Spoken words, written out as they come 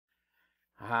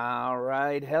All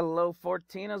right. Hello,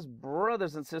 Fortinas,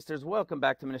 brothers and sisters. Welcome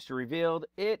back to Ministry Revealed.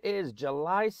 It is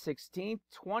July 16th,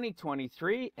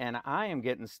 2023, and I am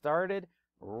getting started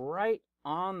right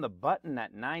on the button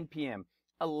at 9 p.m.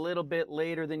 A little bit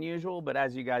later than usual, but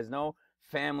as you guys know,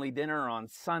 family dinner on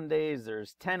Sundays.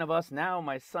 There's 10 of us now.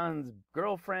 My son's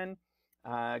girlfriend,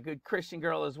 a good Christian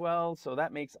girl as well, so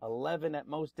that makes 11 at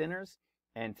most dinners.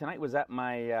 And tonight was at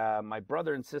my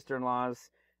brother and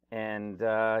sister-in-law's, and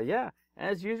yeah.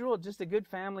 As usual, just a good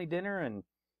family dinner and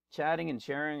chatting and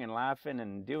sharing and laughing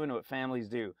and doing what families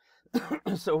do.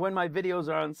 So when my videos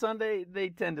are on Sunday, they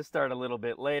tend to start a little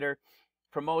bit later.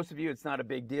 For most of you, it's not a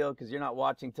big deal because you're not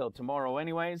watching till tomorrow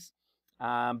anyways.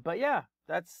 But yeah,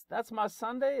 that's my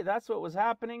Sunday. That's what was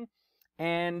happening.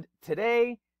 And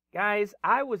today, guys,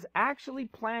 I was actually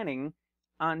planning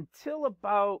until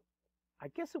about, I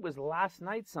guess it was last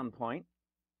night some point,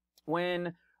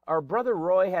 when our brother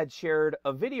Roy had shared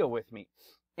a video with me.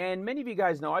 And many of you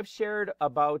guys know I've shared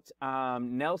about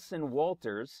Nelson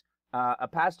Walters, a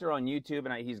pastor on YouTube,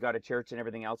 and he's got a church and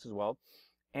everything else as well.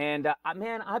 And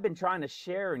man, I've been trying to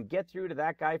share and get through to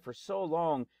that guy for so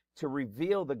long to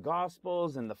reveal the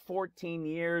Gospels and the 14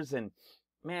 years. And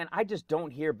man, I just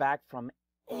don't hear back from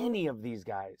any of these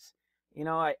guys. You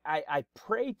know, I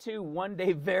pray to one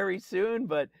day very soon,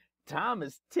 but time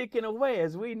is ticking away,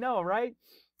 as we know, right?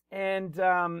 And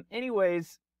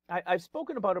anyways, I've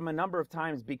spoken about him a number of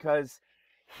times because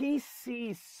he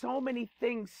sees so many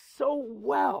things so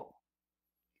well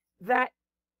that,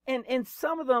 and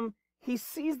some of them, he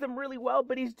sees them really well,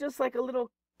 but he's just like a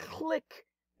little click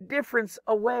difference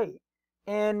away.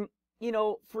 And, you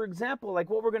know, for example, like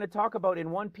what we're going to talk about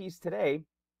in one piece today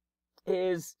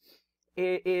is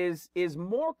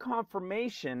more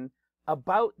confirmation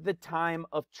about the time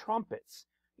of trumpets.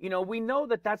 You know, we know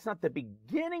that that's not the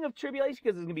beginning of tribulation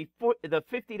because it's going to be the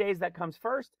 50 days that comes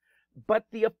first. But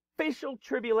the official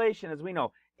tribulation, as we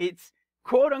know, it's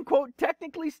quote unquote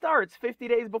technically starts 50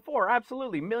 days before.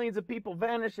 Absolutely. Millions of people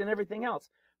vanish and everything else.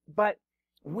 But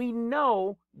we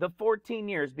know the 14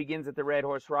 years begins at the Red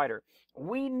Horse Rider.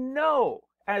 We know,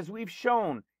 as we've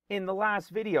shown in the last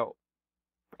video,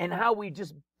 and how we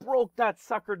just broke that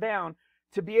sucker down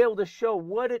to be able to show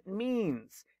what it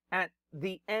means at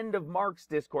the end of Mark's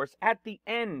discourse, at the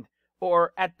end,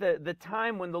 or at the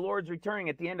time when the Lord's returning,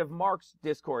 at the end of Mark's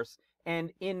discourse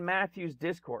and in Matthew's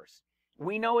discourse.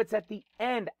 We know it's at the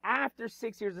end, after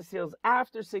 6 years of seals,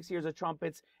 after 6 years of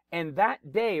trumpets, and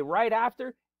that day right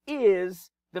after is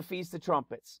the Feast of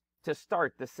Trumpets to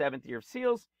start the 7th year of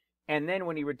seals, and then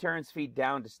when he returns, feet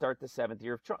down to start the 7th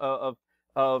year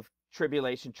of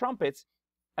tribulation trumpets,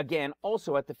 again,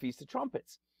 also at the Feast of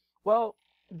Trumpets. Well,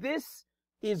 this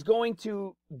is going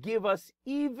to give us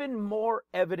even more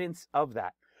evidence of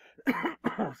that.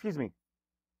 Excuse me.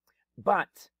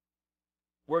 But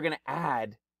we're going to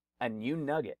add a new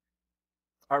nugget.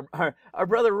 Our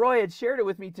brother Roy had shared it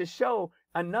with me to show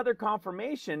another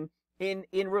confirmation in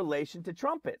relation to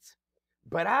trumpets.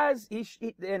 But as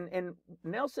and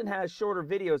Nelson has shorter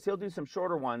videos, he'll do some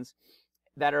shorter ones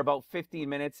that are about 15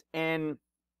 minutes. And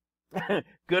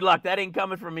good luck. That ain't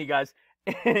coming from me, guys.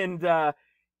 And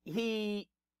he,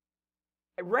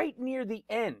 right near the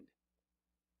end,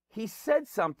 he said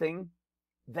something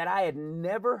that I had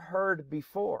never heard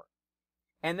before.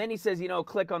 And then he says, you know,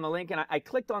 click on the link. And I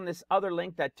clicked on this other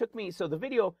link that took me. So the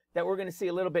video that we're going to see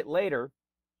a little bit later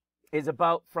is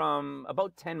from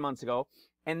about 10 months ago.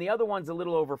 And the other one's a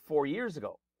little over 4 years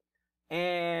ago.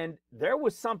 And there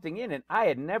was something in it I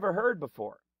had never heard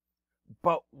before.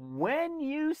 But when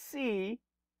you see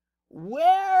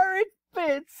where it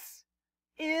fits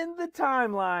in the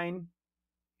timeline,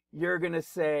 you're going to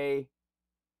say,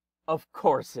 of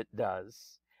course it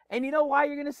does. And you know why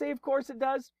you're going to say, of course it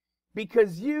does?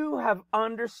 Because you have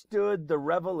understood the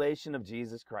revelation of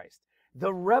Jesus Christ.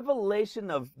 The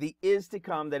revelation of the is to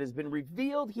come that has been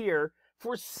revealed here,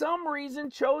 for some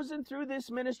reason chosen through this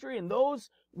ministry, and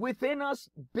those within us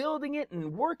building it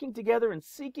and working together and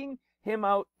seeking him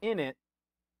out in it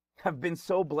have been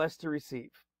so blessed to receive.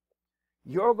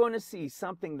 You're going to see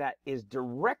something that is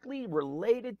directly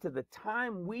related to the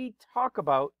time we talk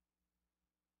about,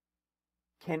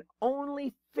 can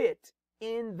only fit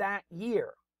in that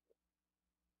year.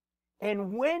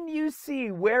 And when you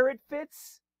see where it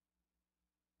fits,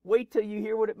 wait till you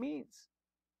hear what it means.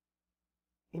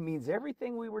 It means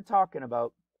everything we were talking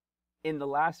about in the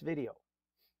last video,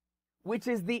 which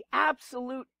is the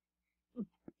absolute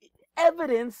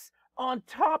evidence on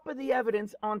top of the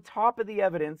evidence on top of the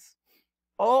evidence,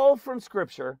 all from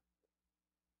Scripture,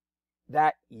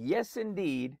 that yes,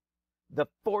 indeed, the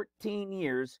 14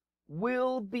 years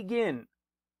will begin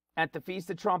at the Feast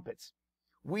of Trumpets,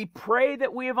 We pray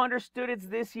that we have understood it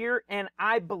this year, and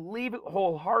I believe it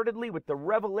wholeheartedly with the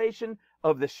revelation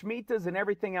of the Shemitas and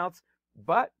everything else.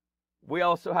 But we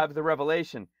also have the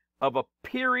revelation of a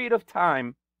period of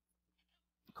time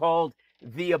called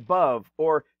the above,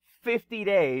 or 50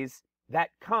 days, that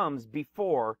comes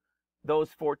before those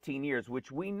 14 years,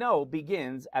 which we know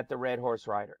begins at the red horse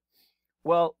rider.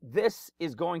 Well, this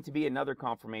is going to be another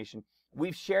confirmation.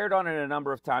 We've shared on it a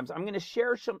number of times. I'm going to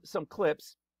share some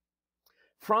clips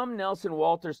from Nelson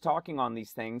Walters talking on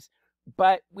these things,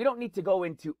 but we don't need to go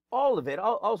into all of it.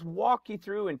 I'll walk you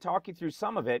through and talk you through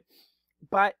some of it,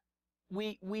 but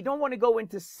we don't want to go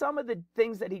into some of the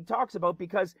things that he talks about,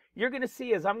 because you're going to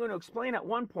see, as I'm going to explain at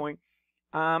one point,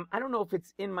 I don't know if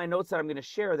it's in my notes that I'm going to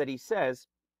share that he says,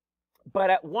 but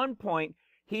at one point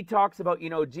he talks about,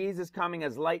 Jesus coming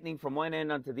as lightning from one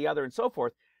end unto the other and so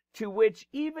forth, to which,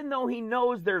 even though he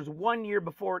knows there's 1 year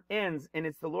before it ends and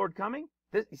it's the Lord coming,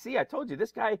 you see, I told you,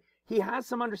 this guy, he has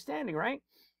some understanding, right?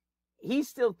 He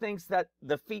still thinks that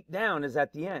the feet down is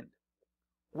at the end.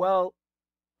 Well,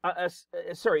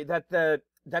 sorry, that the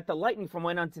lightning from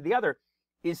one unto the other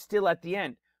is still at the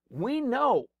end. We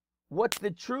know what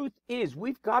the truth is.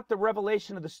 We've got the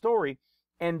revelation of the story,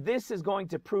 and this is going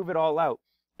to prove it all out.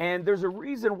 And there's a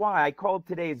reason why I called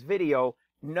today's video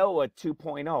Noah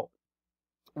 2.0.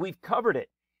 We've covered it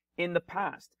in the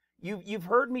past. You've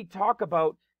heard me talk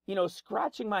about,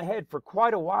 scratching my head for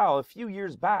quite a while, a few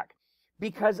years back,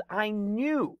 because I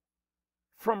knew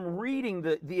from reading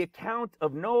the account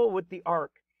of Noah with the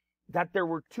ark that there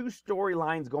were two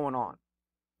storylines going on.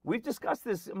 We've discussed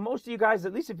this. Most of you guys,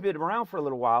 at least if you've been around for a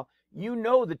little while, you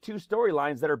know the two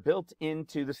storylines that are built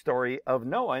into the story of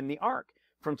Noah and the ark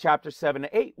from chapter 7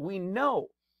 to 8. We know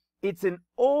it's an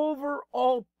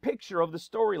overall picture of the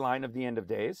storyline of the end of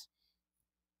days.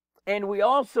 And we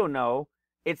also know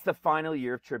it's the final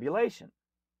year of tribulation.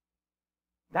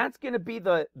 That's going to be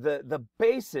the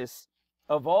basis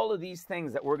of all of these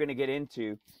things that we're going to get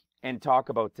into and talk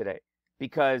about today,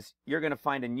 because you're going to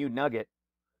find a new nugget.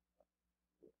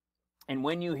 And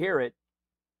when you hear it,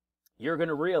 you're going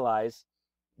to realize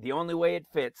the only way it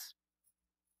fits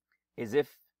is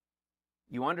if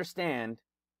you understand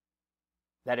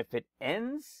that if it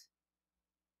ends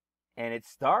and it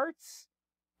starts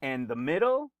and the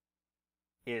middle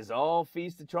is all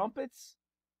Feast of Trumpets,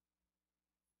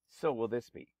 so will this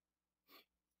be.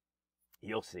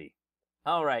 You'll see.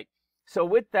 All right. So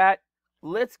with that,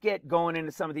 let's get going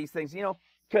into some of these things,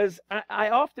 because I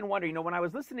often wonder, when I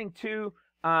was listening to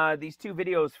these two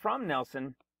videos from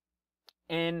Nelson,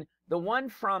 and the one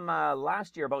from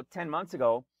last year, about 10 months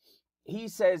ago, he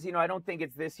says, I don't think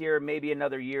it's this year, maybe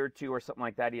another year or two or something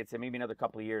like that. He'd say maybe another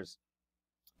couple of years.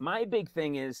 My big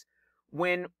thing is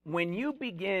when you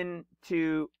begin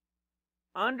to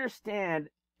understand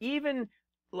even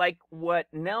like what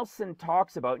Nelson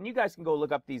talks about, and you guys can go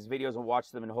look up these videos and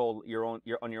watch them and hold on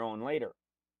your own later.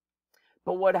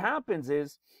 But what happens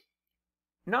is,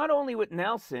 not only with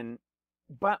Nelson,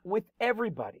 but with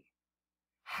everybody,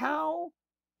 how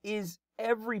is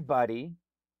everybody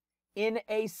in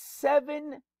a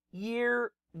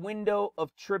 7-year window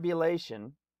of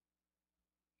tribulation?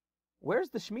 Where's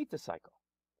the Shemitah cycle?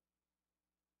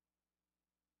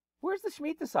 Where's the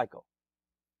Shemitah cycle?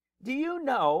 Do you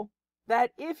know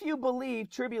that if you believe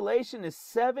tribulation is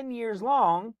 7 years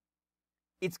long,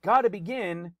 it's got to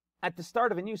begin at the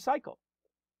start of a new cycle?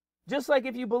 Just like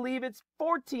if you believe it's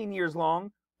 14 years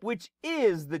long, which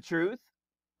is the truth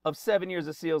of 7 years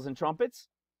of seals and trumpets,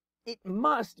 it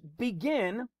must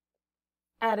begin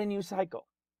at a new cycle.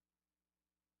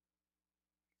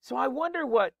 So I wonder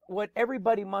what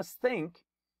everybody must think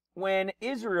when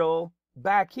Israel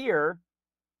back here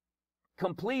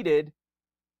completed,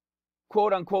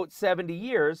 quote unquote, 70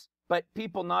 years, but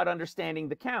people not understanding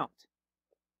the count.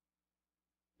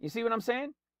 You see what I'm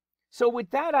saying? So with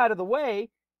that out of the way,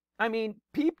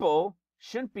 people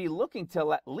shouldn't be looking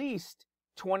till at least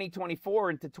 2024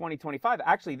 into 2025.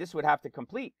 Actually, this would have to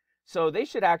complete. So they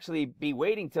should actually be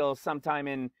waiting till sometime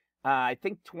in, I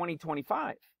think,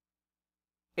 2025.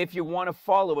 If you want to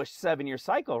follow a 7-year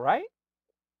cycle, right?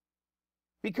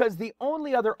 Because the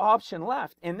only other option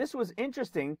left, and this was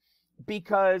interesting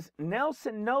because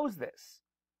Nelson knows this.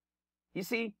 You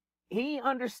see, he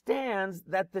understands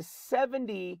that the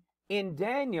 70 in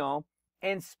Daniel,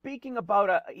 and speaking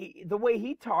about the way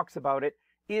he talks about it,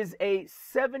 is a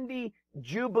 70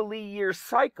 Jubilee year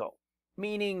cycle,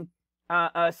 meaning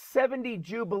 70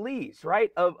 Jubilees,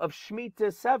 right, of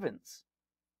Shemitah sevens.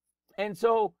 And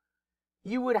so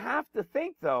you would have to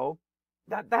think, though,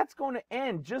 that that's going to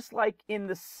end just like in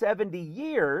the 70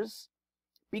 years,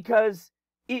 because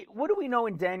What do we know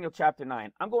in Daniel chapter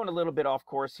 9? I'm going a little bit off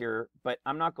course here, but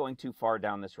I'm not going too far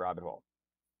down this rabbit hole.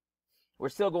 We're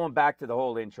still going back to the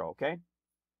whole intro, okay?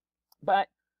 But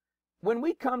when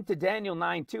we come to Daniel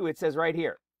 9:2, it says right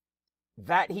here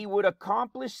that he would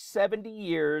accomplish 70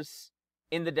 years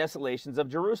in the desolations of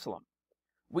Jerusalem.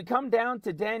 We come down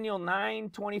to Daniel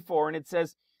 9:24, and it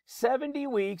says, 70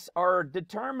 weeks are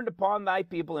determined upon thy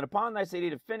people and upon thy city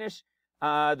to finish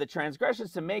the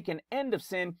transgressions, to make an end of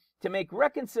sin, to make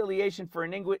reconciliation for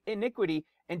iniquity,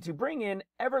 and to bring in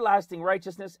everlasting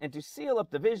righteousness, and to seal up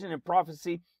the vision and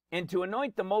prophecy, and to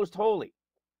anoint the most holy.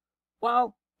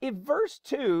 Well, if verse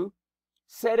 2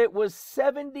 said it was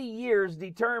 70 years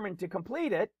determined to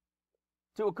complete it,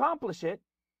 to accomplish it,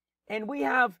 and we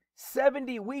have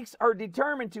 70 weeks are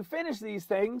determined to finish these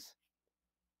things,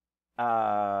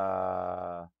 aren't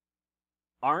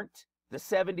the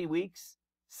 70 weeks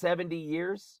 70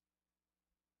 years?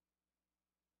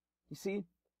 You see,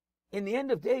 in the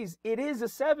end of days, it is a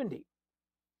 70.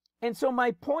 And so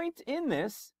my point in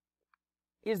this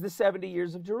is the 70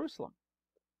 years of Jerusalem.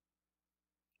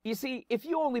 You see, if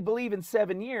you only believe in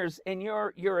 7 years and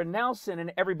you're a Nelson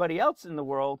and everybody else in the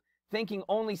world thinking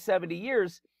only 70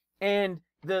 years, and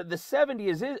the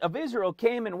 70 of Israel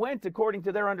came and went according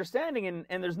to their understanding,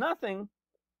 and there's nothing,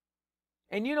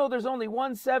 and you know there's only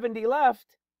 170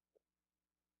 left,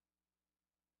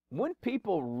 wouldn't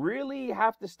people really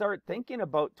have to start thinking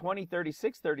about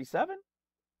 2036, 37?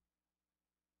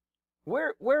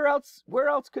 Where else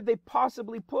could they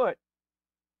possibly put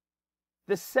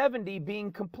the 70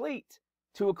 being complete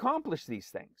to accomplish these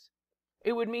things?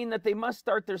 It would mean that they must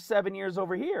start their 7 years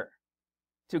over here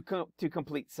to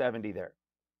complete 70 there.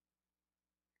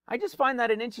 I just find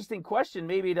that an interesting question,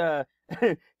 maybe to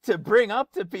to bring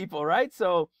up to people, right?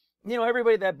 So, you know,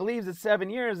 everybody that believes it's 7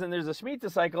 years and there's a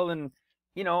Shemitah cycle, and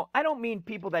you know, I don't mean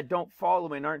people that don't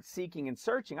follow and aren't seeking and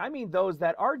searching. I mean those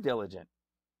that are diligent,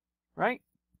 right?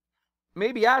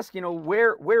 Maybe ask, you know,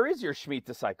 where is your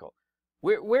Shemitah cycle?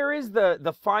 Where is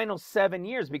the final 7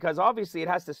 years? Because obviously it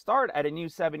has to start at a new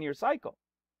 7-year cycle.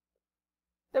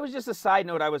 That was just a side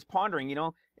note I was pondering. You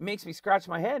know, it makes me scratch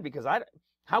my head, because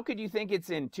how could you think it's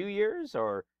in 2 years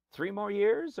or 3 more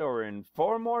years or in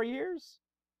 4 more years?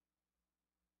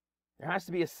 There has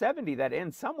to be a 70 that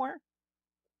ends somewhere.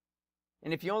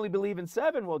 And if you only believe in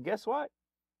 7, well, guess what?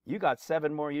 You got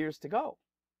 7 more years to go.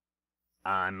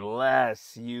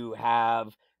 Unless you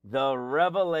have the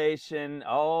revelation.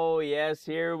 Oh, yes,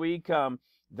 here we come.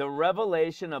 The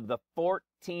revelation of the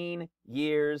 14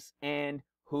 years and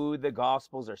who the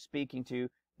Gospels are speaking to,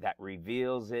 that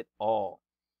reveals it all.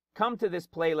 Come to this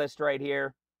playlist right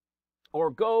here,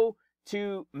 or go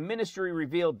to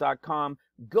ministryrevealed.com.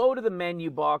 Go to the menu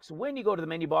box. When you go to the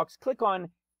menu box, click on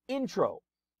Intro.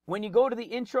 When you go to the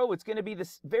intro, it's going to be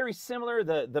this very similar.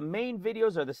 The main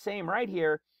videos are the same right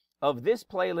here of this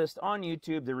playlist on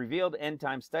YouTube, the Revealed End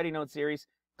Time Study Note Series.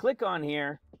 Click on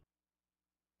here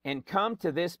and come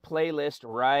to this playlist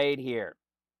right here.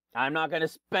 I'm not going to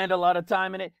spend a lot of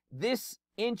time in it. This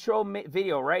intro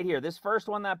video right here, this first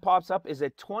one that pops up, is a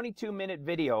 22-minute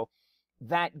video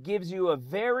that gives you a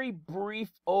very brief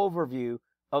overview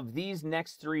of these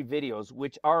next 3 videos,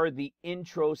 which are the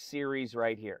intro series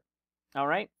right here. All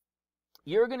right?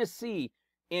 You're going to see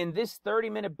in this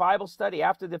 30-minute Bible study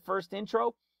after the first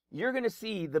intro, you're going to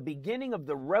see the beginning of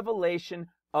the revelation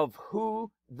of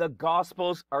who the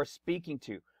Gospels are speaking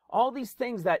to. All these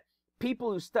things that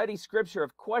people who study Scripture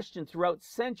have questioned throughout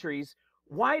centuries.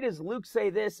 Why does Luke say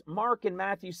this? Mark and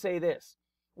Matthew say this.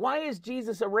 Why is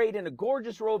Jesus arrayed in a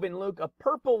gorgeous robe in Luke, a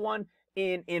purple one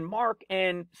in Mark,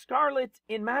 and scarlet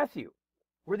in Matthew?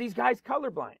 Were these guys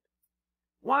colorblind?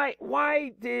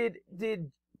 Why did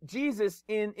Jesus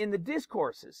in the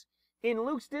discourses, in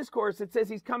Luke's discourse, it says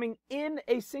he's coming in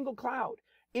a single cloud.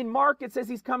 In Mark, it says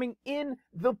he's coming in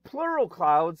the plural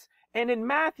clouds. And in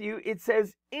Matthew, it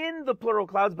says in the plural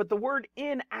clouds, but the word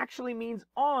in actually means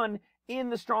on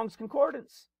in the Strong's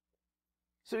Concordance.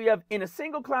 So you have in a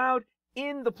single cloud,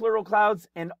 in the plural clouds,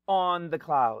 and on the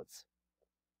clouds.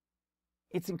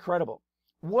 It's incredible.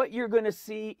 What you're going to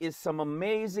see is some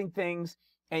amazing things,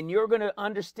 and you're going to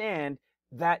understand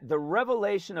that the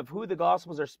revelation of who the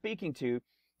Gospels are speaking to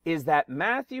is that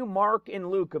Matthew, Mark, and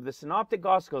Luke of the Synoptic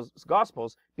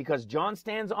Gospels, because John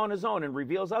stands on his own and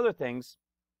reveals other things,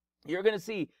 you're going to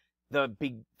see the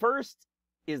first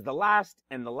is the last,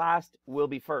 and the last will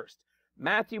be first.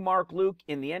 Matthew, Mark, Luke,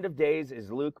 in the end of days,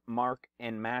 is Luke, Mark,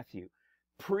 and Matthew.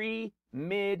 Pre,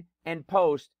 mid, and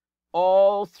post,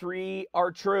 all 3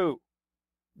 are true.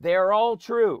 They are all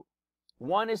true.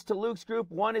 One is to Luke's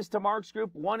group, one is to Mark's group,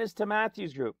 one is to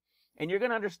Matthew's group. And you're going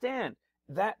to understand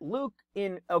that Luke,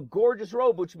 in a gorgeous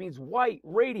robe, which means white,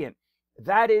 radiant,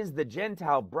 that is the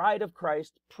Gentile bride of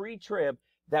Christ, pre-trib,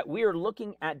 that we are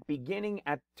looking at beginning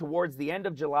at towards the end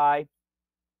of July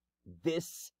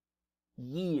this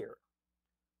year.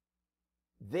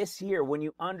 This year, when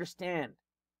you understand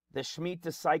the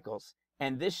Shemitah cycles,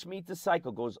 and this Shemitah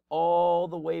cycle goes all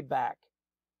the way back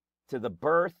to the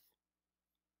birth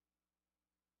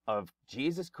of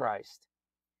Jesus Christ,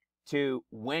 to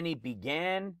when he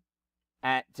began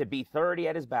to be 30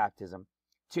 at his baptism,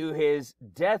 to his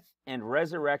death and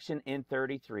resurrection in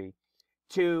 33,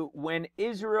 to when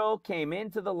Israel came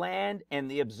into the land and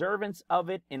the observance of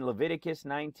it in Leviticus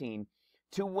 19,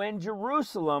 to when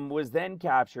Jerusalem was then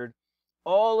captured,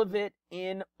 all of it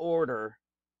in order,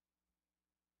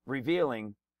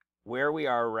 revealing where we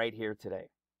are right here today,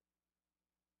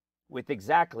 with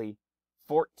exactly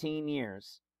 14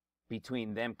 years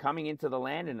between them coming into the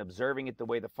land and observing it the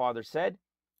way the Father said,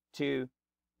 to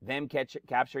them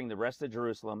capturing the rest of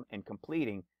Jerusalem and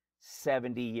completing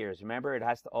 70 years. Remember, it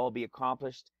has to all be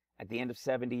accomplished at the end of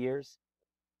 70 years.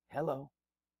 Hello.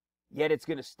 Yet it's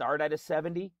going to start at a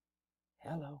 70.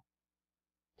 Hello.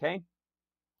 Okay?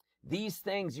 These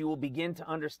things you will begin to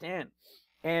understand.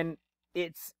 And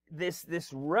it's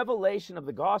this revelation of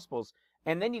the Gospels.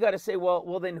 And then you got to say,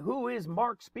 well, then who is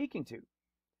Mark speaking to?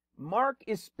 Mark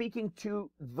is speaking to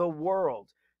the world,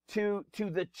 to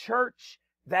the church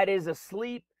that is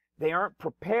asleep. They aren't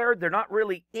prepared. They're not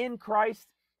really in Christ.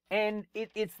 And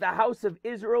it's the house of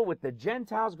Israel with the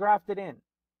Gentiles grafted in.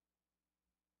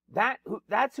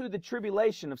 That's who the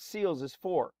tribulation of seals is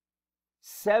for.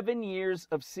 7 years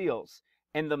of seals.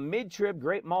 And the mid-trib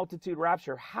great multitude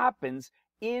rapture happens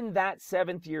in that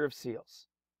 7th year of seals.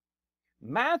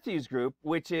 Matthew's group,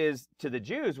 which is to the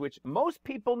Jews, which most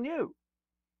people knew,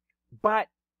 but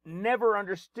never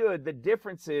understood the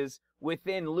differences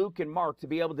within Luke and Mark to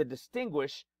be able to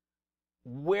distinguish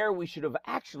where we should have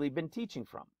actually been teaching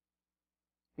from.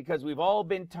 Because we've all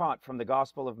been taught from the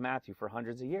Gospel of Matthew for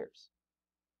hundreds of years.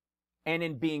 And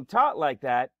in being taught like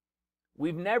that,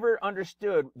 we've never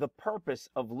understood the purpose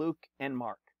of Luke and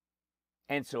Mark.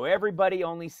 And so everybody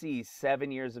only sees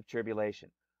 7 years of tribulation.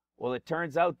 Well, it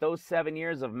turns out those 7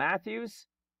 years of Matthew's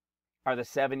are the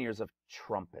 7 years of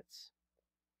trumpets.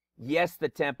 Yes, the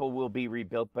temple will be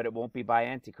rebuilt, but it won't be by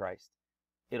Antichrist.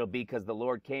 It'll be because the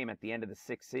Lord came at the end of the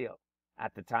 6th seal,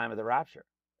 at the time of the rapture.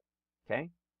 Okay?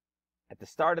 At the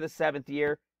start of the 7th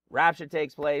year, rapture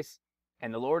takes place,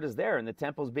 and the Lord is there, and the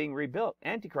temple's being rebuilt.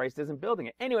 Antichrist isn't building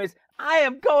it. Anyways, I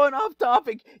am going off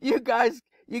topic. You guys,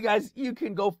 you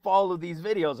can go follow these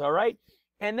videos, all right?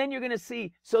 And then you're going to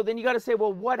see, so then you got to say,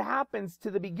 well, what happens to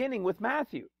the beginning with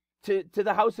Matthew, to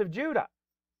the house of Judah?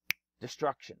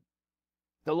 Destruction.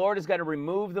 The Lord is going to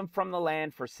remove them from the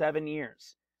land for 7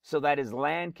 years so that his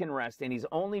land can rest. And he's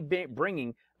only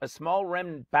bringing a small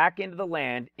remnant back into the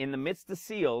land in the midst of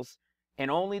seals,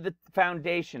 and only the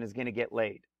foundation is going to get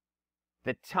laid.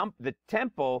 The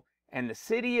temple and the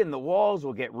city and the walls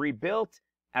will get rebuilt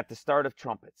at the start of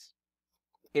trumpets.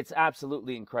 It's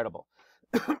absolutely incredible.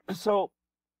 So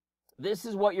this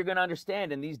is what you're going to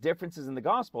understand in these differences in the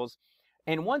Gospels.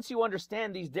 And once you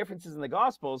understand these differences in the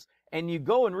Gospels and you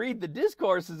go and read the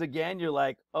discourses again, you're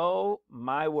like, oh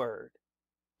my word.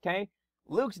 Okay?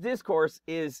 Luke's discourse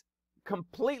is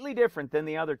completely different than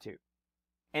the other two.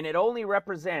 And it only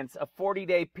represents a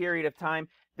 40-day period of time.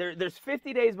 There's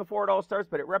 50 days before it all starts,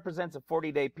 but it represents a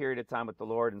 40-day period of time with the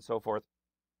Lord and so forth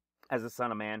as the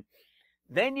Son of Man.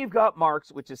 Then you've got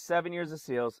Mark's, which is 7 years of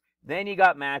seals. Then you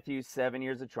got Matthew's, 7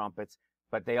 years of trumpets.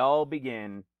 But they all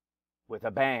begin with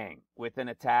a bang, with an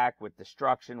attack, with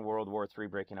destruction, World War III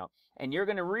breaking out. And you're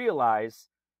going to realize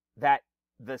that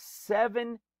the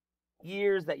 7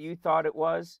 years that you thought it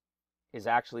was is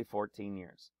actually 14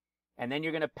 years. And then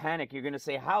you're going to panic. You're going to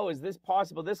say, how is this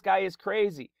possible? This guy is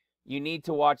crazy. You need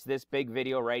to watch this big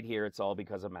video right here. It's all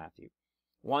because of Matthew.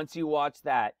 Once you watch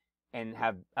that and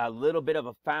have a little bit of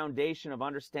a foundation of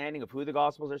understanding of who the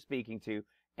Gospels are speaking to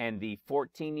and the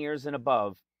 14 years and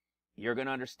above, you're going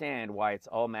to understand why it's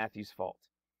all Matthew's fault.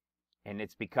 And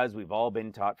it's because we've all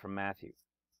been taught from Matthew.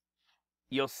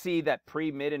 You'll see that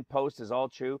pre, mid, and post is all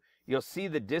true. You'll see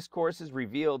the discourses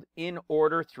revealed in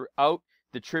order throughout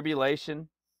the tribulation,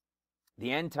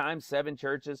 the end times, 7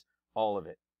 churches, all of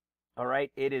it. All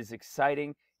right? It is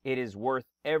exciting. It is worth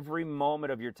every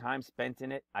moment of your time spent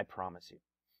in it, I promise you.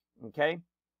 Okay?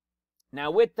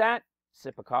 Now with that,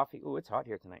 sip of coffee. Ooh, it's hot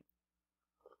here tonight.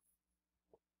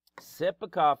 Sip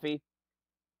of coffee.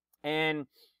 And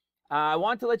I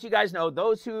want to let you guys know,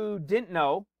 those who didn't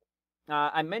know,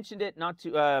 I mentioned it not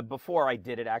too before I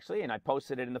did it actually, and I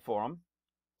posted it in the forum.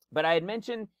 But I had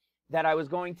mentioned that I was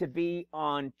going to be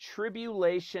on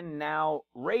Tribulation Now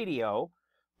Radio,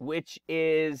 which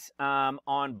is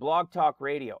on Blog Talk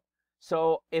Radio.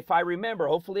 So if I remember,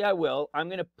 hopefully I will, I'm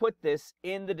going to put this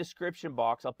in the description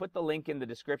box. I'll put the link in the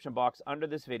description box under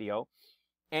this video.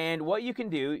 And what you can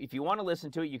do, if you want to listen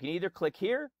to it, you can either click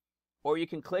here or you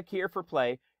can click here for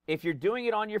play. If you're doing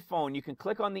it on your phone, you can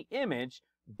click on the image,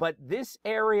 but this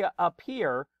area up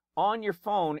here on your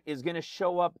phone is going to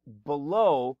show up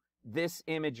below this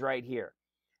image right here.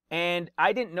 And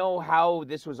I didn't know how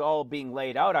this was all being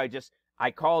laid out.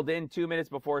 I called in 2 minutes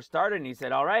before it started, and he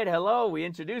said, all right, hello. We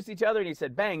introduced each other, and he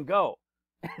said, bang, go.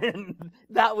 And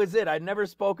that was it. I'd never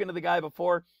spoken to the guy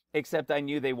before, except I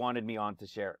knew they wanted me on to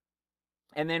share it.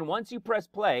 And then once you press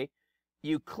play,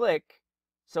 you click.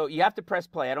 So you have to press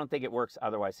play. I don't think it works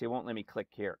otherwise, so it won't let me click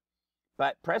here.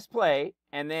 But press play,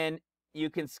 and then you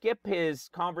can skip his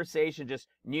conversation, just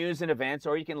news and events,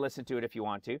 or you can listen to it if you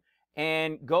want to,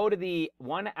 and go to the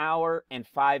 1 hour and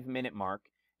 5 minute mark.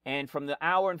 And from the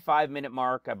hour and 5 minute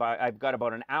mark, I've got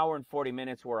about an hour and 40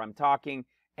 minutes where I'm talking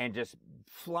and just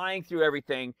flying through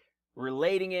everything,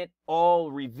 relating it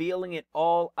all, revealing it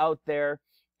all out there.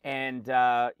 And,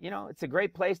 you know, it's a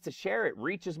great place to share. It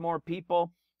reaches more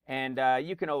people, and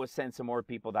you can always send some more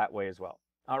people that way as well.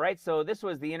 All right, so this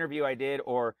was the interview I did,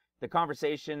 or the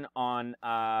conversation on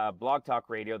Blog Talk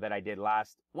Radio that I did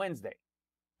last Wednesday.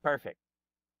 Perfect.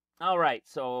 All right,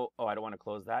 so, I don't want to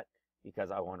close that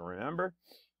because I want to remember.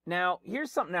 Now,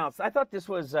 here's something else. I thought this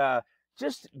was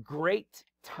just great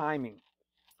timing.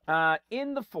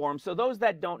 In the forum, so those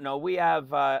that don't know, we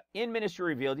have in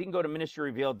Ministry Revealed, you can go to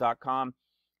ministryrevealed.com.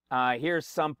 Here's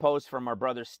some posts from our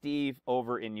brother Steve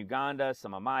over in Uganda,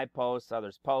 some of my posts,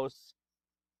 others' posts.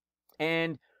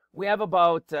 And we have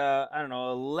about,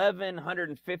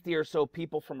 1,150 or so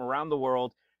people from around the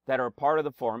world that are part of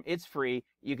the forum. It's free.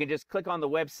 You can just click on the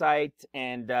website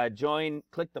and join,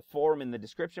 click the forum in the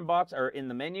description box or in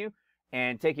the menu,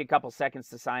 and take you a couple seconds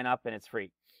to sign up, and it's free.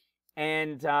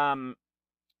 And the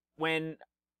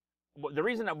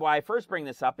reason why I first bring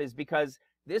this up is because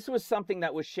this was something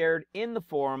that was shared in the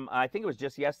forum, I think it was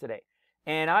just yesterday.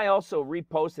 And I also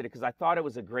reposted it because I thought it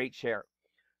was a great share.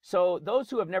 So those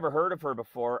who have never heard of her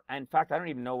before, in fact, I don't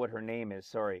even know what her name is,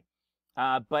 sorry.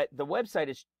 But the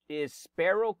website is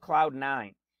Sparrow Cloud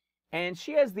 9. And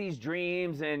she has these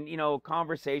dreams and,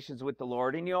 conversations with the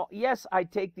Lord. And, yes, I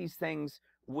take these things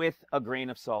with a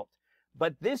grain of salt.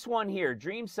 But this one here,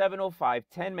 Dream 705,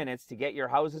 10 minutes to get your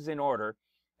houses in order.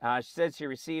 She says she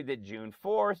received it June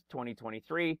 4th,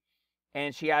 2023.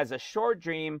 And she has a short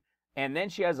dream, and then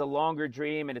she has a longer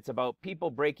dream. And it's about people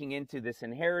breaking into this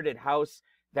inherited house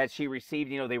that she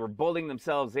received. They were bullying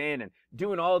themselves in and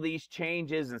doing all these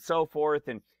changes and so forth.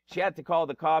 And she had to call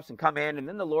the cops and come in. And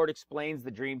then the Lord explains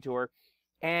the dream to her.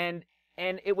 And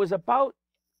it was about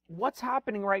what's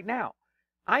happening right now.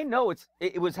 I know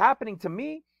it was happening to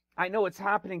me. I know it's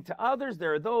happening to others.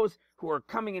 There are those who are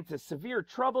coming into severe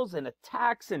troubles and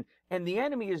attacks. And the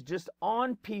enemy is just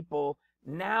on people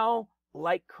now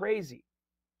like crazy.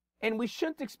 And we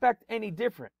shouldn't expect any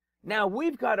different. Now,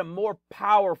 we've got a more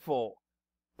powerful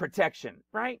protection,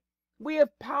 right? We have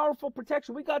powerful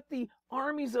protection. We got the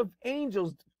armies of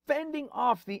angels fending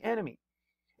off the enemy.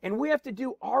 And we have to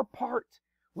do our part.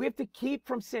 We have to keep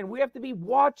from sin. We have to be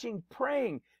watching,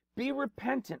 praying, be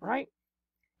repentant, right?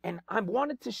 And I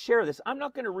wanted to share this. I'm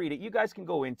not going to read it. You guys can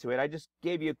go into it. I just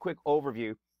gave you a quick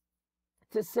overview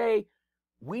to say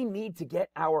we need to get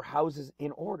our houses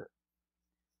in order.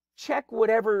 Check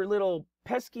whatever little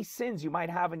pesky sins you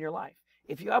might have in your life.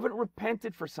 If you haven't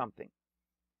repented for something,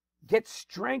 get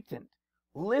strengthened,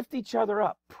 lift each other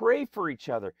up, pray for each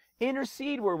other,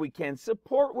 intercede where we can,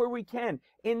 support where we can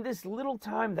in this little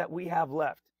time that we have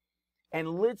left.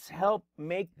 And let's help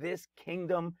make this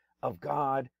kingdom of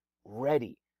God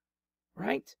ready,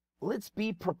 right? Let's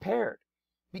be prepared,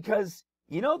 because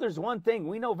there's one thing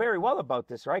we know very well about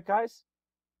this, right, guys?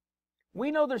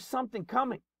 We know there's something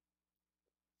coming,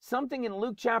 something in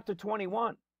Luke chapter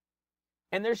 21.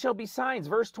 And there shall be signs,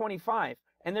 verse 25.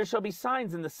 And there shall be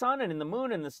signs in the sun and in the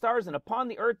moon and the stars, and upon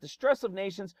the earth distress of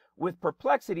nations, with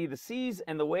perplexity, the seas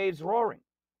and the waves roaring.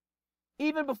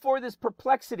 Even before this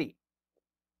perplexity,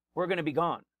 we're going to be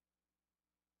gone.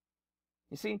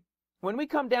 You see, when we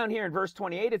come down here in verse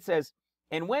 28, it says,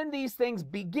 and when these things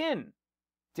begin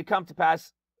to come to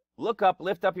pass, look up,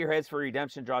 lift up your heads, for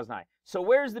redemption draws nigh. So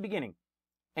where's the beginning?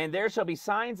 And there shall be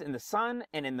signs in the sun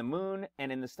and in the moon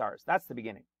and in the stars. That's the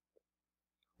beginning.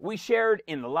 I shared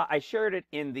it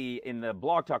in the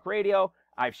Blog Talk Radio.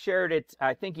 I've shared it,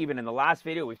 I think, even in the last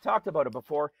video. We've talked about it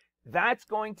before. That's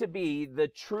going to be the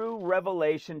true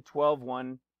Revelation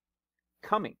 12:1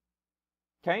 coming.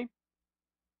 Okay?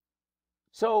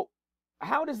 So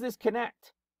how does this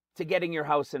connect to getting your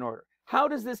house in order? How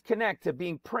does this connect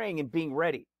to praying and being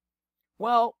ready?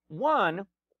 Well, one,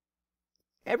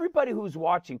 everybody who's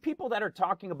watching, people that are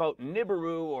talking about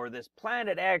Nibiru or this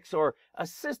Planet X or a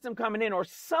system coming in or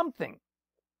something,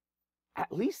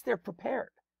 at least they're prepared.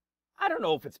 I don't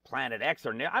know if it's Planet X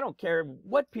or I don't care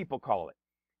what people call it.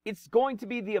 It's going to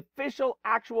be the official,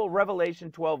 actual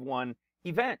Revelation 12:1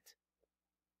 event.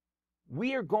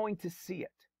 We are going to see it.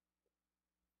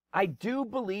 I do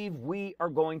believe we are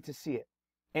going to see it.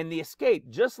 And the escape,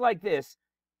 just like this,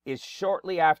 is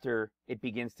shortly after it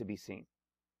begins to be seen.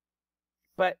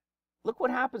 But look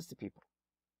what happens to people.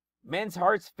 Men's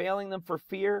hearts failing them for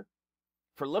fear,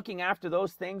 for looking after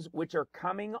those things which are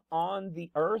coming on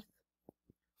the earth.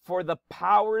 For the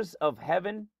powers of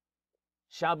heaven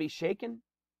shall be shaken.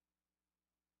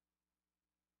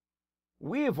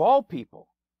 We of all people,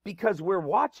 because we're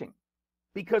watching,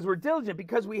 because we're diligent,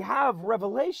 because we have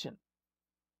revelation,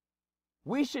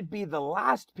 we should be the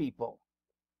last people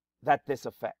that this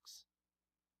affects.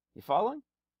 You following?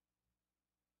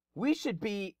 We should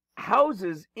be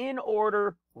houses in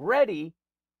order, ready,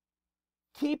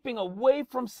 keeping away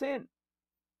from sin,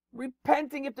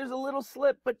 repenting if there's a little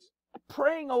slip, but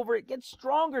praying over it, get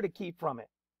stronger to keep from it,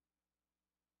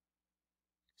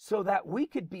 so that we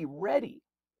could be ready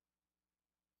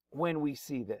when we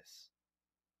see this.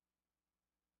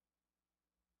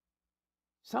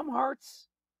 Some hearts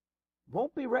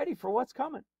won't be ready for what's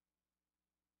coming.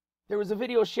 There was a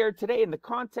video shared today, and the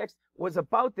context was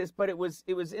about this, but it was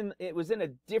in a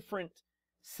different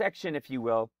section, if you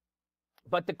will.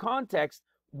 But the context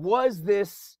was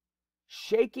this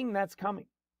shaking that's coming.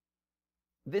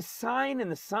 This sign in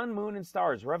the sun, moon, and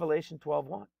stars, Revelation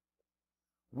 12:1.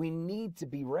 We need to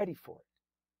be ready for it.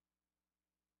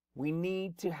 We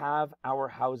need to have our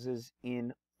houses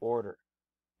in order.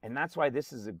 And that's why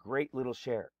this is a great little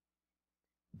share.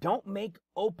 Don't make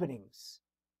openings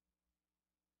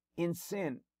in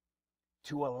sin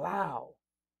to allow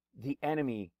the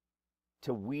enemy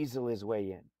to weasel his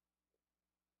way in.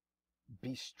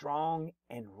 Be strong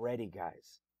and ready,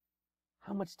 guys.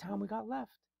 How much time we got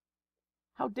left?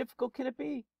 How difficult can it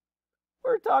be?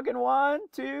 We're talking 1,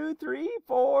 2, 3,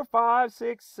 4, 5,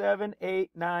 6, 7,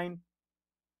 8, 9,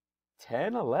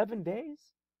 10, 11 days?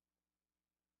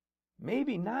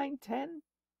 Maybe 9, 10?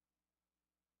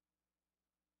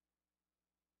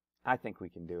 I think we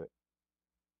can do it.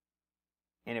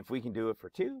 And if we can do it for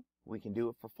 2, we can do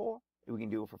it for 4, we can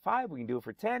do it for 5, we can do it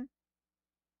for 10.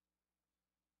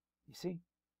 You see,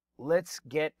 let's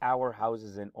get our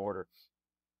houses in order.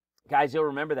 Guys, you'll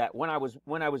remember that when I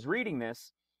was reading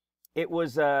this, it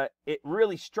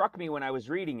really struck me when I was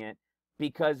reading it,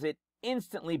 because it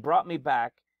instantly brought me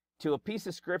back to a piece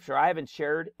of scripture I haven't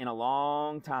shared in a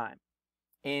long time.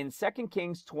 In 2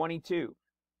 Kings 22.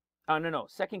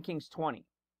 2 Kings 20.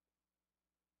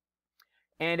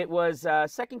 And it was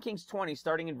 2 Kings 20,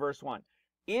 starting in verse 1.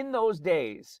 In those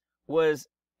days was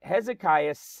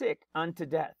Hezekiah sick unto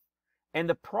death, and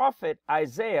the prophet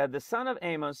Isaiah, the son of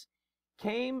Amos,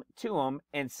 came to him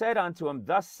and said unto him,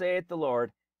 Thus saith the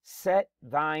Lord, set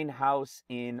thine house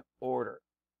in order,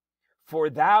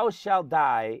 for thou shalt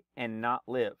die and not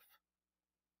live.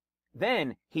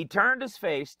 Then he turned his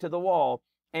face to the wall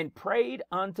and prayed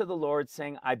unto the Lord,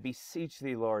 saying, I beseech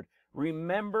thee, Lord,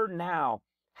 remember now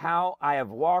how I have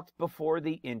walked before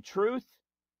thee in truth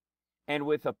and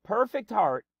with a perfect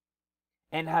heart,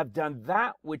 and have done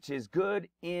that which is good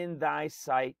in thy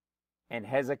sight. And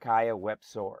Hezekiah wept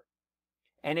sore.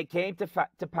 And it came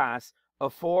to pass,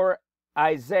 afore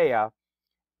Isaiah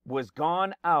was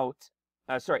gone out,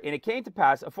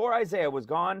 afore Isaiah was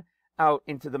gone out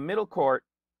into the middle court,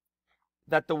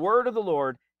 that the word of the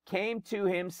Lord came to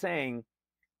him, saying,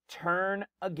 Turn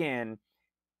again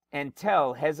and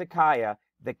tell Hezekiah,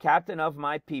 the captain of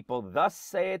my people, Thus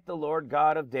saith the Lord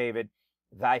God of David,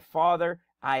 thy father,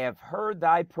 I have heard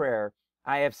thy prayer,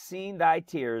 I have seen thy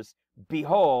tears.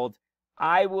 Behold,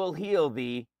 I will heal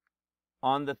thee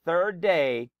on the 3rd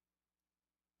day,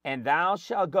 and thou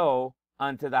shalt go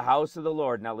unto the house of the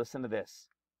Lord. Now listen to this.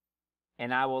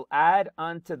 And I will add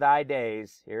unto thy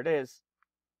days, here it is,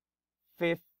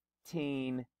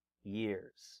 15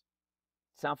 years.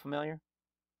 Sound familiar?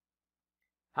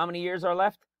 How many years are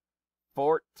left?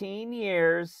 14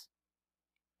 years,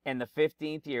 and the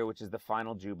 15th year, which is the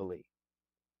final Jubilee.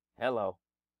 Hello.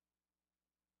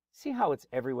 See how it's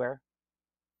everywhere?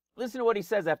 Listen to what he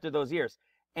says after those years.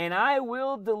 And I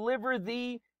will deliver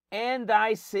thee and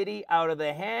thy city out of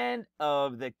the hand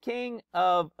of the king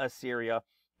of Assyria,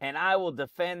 and I will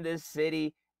defend this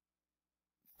city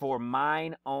for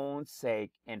mine own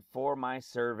sake and for my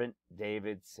servant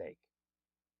David's sake.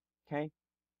 Okay?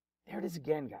 There it is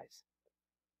again, guys.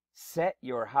 Set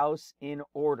your house in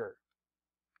order,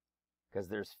 because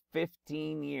there's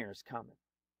 15 years coming.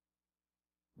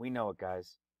 We know it,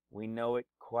 guys. We know it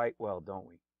quite well, don't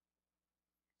we?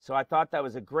 So I thought that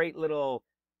was a great little,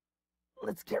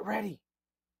 let's get ready.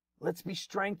 Let's be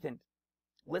strengthened.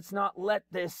 Let's not let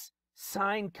this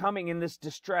sign coming in this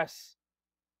distress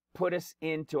put us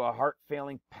into a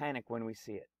heart-failing panic when we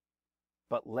see it.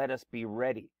 But let us be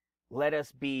ready. Let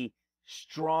us be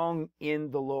strong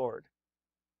in the Lord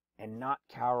and not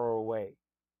cower away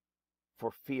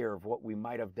for fear of what we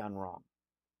might have done wrong.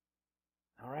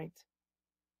 All right?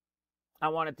 I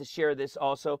wanted to share this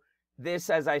also. This,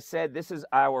 as I said, this is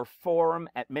our forum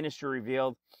at Ministry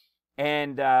Revealed.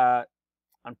 And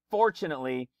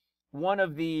unfortunately, one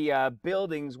of the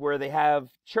buildings where they have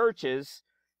churches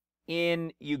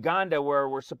in Uganda, where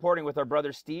we're supporting with our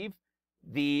brother Steve,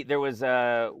 there was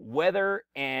weather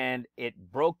and it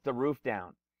broke the roof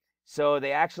down. So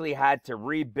they actually had to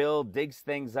rebuild, dig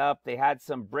things up. They had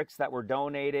some bricks that were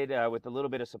donated with a little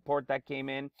bit of support that came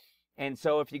in. And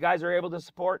so if you guys are able to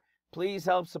support, please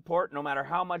help support no matter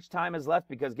how much time is left,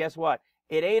 because guess what?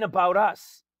 It ain't about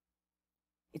us.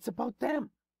 It's about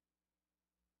them.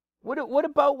 What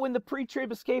about when the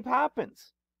pre-trib escape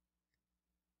happens?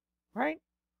 Right?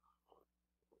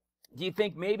 Do you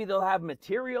think maybe they'll have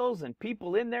materials and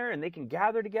people in there and they can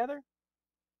gather together?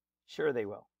 Sure they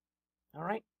will. All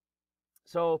right?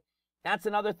 So that's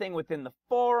another thing within the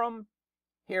forum.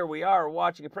 Here we are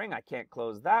watching and praying. I can't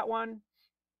close that one.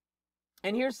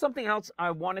 And here's something else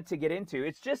I wanted to get into.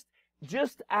 It's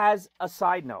just as a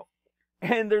side note.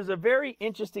 And there's a very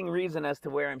interesting reason as to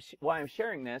why I'm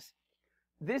sharing this.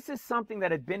 This is something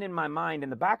that had been in my mind,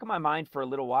 in the back of my mind for a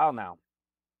little while now.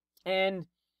 And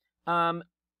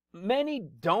many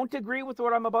don't agree with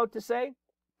what I'm about to say,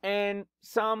 and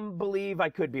some believe I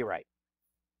could be right.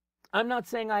 I'm not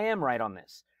saying I am right on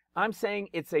this. I'm saying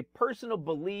it's a personal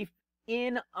belief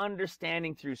in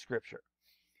understanding through Scripture.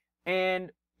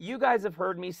 And you guys have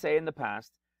heard me say in the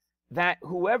past that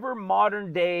whoever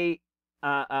modern day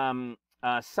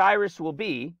Cyrus will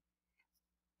be,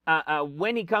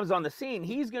 when he comes on the scene,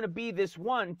 he's going to be this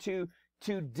one to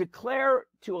declare,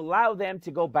 to allow them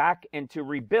to go back and to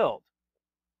rebuild.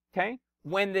 Okay?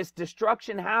 When this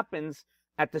destruction happens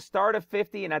at the start of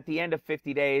 50 and at the end of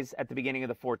 50 days at the beginning of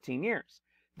the 14 years,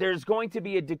 there's going to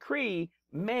be a decree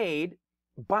made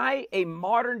by a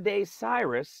modern day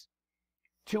Cyrus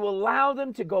to allow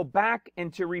them to go back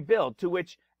and to rebuild, to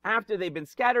which after they've been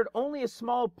scattered, only a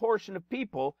small portion of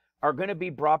people are going to be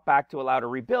brought back to allow to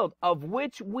rebuild, of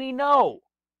which we know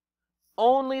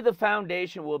only the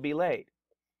foundation will be laid.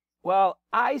 Well,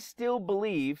 I still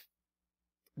believe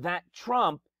that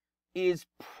Trump is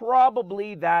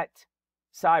probably that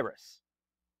Cyrus.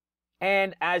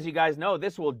 And as you guys know,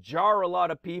 this will jar a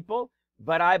lot of people,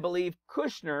 but I believe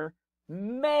Kushner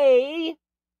may,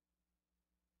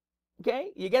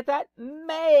 okay, you get that?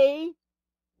 May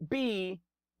be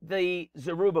the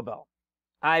Zerubbabel.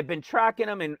 I've been tracking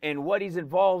him and what he's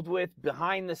involved with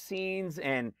behind the scenes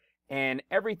and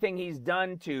everything he's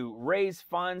done to raise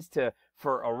funds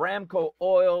for Aramco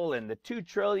oil and the $2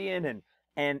 trillion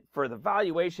and for the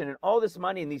valuation and all this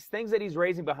money and these things that he's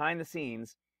raising behind the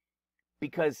scenes,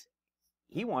 because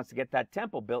he wants to get that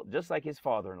temple built just like his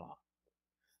father-in-law.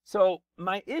 So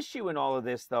my issue in all of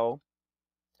this, though,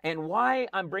 and why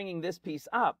I'm bringing this piece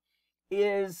up,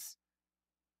 is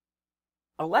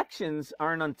elections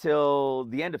aren't until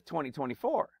the end of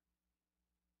 2024,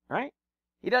 right?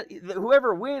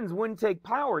 Whoever wins wouldn't take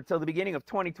power till the beginning of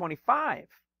 2025.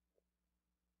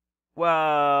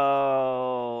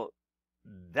 Well,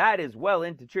 that is well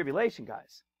into tribulation,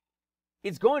 guys.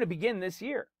 It's going to begin this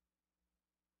year.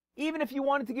 Even if you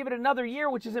wanted to give it another year,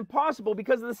 which is impossible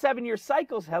because of the 7-year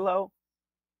cycles, hello.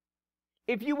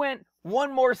 If you went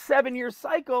one more 7-year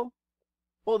cycle,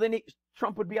 well, then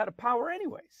Trump would be out of power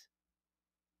anyways.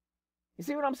 You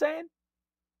see what I'm saying?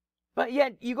 But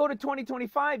yet, you go to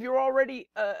 2025, you're already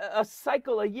a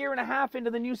cycle, a year and a half into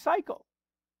the new cycle.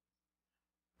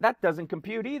 That doesn't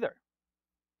compute either.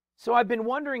 So I've been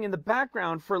wondering in the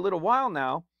background for a little while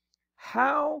now,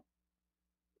 how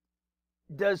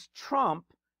does Trump,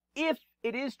 if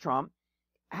it is Trump,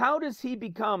 how does he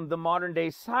become the modern day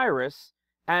Cyrus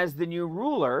as the new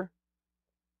ruler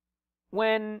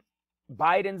when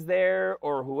Biden's there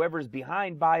or whoever's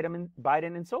behind Biden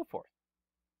and so forth?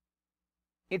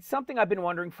 It's something I've been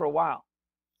wondering for a while.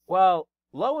 Well,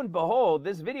 lo and behold,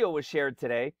 this video was shared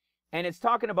today, and it's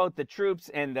talking about the troops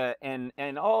and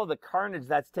all the carnage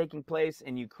that's taking place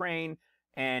in Ukraine,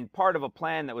 and part of a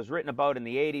plan that was written about in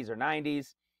the 80s or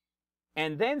 90s.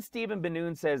 And then Stephen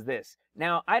Ben-Nun says this.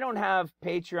 Now, I don't have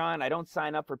Patreon. I don't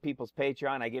sign up for people's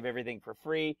Patreon. I give everything for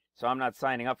free, so I'm not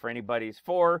signing up for anybody's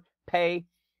for pay.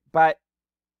 But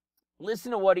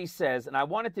listen to what he says, and I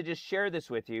wanted to just share this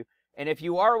with you. And if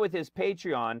you are with his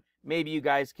Patreon, maybe you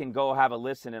guys can go have a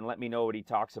listen and let me know what he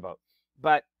talks about.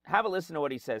 But have a listen to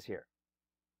what he says here.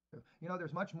 You know,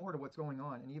 there's much more to what's going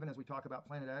on. And even as we talk about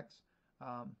Planet X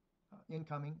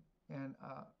incoming, and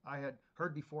I had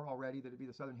heard before already that it'd be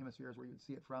the southern hemisphere is where you would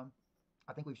see it from.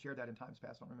 I think we've shared that in times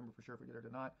past. I don't remember for sure if we did it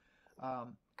or not.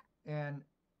 And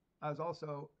I was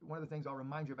also, one of the things I'll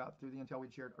remind you about through the intel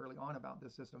we'd shared early on about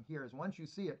this system here is once you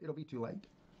see it, it'll be too late.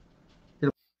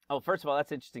 Oh, first of all,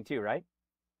 that's interesting too, right?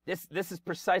 This is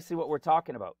precisely what we're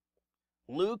talking about.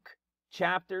 Luke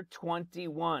chapter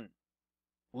 21.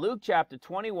 Luke chapter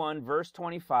 21, verse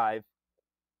 25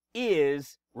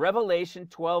 is Revelation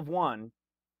 12:1.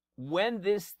 When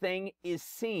this thing is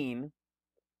seen,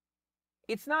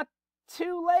 it's not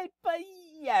too late, but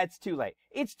yeah, it's too late.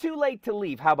 It's too late to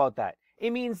leave. How about that?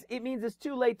 It means it's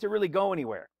too late to really go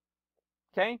anywhere.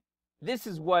 Okay? This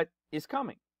is what is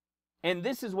coming. And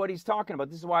this is what he's talking about.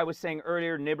 This is why I was saying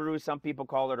earlier, Nibiru, some people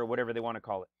call it, or whatever they want to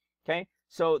call it. Okay?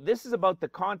 So this is about the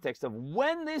context of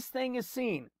when this thing is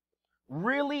seen,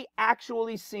 really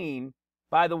actually seen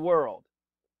by the world.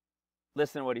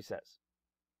 Listen to what he says.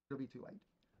 It'll be too late.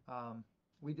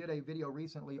 We did a video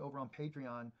recently over on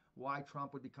Patreon, why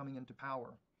Trump would be coming into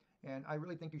power. And I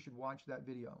really think you should watch that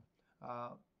video.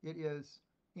 It is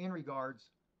in regards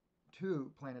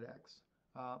to Planet X.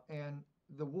 And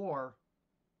the war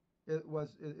is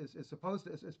supposed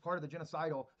to, is part of the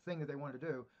genocidal thing that they wanted to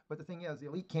do. But the thing is, the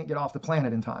elite can't get off the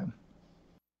planet in time.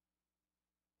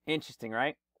 Interesting,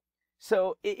 right?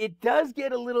 So it does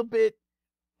get a little bit,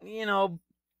 you know,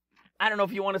 I don't know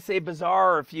if you want to say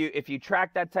bizarre, or if you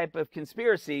track that type of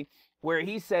conspiracy where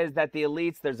he says that the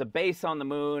elites, there's a base on the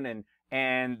moon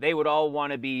and they would all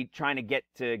want to be trying to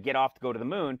get off to go to the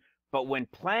moon. But when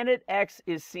Planet X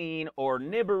is seen, or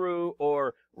Nibiru,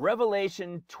 or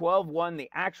Revelation 12:1,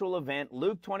 the actual event,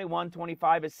 Luke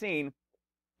 21:25 is seen,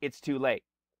 it's too late.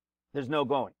 There's no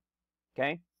going.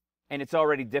 Okay? And it's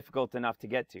already difficult enough to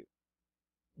get to.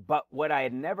 But what I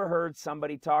had never heard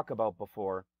somebody talk about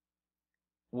before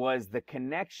was the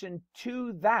connection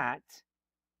to that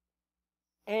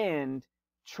and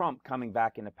Trump coming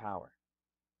back into power.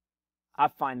 I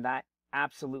find that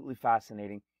absolutely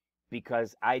fascinating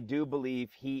because I do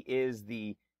believe he is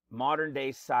the modern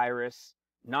day Cyrus,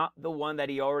 not the one that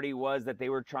he already was that they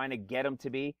were trying to get him to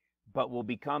be, but will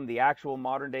become the actual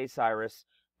modern day Cyrus,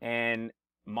 and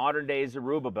modern day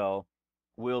Zerubbabel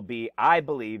will be, I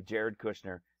believe, Jared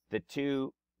Kushner, the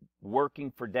two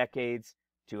working for decades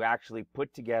to actually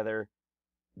put together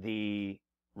the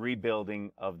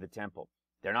rebuilding of the temple.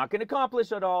 They're not going to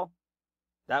accomplish it all.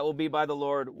 That will be by the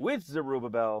Lord with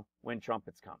Zerubbabel when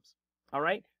trumpets comes. All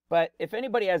right? But if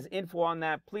anybody has info on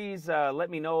that, please let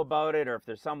me know about it, or if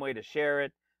there's some way to share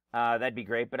it, that'd be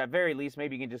great. But at very least,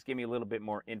 maybe you can just give me a little bit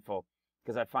more info,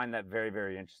 because I find that very,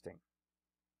 very interesting.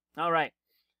 All right.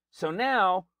 So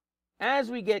now,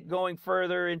 as we get going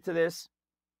further into this,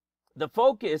 the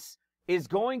focus is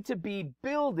going to be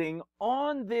building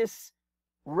on this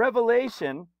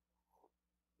revelation,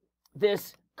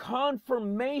 this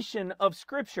confirmation of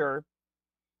Scripture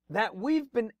that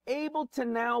we've been able to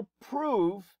now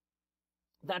prove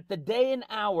that the day and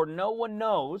hour no one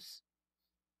knows.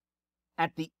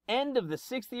 At the end of the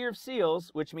 6th year of seals,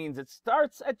 which means it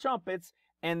starts at trumpets,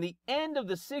 and the end of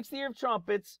the 6th year of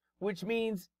trumpets, which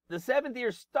means the 7th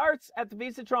year starts at the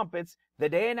Feast of Trumpets, the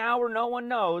day and hour no one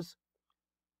knows,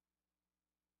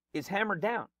 is hammered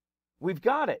down. We've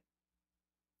got it.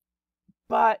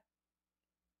 But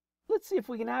let's see if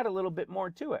we can add a little bit more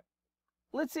to it.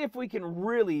 Let's see if we can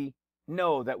really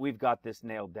know that we've got this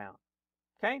nailed down.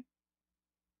 Okay?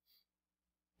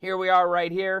 Here we are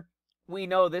right here. We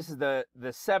know this is the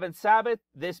 7th Sabbath.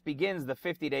 This begins the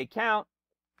 50-day count.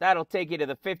 That'll take you to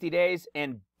the 50 days,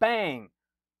 and bang!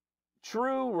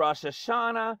 True Rosh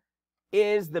Hashanah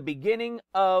is the beginning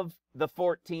of the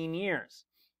 14 years.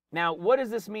 Now, what does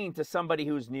this mean to somebody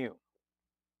who's new?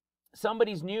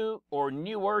 Somebody's new or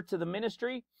newer to the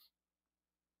ministry.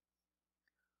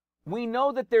 We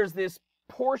know that there's this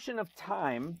portion of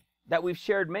time that we've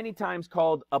shared many times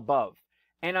called above.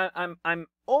 And I'm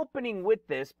opening with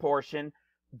this portion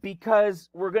because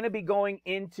we're going to be going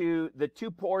into the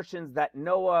two portions that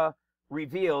Noah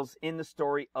reveals in the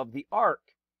story of the ark,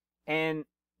 and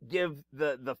give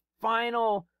the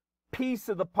final piece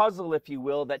of the puzzle, if you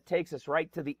will, that takes us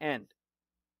right to the end.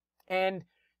 And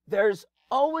there's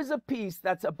always a piece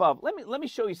that's above. Let me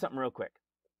show you something real quick.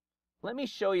 let me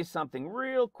show you something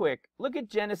real quick. Look at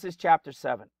Genesis chapter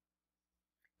 7.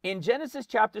 In Genesis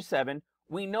chapter 7,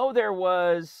 we know there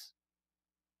was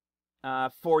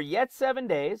for yet 7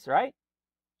 days, right?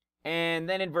 And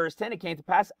then in verse 10, it came to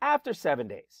pass after 7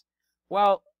 days.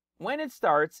 Well, when it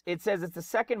starts, it says it's the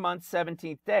second month,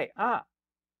 17th day.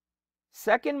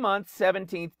 Second month,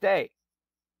 17th day.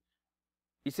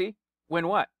 You see? When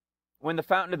what? When the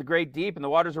fountain of the great deep and the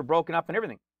waters were broken up and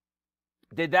everything.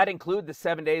 Did that include the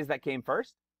 7 days that came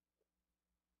first?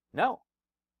 No.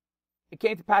 It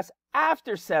came to pass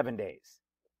after 7 days.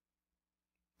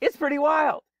 It's pretty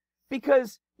wild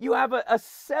because you have a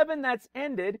 7 that's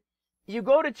ended. You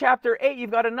go to chapter 8,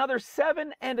 you've got another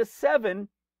 7 and a 7,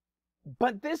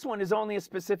 but this one is only a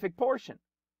specific portion.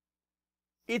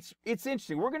 It's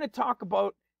interesting. We're going to talk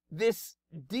about this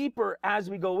deeper as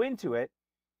we go into it,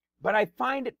 but I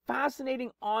find it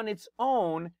fascinating on its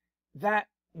own that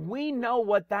we know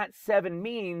what that 7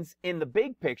 means in the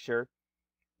big picture,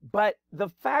 but the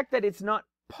fact that it's not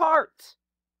part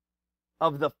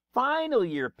of the final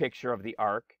year picture of the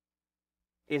ark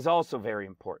is also very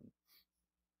important.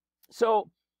 So,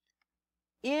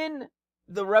 in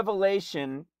the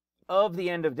revelation of the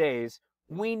end of days,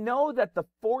 we know that the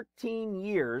 14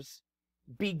 years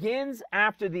begins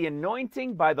after the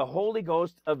anointing by the Holy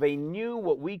Ghost of a new,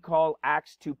 what we call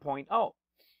Acts 2.0.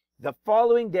 The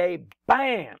following day,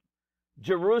 bam,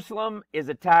 Jerusalem is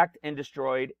attacked and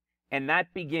destroyed, and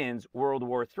that begins World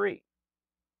War III.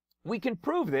 We can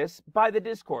prove this by the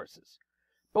discourses.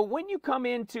 But when you come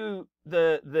into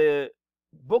the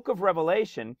book of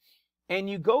Revelation and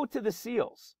you go to the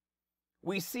seals,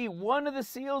 we see one of the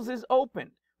seals is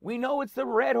opened. We know it's the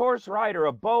red horse rider.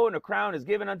 A bow and a crown is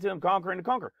given unto him, conquer and to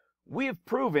conquer. We have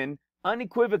proven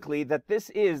unequivocally that this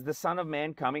is the Son of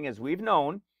Man coming, as we've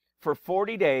known, for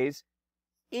 40 days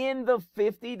in the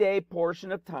 50-day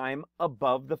portion of time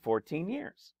above the 14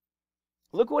 years.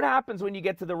 Look what happens when you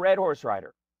get to the red horse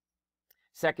rider.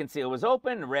 Second seal was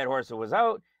open, the red horse was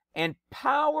out, and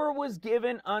power was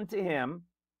given unto him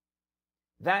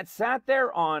that sat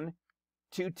thereon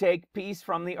to take peace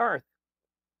from the earth.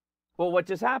 Well, what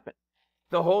just happened?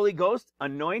 The Holy Ghost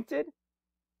anointed,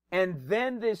 and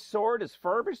then this sword is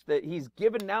furbished, that he's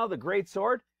given now the great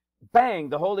sword. Bang,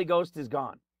 the Holy Ghost is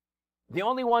gone. The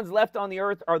only ones left on the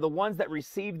earth are the ones that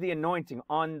received the anointing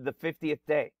on the 50th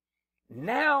day.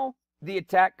 Now the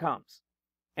attack comes.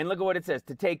 And look at what it says,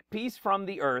 to take peace from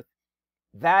the earth,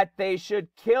 that they should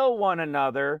kill one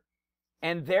another,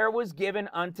 and there was given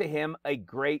unto him a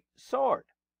great sword.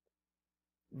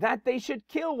 That they should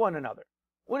kill one another.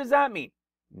 What does that mean?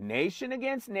 Nation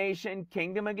against nation,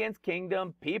 kingdom against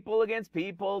kingdom, people against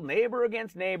people, neighbor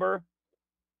against neighbor.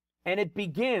 And it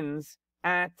begins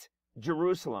at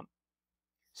Jerusalem.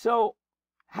 So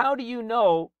how do you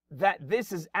know that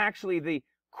this is actually the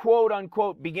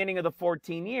quote-unquote beginning of the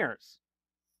 14 years?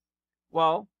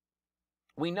 Well,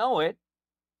 we know it,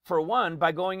 for one,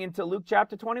 by going into Luke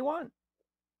chapter 21.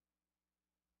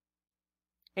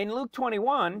 In Luke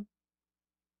 21,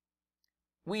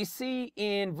 we see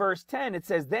in verse 10, it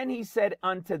says, then he said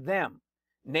unto them,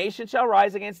 nation shall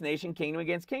rise against nation, kingdom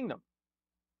against kingdom.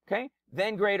 Okay?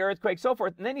 Then great earthquake, so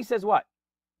forth. And then he says what?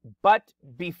 But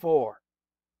before,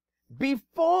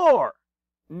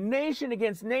 nation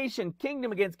against nation,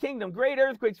 kingdom against kingdom, great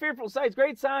earthquakes, fearful sights,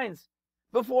 great signs,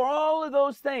 before all of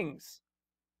those things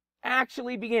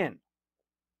actually begin,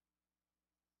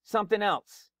 something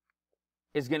else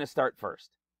is going to start first.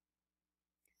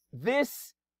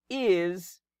 This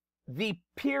is the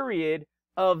period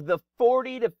of the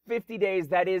 40 to 50 days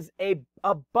that is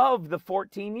above the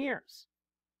 14 years.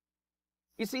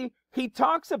 You see, he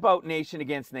talks about nation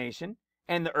against nation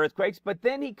and the earthquakes, but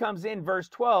then he comes in verse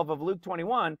 12 of Luke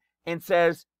 21 and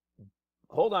says,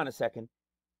 hold on a second,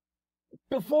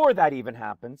 before that even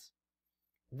happens,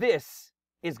 this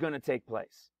is going to take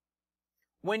place.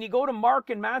 When you go to Mark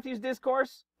and Matthew's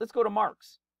discourse, let's go to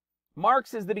Mark's.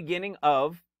 Mark's is the beginning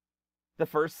of the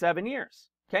first 7 years,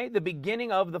 okay? The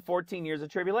beginning of the 14 years of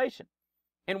tribulation.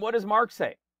 And what does Mark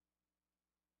say?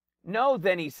 No,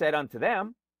 then he said unto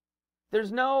them,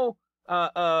 there's no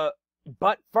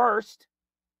but first.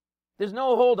 There's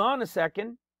no hold on a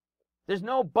second. There's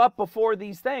no but before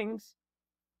these things.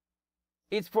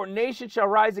 It's for nation shall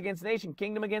rise against nation,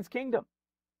 kingdom against kingdom.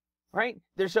 Right?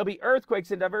 There shall be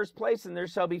earthquakes in diverse places, and there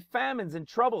shall be famines and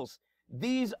troubles.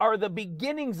 These are the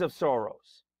beginnings of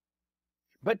sorrows.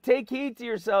 But take heed to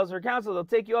yourselves, or counsel, they'll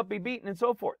take you up, be beaten, and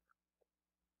so forth.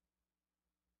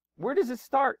 Where does it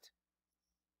start?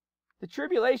 The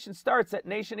tribulation starts at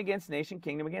nation against nation,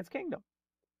 kingdom against kingdom.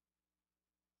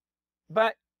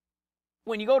 But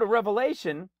when you go to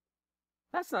Revelation,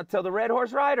 that's not till the red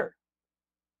horse rider.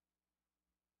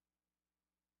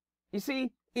 You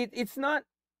see, it's not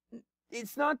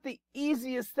the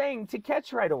easiest thing to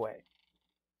catch right away.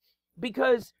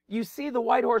 Because you see the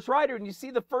white horse rider and you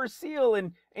see the first seal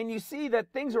and you see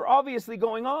that things are obviously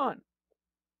going on.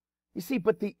 You see,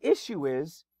 but the issue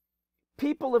is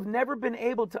people have never been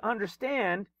able to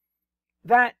understand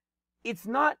that it's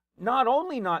not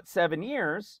only not 7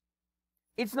 years,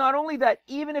 it's not only that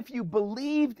even if you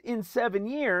believed in 7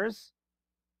 years,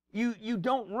 you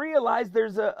don't realize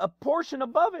there's a portion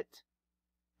above it.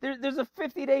 There's a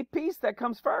 50-day piece that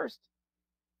comes first.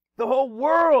 The whole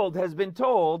world has been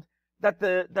told that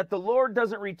the Lord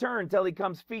doesn't return till he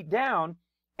comes feet down,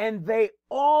 and they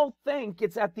all think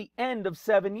it's at the end of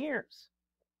 7 years.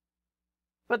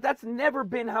 But that's never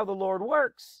been how the Lord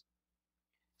works.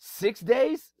 6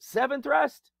 days, 7th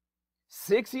rest.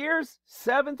 6 years,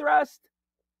 7th rest.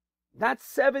 That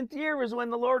 7th year is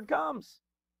when the Lord comes.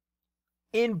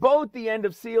 In both the end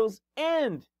of seals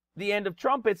and the end of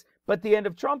trumpets, but the end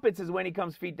of trumpets is when he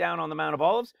comes feet down on the Mount of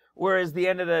Olives, whereas the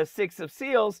end of the 6th of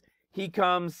seals, he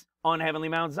comes on heavenly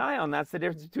Mount Zion. That's the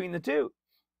difference between the two.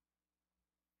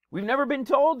 We've never been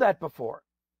told that before.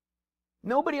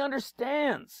 Nobody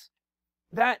understands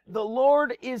that the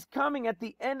Lord is coming at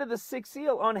the end of the 6th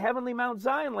seal on heavenly Mount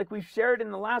Zion, like we've shared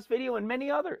in the last video and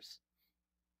many others.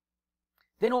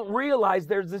 They don't realize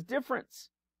there's this difference.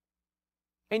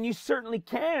 And you certainly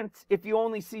can't if you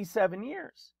only see 7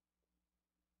 years.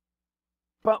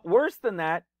 But worse than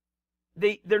that,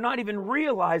 they're not even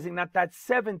realizing that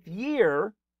 7th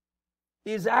year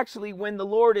is actually when the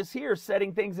Lord is here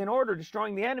setting things in order,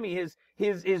 destroying the enemy,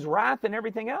 his wrath and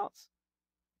everything else.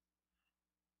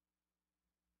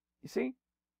 You see?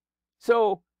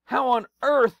 So how on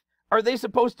earth are they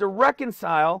supposed to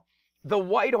reconcile the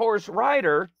white horse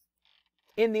rider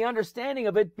in the understanding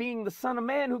of it being the Son of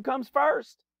Man who comes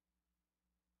first?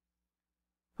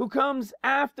 Who comes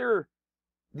after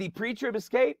the pre-trib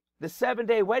escape, the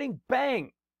 7-day wedding,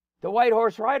 bang, the white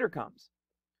horse rider comes.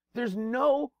 There's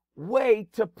no way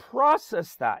to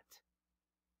process that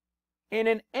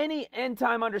in any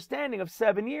end-time understanding of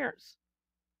 7 years.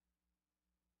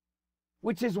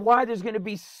 Which is why there's going to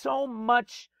be so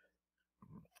much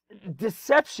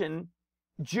deception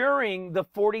during the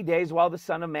 40 days while the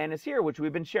Son of Man is here, which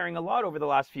we've been sharing a lot over the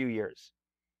last few years.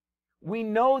 We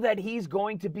know that he's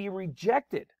going to be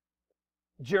rejected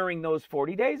during those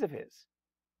 40 days of his.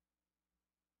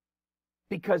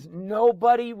 Because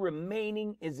nobody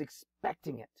remaining is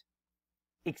expecting it,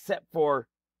 except for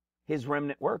his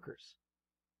remnant workers.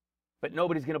 But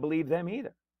nobody's going to believe them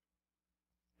either.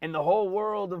 And the whole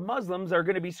world of Muslims are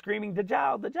going to be screaming,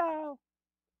 Dajjal, Dajjal.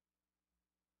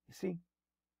 You see,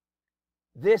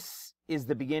 this is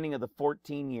the beginning of the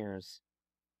 14 years.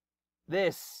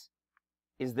 This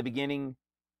is the beginning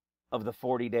of the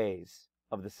 40 days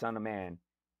of the Son of Man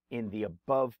in the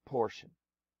above portion.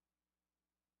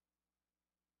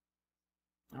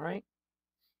 All right?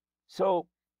 So,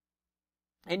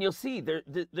 and you'll see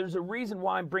there's a reason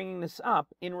why I'm bringing this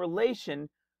up in relation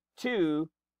to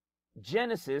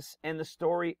Genesis and the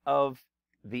story of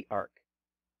the ark.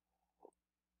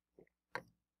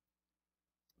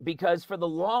 Because for the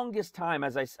longest time,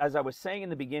 as I was saying in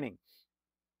the beginning,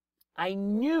 I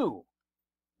knew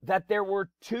that there were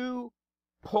two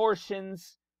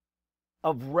portions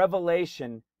of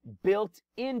revelation built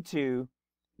into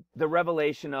the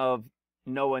revelation of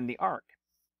Noah and the ark.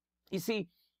 You see,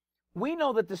 we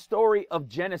know that the story of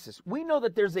Genesis, we know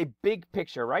that there's a big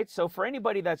picture, right? So for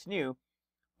anybody that's new,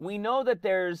 we know that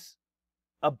there's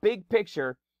a big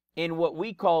picture in what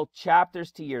we call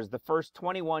chapters to years, the first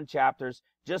 21 chapters,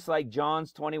 just like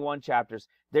John's 21 chapters.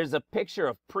 There's a picture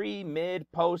of pre, mid,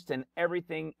 post, and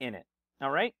everything in it.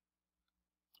 All right?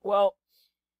 Well,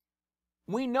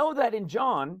 we know that in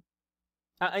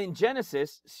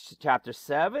Genesis chapter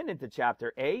 7 into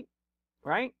chapter 8,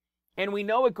 right? And we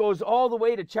know it goes all the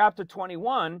way to chapter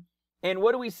 21. And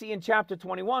what do we see in chapter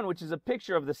 21, which is a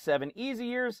picture of the 7 easy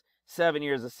years, 7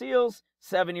 years of seals,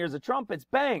 7 years of trumpets,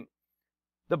 bang,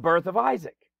 the birth of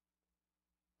Isaac.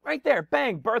 Right there,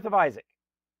 bang, birth of Isaac.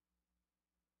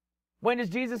 When does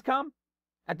Jesus come?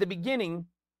 At the beginning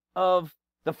of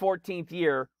the 14th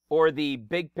year, or the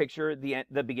big picture,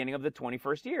 the beginning of the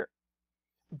 21st year.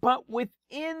 But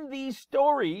within these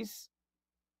stories,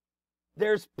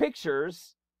 there's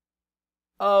pictures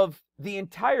of the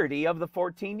entirety of the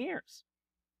 14 years.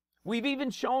 We've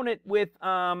even shown it with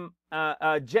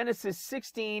Genesis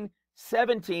 16,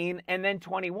 17, and then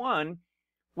 21,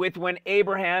 with when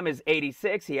Abraham is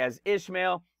 86, he has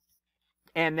Ishmael,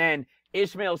 and then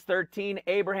Ishmael's 13,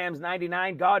 Abraham's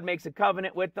 99, God makes a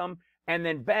covenant with them, and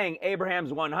then bang,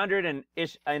 Abraham's 100,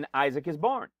 and Isaac is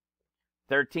born.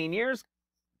 13 years,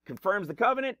 confirms the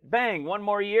covenant, bang, one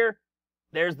more year,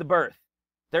 there's the birth.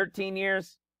 13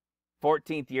 years,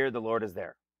 14th year, the Lord is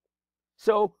there.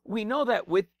 So we know that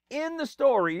within the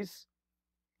stories,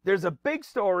 there's a big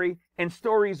story and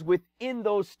stories within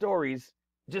those stories,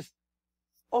 just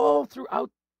all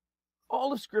throughout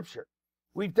all of Scripture.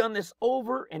 We've done this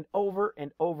over and over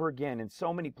and over again in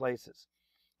so many places.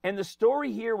 And the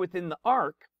story here within the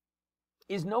ark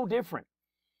is no different,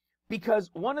 because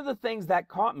one of the things that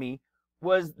caught me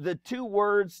was the two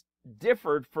words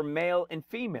differed from male and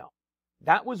female.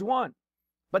 That was one.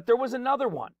 But there was another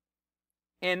one,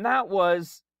 and that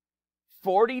was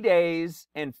 40 days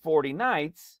and 40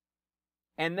 nights,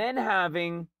 and then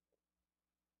having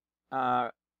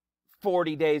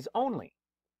 40 days only.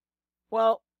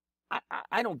 Well,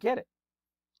 I don't get it.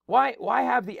 Why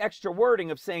have the extra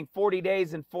wording of saying 40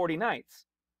 days and 40 nights?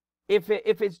 If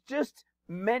it's just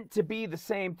meant to be the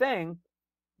same thing,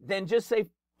 then just say,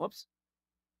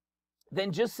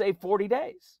 then just say 40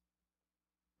 days.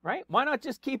 Right? Why not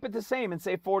just keep it the same and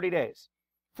say 40 days?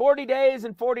 40 days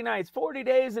and 40 nights, 40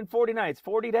 days and 40 nights,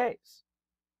 40 days.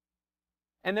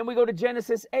 And then we go to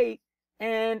Genesis 8,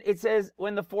 and it says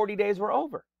when the 40 days were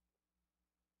over.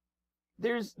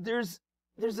 There's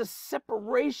a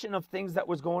separation of things that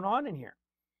was going on in here.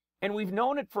 And we've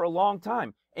known it for a long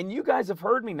time. And you guys have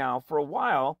heard me now for a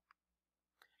while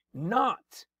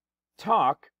not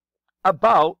talk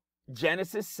about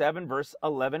Genesis 7, verse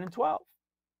 11 and 12.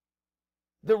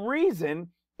 The reason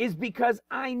is because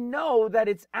I know that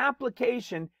its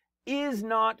application is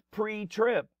not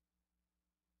pre-trib.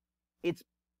 It's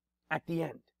at the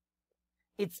end.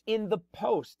 It's in the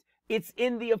post. It's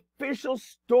in the official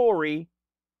story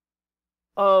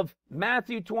of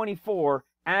Matthew 24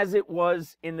 as it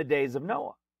was in the days of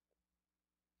Noah.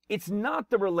 It's not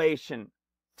the relation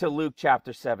to Luke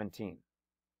chapter 17.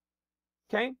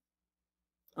 Okay?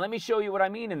 Let me show you what I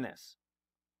mean in this.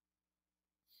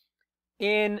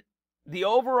 In the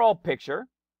overall picture,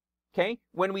 okay,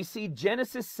 when we see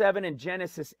Genesis 7 and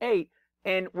Genesis 8,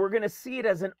 and we're going to see it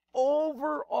as an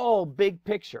overall big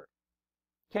picture.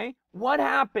 Okay? What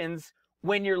happens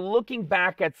when you're looking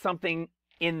back at something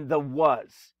in the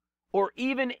was, or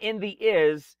even in the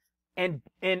is, and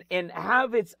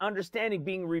have its understanding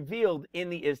being revealed in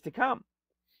the is to come?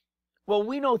 Well,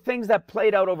 we know things that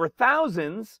played out over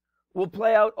thousands will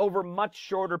play out over much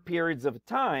shorter periods of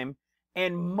time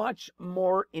and much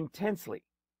more intensely.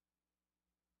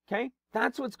 Okay?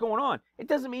 That's what's going on. It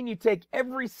doesn't mean you take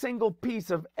every single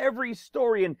piece of every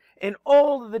story and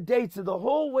all of the dates of the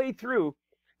whole way through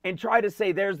and try to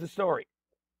say, there's the story.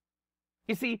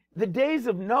 You see, the days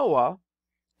of Noah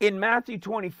in Matthew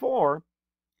 24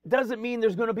 doesn't mean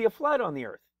there's going to be a flood on the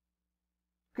earth.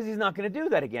 Because he's not going to do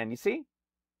that again, you see?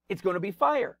 It's going to be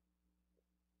fire.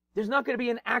 There's not going to be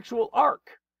an actual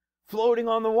ark floating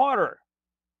on the water.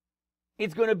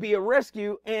 It's going to be a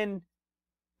rescue and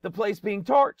the place being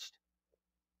torched.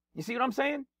 You see what I'm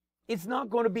saying? It's not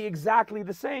going to be exactly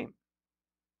the same.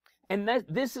 And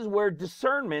this is where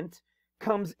discernment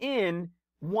comes in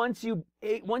once you're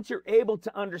able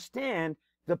to understand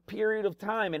the period of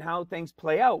time and how things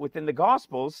play out within the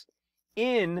Gospels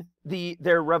in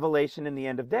their revelation in the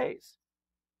end of days.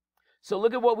 So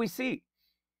look at what we see.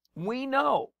 We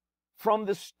know from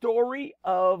the story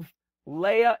of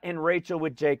Leah and Rachel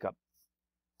with Jacob,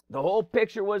 the whole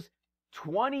picture was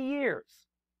 20 years.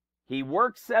 He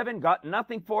worked 7, got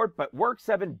nothing for it, but worked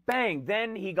 7, bang,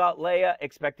 then he got Leah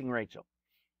expecting Rachel.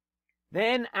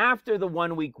 Then after the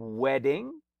 1-week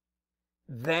wedding,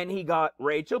 then he got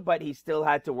Rachel, but he still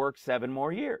had to work 7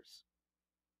 more years.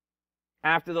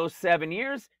 After those 7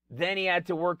 years, then he had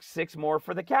to work 6 more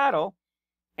for the cattle.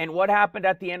 And what happened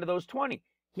at the end of those 20?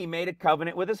 He made a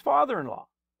covenant with his father-in-law.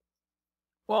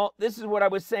 Well, this is what I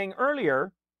was saying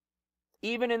earlier,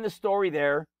 even in the story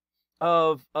there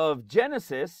of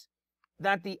Genesis,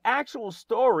 that the actual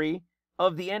story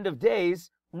of the end of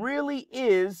days really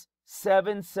is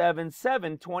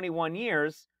 777, 21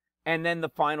 years, and then the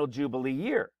final Jubilee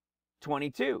year,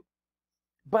 22.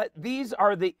 But these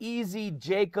are the easy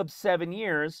Jacob 7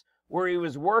 years where he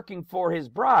was working for his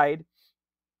bride.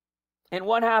 And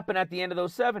what happened at the end of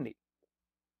those 70?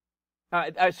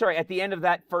 At the end of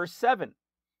that first 7,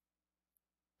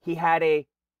 he had a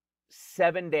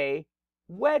 7-day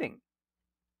wedding,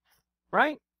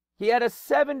 right? He had a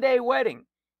 7-day wedding.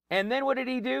 And then what did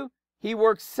he do? He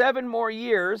worked 7 more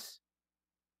years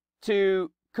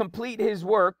to complete his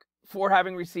work for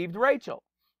having received Rachel.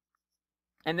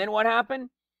 And then what happened?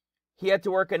 He had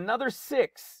to work another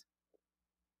 6.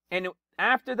 And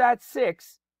after that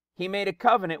 6, he made a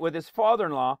covenant with his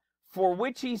father-in-law, for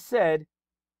which he said,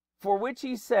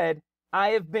 I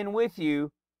have been with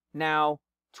you now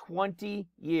 20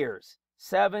 years.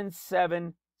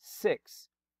 776.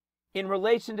 In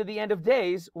relation to the end of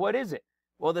days, what is it?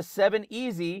 Well, the 7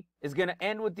 easy is going to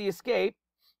end with the escape.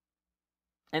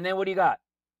 And then what do you got?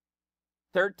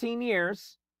 13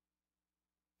 years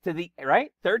to the,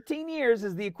 right? 13 years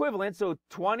is the equivalent. So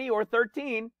 20 or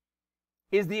 13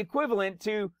 is the equivalent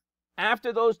to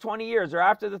after those 20 years or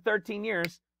after the 13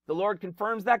 years, the Lord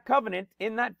confirms that covenant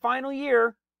in that final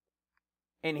year.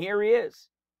 And here he is.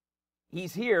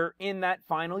 He's here in that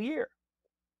final year.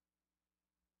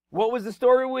 What was the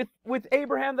story with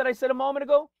Abraham that I said a moment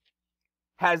ago?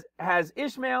 Has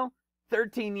Ishmael,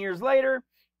 13 years later,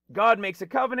 God makes a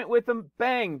covenant with him.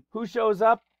 Bang, who shows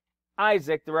up?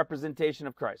 Isaac, the representation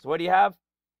of Christ. What do you have?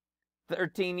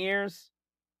 13 years.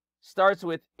 Starts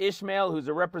with Ishmael, who's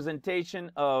a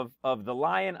representation of the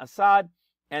lion, Assad.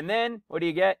 And then, what do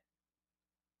you get?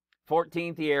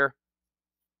 14th year.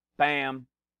 Bam.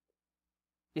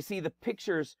 You see, the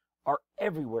pictures are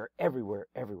everywhere, everywhere,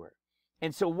 everywhere.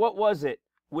 And so what was it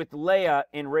with Leah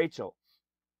and Rachel?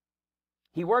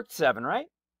 He worked 7, right?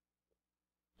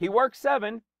 He worked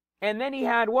 7, and then he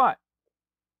had what?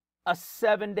 A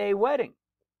 7-day wedding.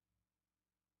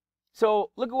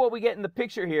 So look at what we get in the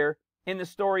picture here in the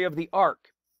story of the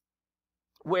ark,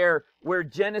 where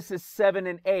Genesis 7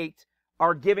 and 8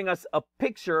 are giving us a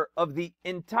picture of the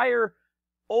entire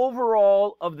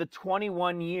overall of the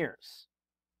 21 years.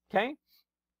 Okay?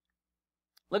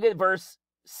 Look at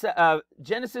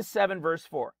Genesis 7, verse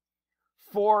 4.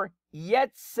 For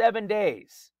yet 7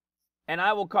 days, and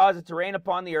I will cause it to rain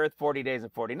upon the earth 40 days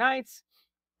and 40 nights.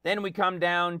 Then we come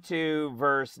down to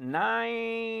verse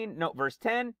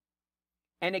 10.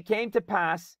 And it came to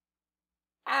pass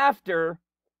after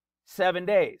 7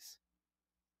 days.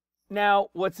 Now,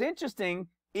 what's interesting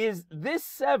is this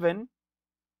 7,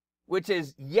 which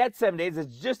is yet 7 days,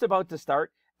 is just about to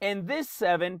start. And this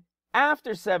 7,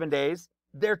 after 7 days,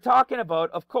 they're talking about,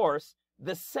 of course,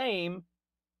 the same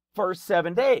first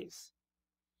 7 days.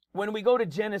 When we go to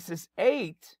Genesis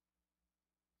 8,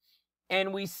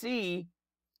 and we see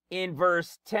in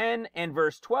verse 10 and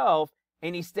verse 12,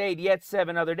 and he stayed yet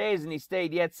 7 other days, and he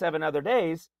stayed yet 7 other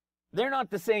days, they're not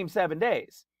the same 7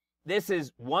 days. This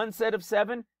is one set of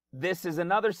 7, this is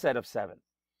another set of 7.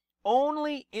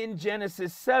 Only in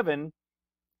Genesis 7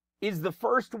 is the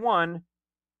first one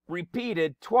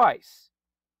repeated twice.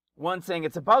 One saying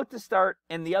it's about to start,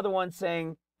 and the other one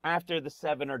saying after the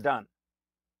 7 are done.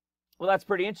 Well, that's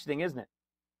pretty interesting, isn't it?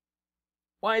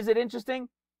 Why is it interesting?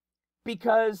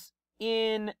 Because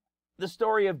in the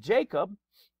story of Jacob,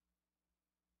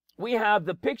 we have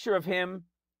the picture of him,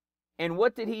 and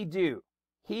what did he do?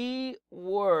 He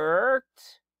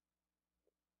worked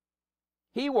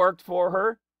for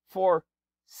her for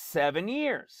 7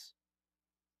 years.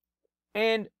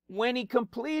 And when he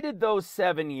completed those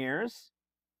 7 years,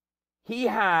 he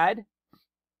had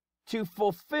to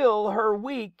fulfill her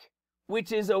week,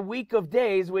 which is a week of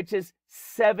days, which is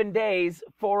 7 days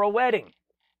for a wedding.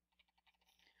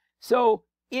 So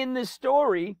in the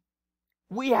story,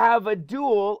 we have a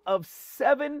duel of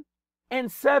 7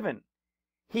 and 7.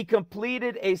 He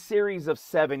completed a series of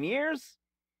 7 years,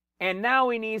 and now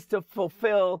he needs to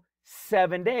fulfill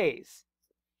 7 days.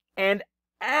 And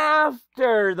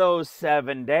after those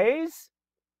 7 days,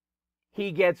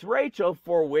 he gets Rachel,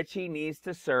 for which he needs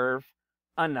to serve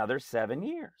another 7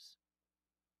 years.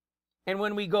 And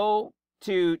when we go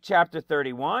to chapter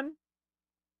 31,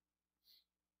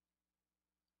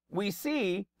 we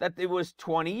see that it was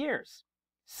 20 years.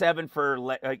 7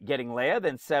 for getting Leah,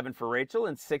 then 7 for Rachel,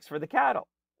 and 6 for the cattle.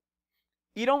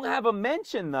 You don't have a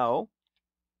mention, though,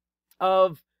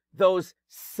 of those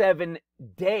 7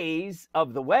 days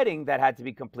of the wedding that had to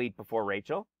be complete before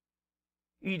Rachel.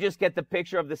 You just get the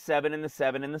picture of the 7 and the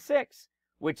 7 and the 6,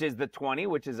 which is the 20,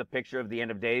 which is a picture of the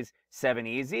end of days, 7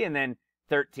 easy, and then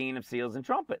 13 of seals and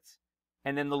trumpets.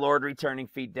 And then the Lord returning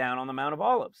feet down on the Mount of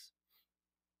Olives.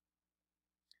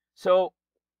 So,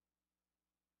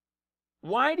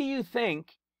 why do you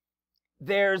think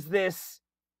there's this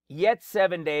yet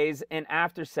 7 days and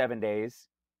after 7 days,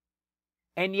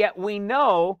 and yet we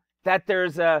know that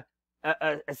there's a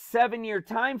 7-year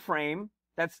time frame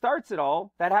that starts it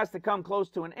all, that has to come close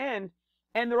to an end,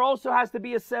 and there also has to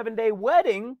be a 7-day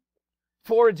wedding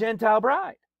for a Gentile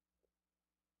bride?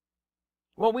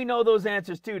 Well, we know those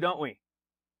answers too, don't we?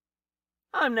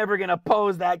 I'm never going to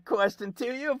pose that question to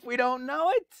you if we don't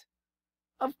know it.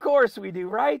 Of course we do,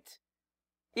 right?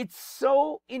 It's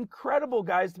so incredible,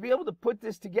 guys, to be able to put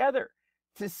this together,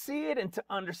 to see it and to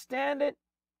understand it.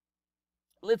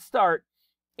 Let's start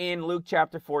in Luke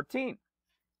chapter 14.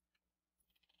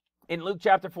 In Luke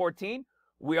chapter 14,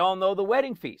 we all know the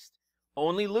wedding feast.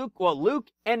 Only Luke, well, Luke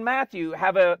and Matthew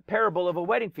have a parable of a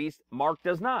wedding feast. Mark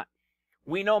does not.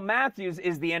 We know Matthew's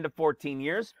is the end of 14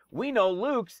 years. We know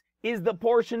Luke's is the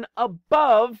portion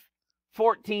above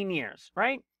 14 years,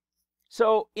 right?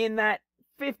 So in that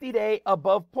 50-day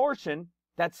above portion,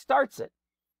 that starts it.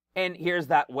 And here's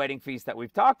that wedding feast that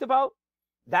we've talked about.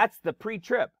 That's the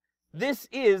pre-trib. This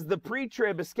is the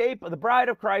pre-trib escape of the bride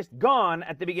of Christ gone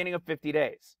at the beginning of 50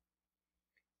 days.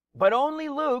 But only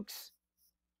Luke's,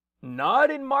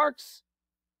 not in Mark's,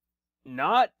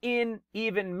 not in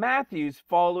even Matthew's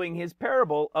following his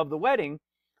parable of the wedding,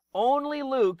 only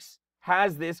Luke's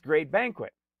has this great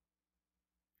banquet.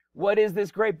 What is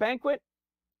this great banquet?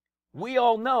 We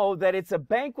all know that it's a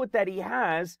banquet that he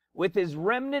has with his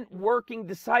remnant working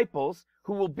disciples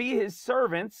who will be his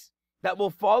servants, that will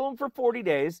follow him for 40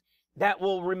 days, that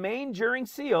will remain during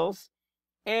seals.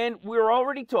 And we're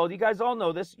already told, you guys all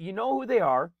know this, you know who they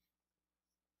are.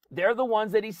 They're the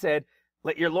ones that he said,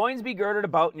 let your loins be girded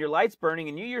about and your lights burning,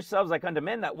 and you yourselves like unto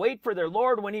men that wait for their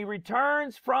Lord when he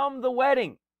returns from the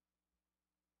wedding.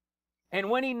 And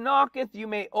when he knocketh, you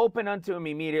may open unto him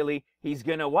immediately. He's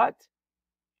going to what?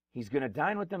 He's going to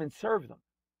dine with them and serve them.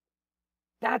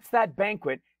 That's that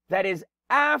banquet that is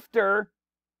after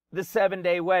the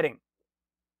 7-day wedding.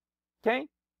 Okay?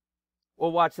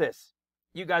 Well, watch this.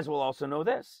 You guys will also know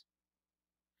this.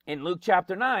 In Luke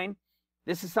chapter 9,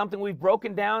 this is something we've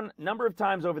broken down a number of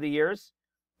times over the years.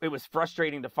 It was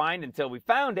frustrating to find until we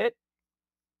found it.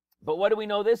 But what do we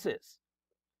know this is?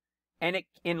 And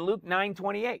in Luke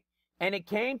 9:28, and it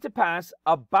came to pass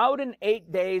about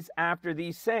 8 days after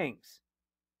these sayings.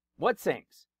 What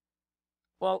sayings?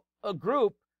 Well, a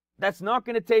group that's not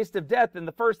going to taste of death, and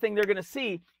the first thing they're going to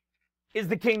see is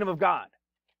the kingdom of God.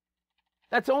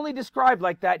 That's only described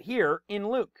like that here in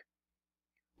Luke.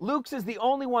 Luke's is the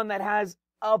only one that has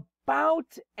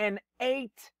about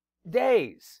 8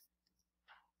 days.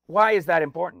 Why is that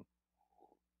important?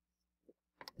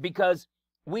 Because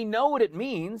we know what it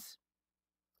means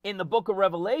in the book of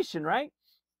Revelation, right?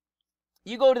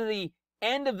 You go to the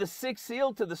end of the 6th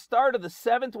seal to the start of the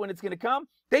 7th when it's going to come,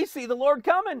 they see the Lord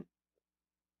coming.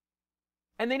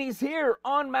 And then he's here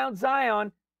on Mount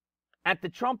Zion at the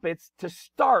trumpets to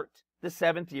start the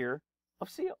 7th year of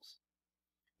seals.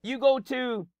 You go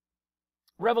to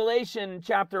Revelation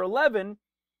chapter 11,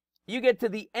 you get to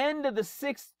the end of the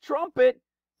 6th trumpet,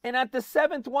 and at the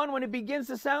 7th one, when it begins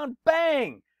to sound,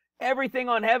 bang! Everything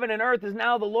on heaven and earth is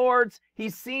now the Lord's.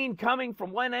 He's seen coming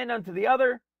from one end unto the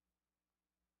other.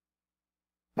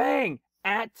 Bang!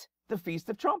 At the Feast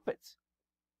of Trumpets.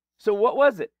 So what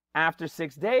was it? After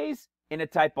 6 days, in a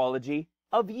typology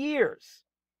of years.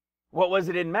 What was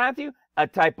it in Matthew? A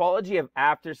typology of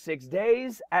after 6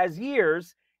 days as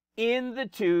years in the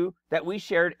two that we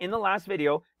shared in the last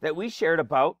video that we shared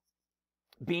about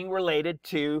being related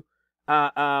to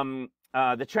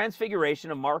the transfiguration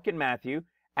of Mark and Matthew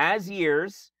as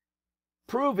years,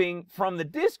 proving from the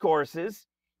discourses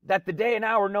that the day and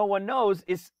hour no one knows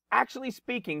is actually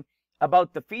speaking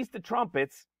about the Feast of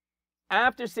Trumpets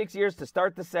after 6 years to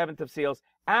start the 7th of seals,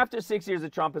 after 6 years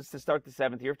of trumpets to start the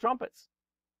 7th year of trumpets.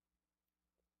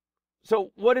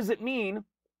 So what does it mean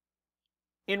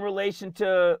in relation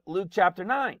to Luke chapter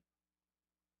 9?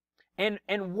 And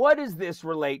what does this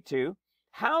relate to?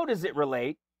 How does it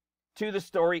relate to the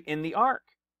story in the ark?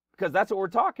 Because that's what we're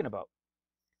talking about.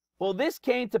 Well, this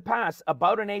came to pass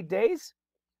about 8 days.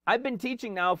 I've been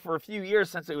teaching now for a few years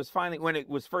since it was finally, when it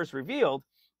was first revealed,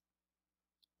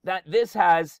 that this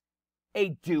has a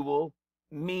dual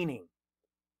meaning.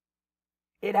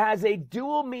 It has a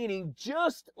dual meaning,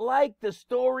 just like the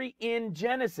story in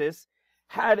Genesis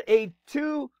had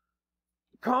two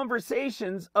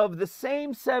conversations of the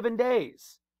same 7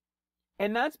 days.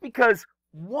 And that's because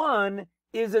one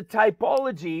is a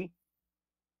typology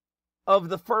of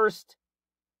the first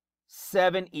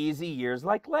 7 easy years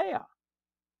like Leah.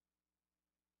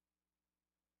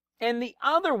 And the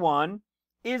other one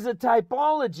is a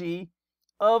typology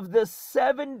of the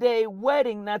 7-day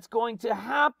wedding that's going to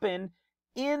happen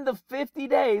in the 50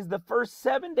 days, the first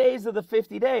 7 days of the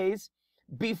 50 days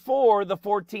before the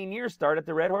 14 years start at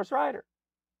the Red Horse Rider.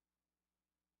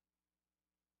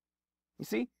 You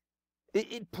see,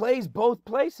 it plays both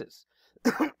places.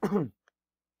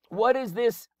 What is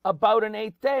this about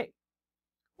 8th day?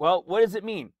 Well, what does it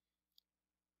mean?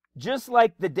 Just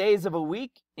like the days of a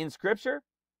week in Scripture,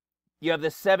 you have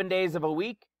the 7 days of a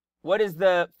week. What is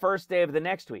the first day of the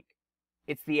next week?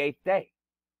 It's the 8th day.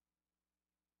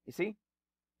 You see?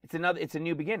 It's a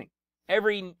new beginning.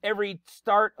 Every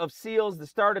start of seals, the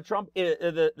start of Trump,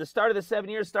 the start of the 7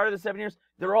 years,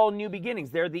 they're all new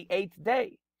beginnings. They're the 8th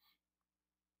day.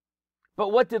 But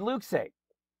what did Luke say?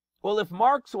 Well, if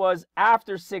Mark's was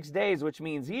after 6 days, which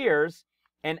means years,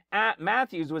 and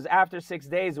Matthew's was after 6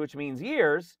 days, which means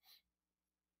years,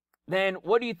 then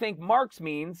what do you think Luke's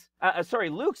means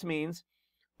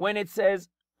when it says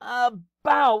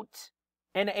about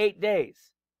 8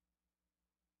 days?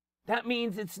 That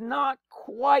means it's not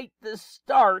quite the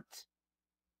start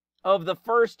of the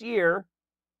first year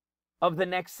of the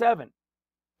next 7.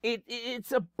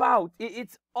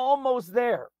 It's almost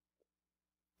there.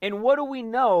 And what do we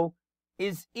know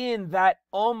is in that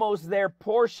almost there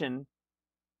portion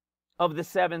of the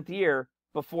 7th year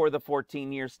before the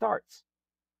 14 year starts?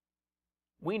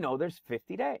 We know there's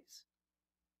 50 days.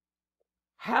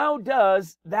 How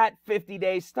does that 50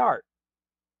 days start?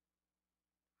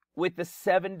 With the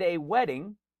 7-day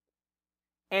wedding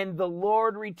and the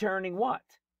Lord returning what?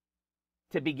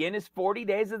 To begin his 40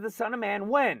 days of the Son of Man.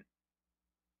 When?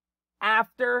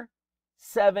 After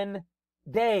 7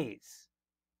 days.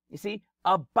 You see,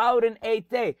 about an 8th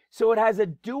day. So it has a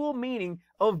dual meaning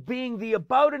of being the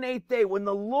about an 8th day when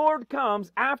the Lord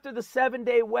comes after the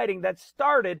 7-day wedding that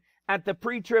started at the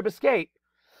pre-trib escape.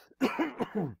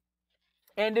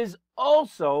 And is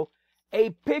also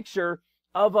a picture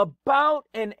of about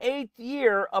an 8th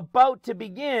year about to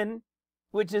begin,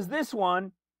 which is this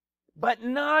one, but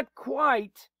not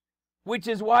quite, which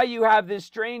is why you have this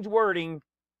strange wording,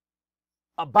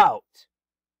 about.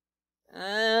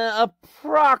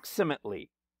 Approximately.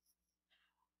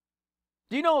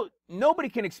 Do you know, nobody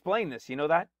can explain this, you know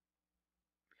that?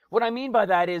 What I mean by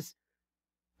that is,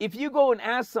 if you go and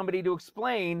ask somebody to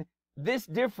explain this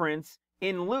difference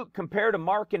in Luke compared to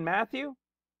Mark and Matthew,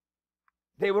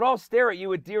 they would all stare at you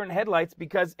with deer in headlights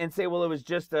and say, well, it was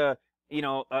just a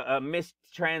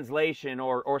mistranslation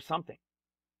or something.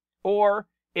 Or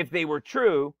if they were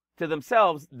true to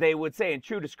themselves, they would say, and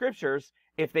true to scriptures,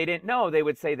 if they didn't know, they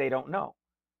would say they don't know.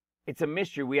 It's a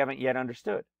mystery we haven't yet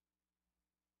understood.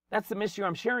 That's the mystery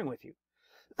I'm sharing with you.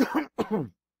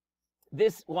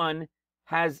 This one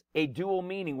has a dual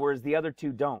meaning, whereas the other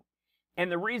two don't.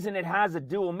 And the reason it has a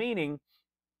dual meaning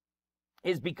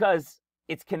is because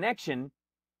its connection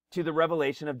to the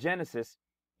revelation of Genesis,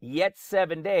 yet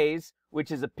 7 days,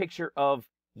 which is a picture of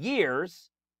years,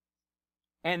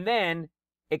 and then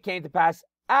it came to pass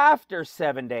after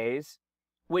 7 days,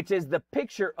 which is the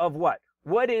picture of what?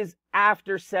 What is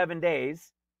after 7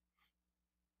 days?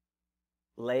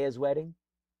 Leah's wedding,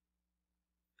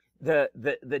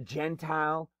 the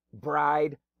Gentile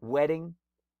bride wedding.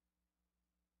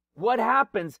 What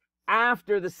happens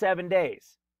after the 7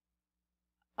 days?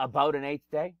 About an 8th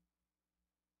day.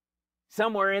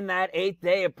 Somewhere in that 8th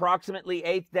day, approximately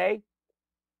 8th day.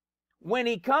 When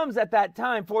he comes at that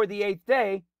time for the 8th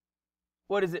day,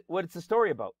 what is it? What's the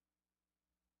story about?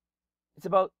 It's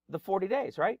about the 40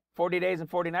 days, right? 40 days and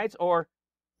 40 nights, or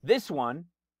this one,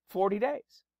 40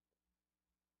 days.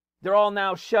 They're all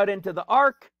now shut into the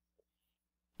ark.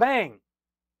 Bang.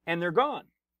 And they're gone,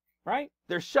 right?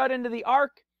 They're shut into the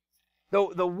ark.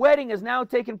 The wedding has now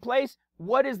taken place.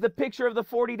 What is the picture of the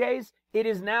 40 days? It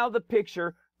is now the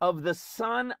picture of the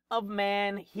Son of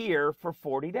Man here for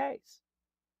 40 days.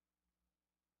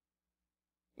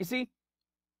 You see,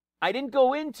 I didn't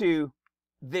go into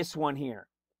this one here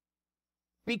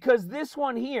because this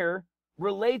one here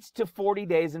relates to 40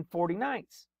 days and 40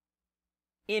 nights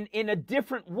in a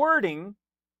different wording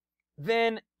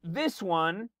than this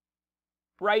one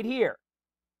right here.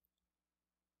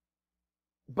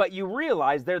 But you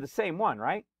realize they're the same one,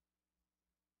 right?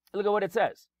 Look at what it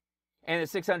says. And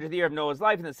the 600th year of Noah's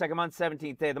life, in the 2nd month,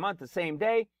 17th day of the month, the same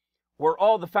day, were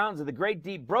all the fountains of the great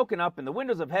deep broken up, and the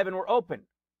windows of heaven were opened.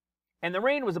 And the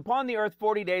rain was upon the earth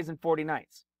 40 days and 40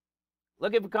 nights.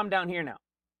 Look if we come down here now.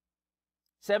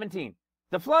 17.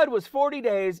 The flood was 40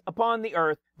 days upon the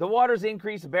earth. The waters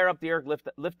increased, bear up the earth,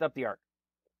 lift up the ark.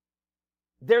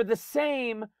 They're the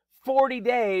same 40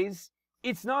 days.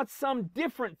 It's not some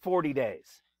different 40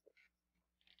 days.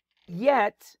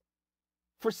 Yet,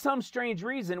 for some strange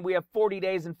reason, we have 40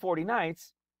 days and 40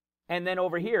 nights, and then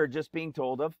over here just being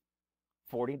told of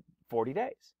 40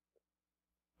 days.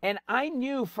 And I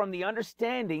knew from the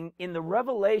understanding in the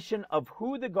revelation of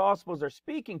who the Gospels are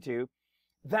speaking to,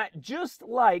 that just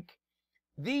like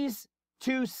these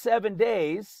 2 7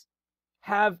 days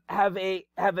have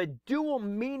a dual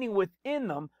meaning within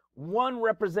them, one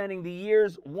representing the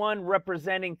years, one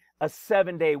representing a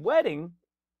 7-day wedding,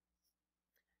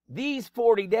 these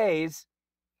 40 days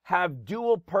have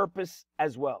dual purpose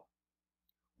as well.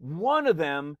 One of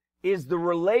them is the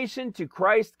relation to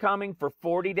Christ coming for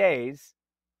 40 days,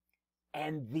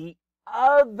 and the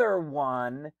other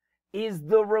one is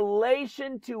the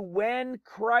relation to when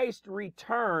Christ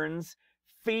returns,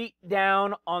 feet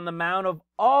down on the Mount of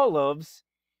Olives,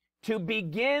 to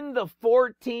begin the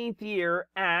 14th year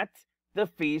at the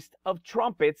Feast of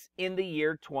Trumpets in the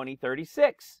year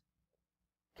 2036.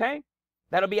 Okay?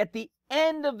 That'll be at the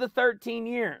end of the 13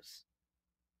 years.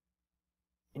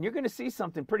 And you're going to see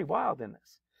something pretty wild in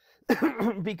this.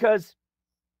 Because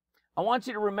I want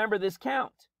you to remember this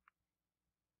count.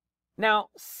 Now,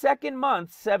 second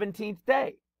month, 17th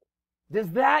day.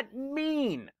 Does that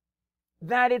mean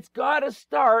that it's got to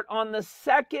start on the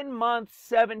second month,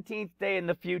 17th day in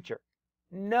the future?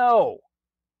 No.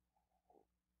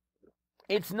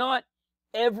 It's not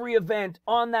every event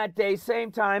on that day,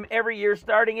 same time, every year,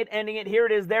 starting it, ending it, here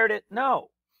it is, there it is. No.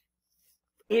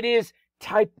 It is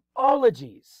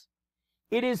typologies.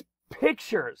 It is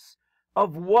pictures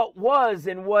of what was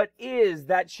and what is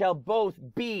that shall both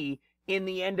be in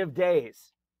the end of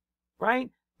days. Right?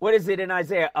 What is it in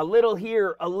Isaiah? A little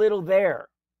here, a little there.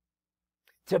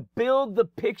 To build the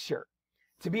picture,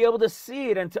 to be able to see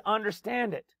it and to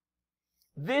understand it.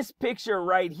 This picture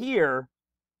right here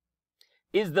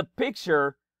is the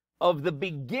picture of the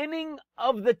beginning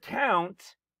of the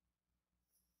count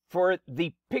for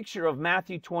the picture of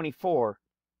Matthew 24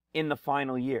 in the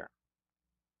final year.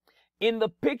 In the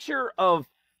picture of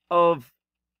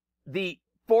the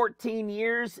 14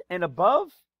 years and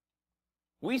above,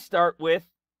 we start with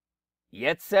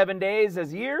yet 7 days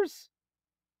as years,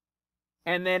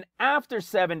 and then after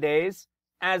 7 days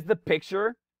as the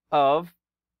picture of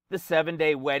the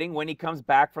 7-day wedding when he comes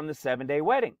back from the 7-day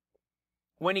wedding.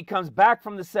 When he comes back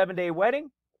from the 7-day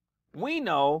wedding, we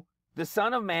know the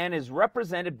Son of Man is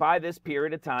represented by this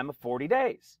period of time of 40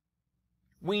 days.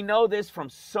 We know this from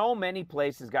so many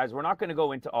places, guys. We're not going to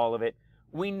go into all of it.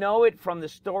 We know it from the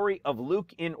story of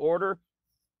Luke in order,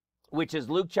 which is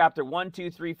Luke chapter 1, 2,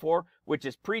 3, 4, which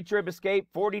is pre-trib escape,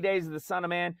 40 days of the Son of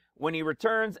Man, when he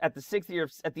returns at the 6th year,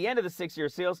 at the end of the 6th year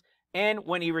of seals, and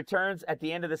when he returns at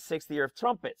the end of the 6th year of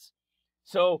trumpets.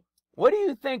 So what do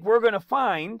you think we're going to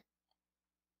find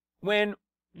when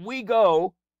we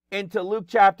go into Luke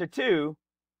chapter 2,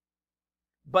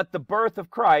 but the birth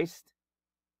of Christ?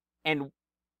 And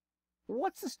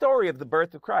what's the story of the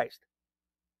birth of Christ?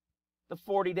 The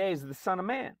 40 days of the Son of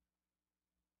Man.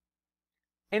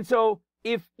 And so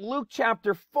if Luke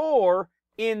chapter 4,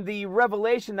 in the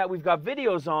Revelation that we've got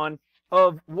videos on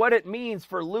of what it means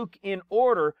for Luke in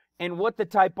order and what the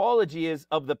typology is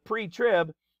of the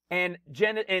pre-trib, and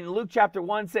Luke chapter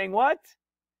 1 saying what?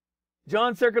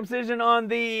 John's circumcision on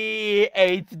the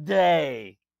 8th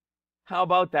day. How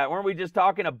about that? Weren't we just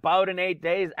talking about in 8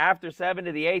 days after 7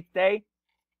 to the 8th day?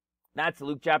 That's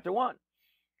Luke chapter 1.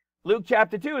 Luke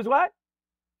chapter 2 is what?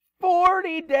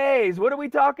 40 days. What are we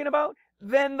talking about?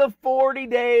 Then the 40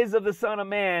 days of the Son of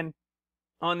Man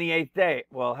on the 8th day.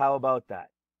 Well, how about that?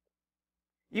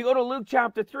 You go to Luke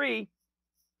chapter 3,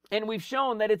 and we've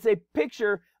shown that it's a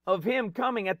picture of him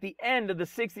coming at the end of the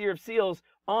 6th year of seals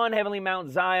on heavenly Mount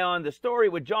Zion, the story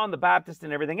with John the Baptist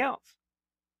and everything else.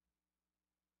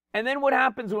 And then what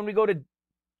happens when we go to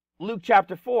Luke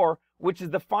chapter 4, which is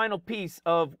the final piece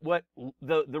of what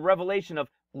the revelation of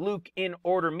Luke in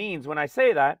order means when I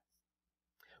say that?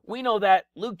 We know that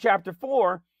Luke chapter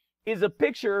 4 is a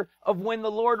picture of when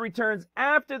the Lord returns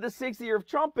after the 6th year of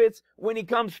trumpets, when he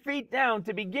comes feet down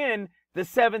to begin the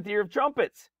 7th year of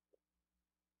trumpets.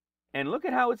 And look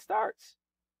at how it starts.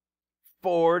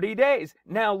 40 days.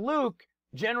 Now, Luke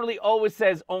generally always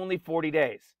says only 40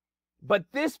 days. But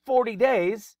this 40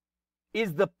 days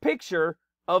is the picture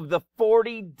of the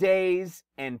 40 days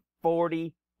and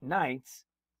 40 nights.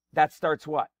 That starts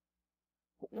what?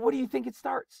 What do you think it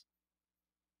starts?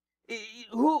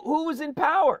 Who was in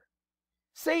power?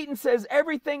 Satan says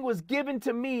everything was given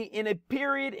to me in a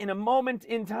period, in a moment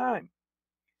in time.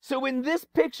 So in this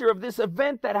picture of this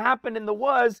event that happened in the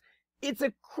was, it's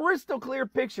a crystal clear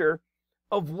picture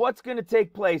of what's going to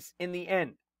take place in the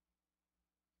end.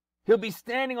 He'll be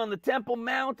standing on the Temple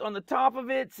Mount, on the top of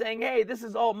it, saying, hey, this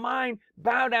is all mine.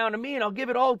 Bow down to me and I'll give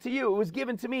it all to you. It was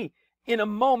given to me in a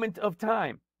moment of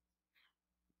time.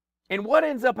 And what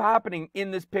ends up happening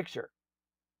in this picture?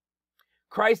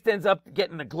 Christ ends up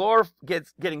getting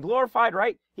getting glorified,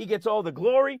 right? He gets all the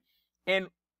glory. And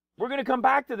we're going to come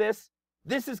back to this.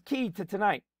 This is key to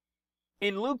tonight.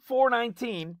 In Luke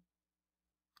 4:19,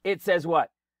 it says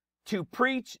what? To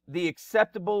preach the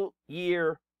acceptable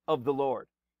year of the Lord.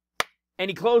 And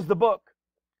he closed the book.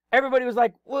 Everybody was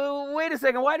like, well, wait a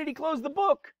second. Why did he close the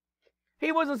book?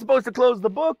 He wasn't supposed to close the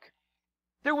book.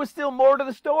 There was still more to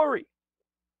the story.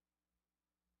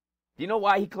 Do you know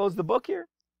why he closed the book here?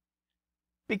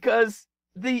 Because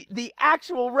the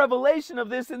actual revelation of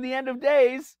this in the end of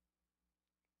days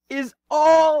is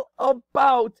all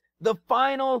about the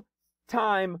final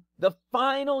time, the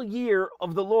final year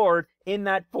of the Lord in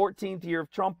that 14th year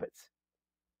of trumpets.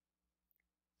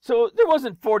 So there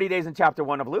wasn't 40 days in chapter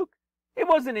 1 of Luke. It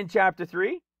wasn't in chapter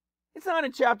 3. It's not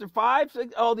in chapter 5.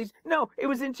 All these. No, it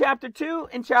was in chapter 2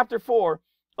 and chapter 4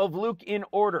 of Luke in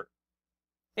order.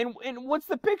 And what's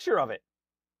the picture of it?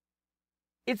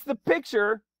 It's the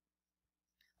picture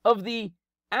of the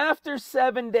after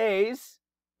 7 days,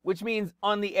 which means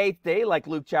on the 8th day, like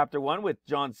Luke chapter 1 with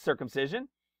John's circumcision,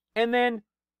 and then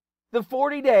the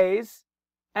 40 days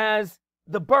as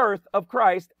the birth of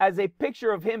Christ, as a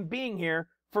picture of him being here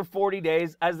for 40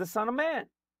 days as the Son of Man.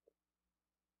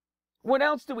 What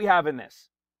else do we have in this?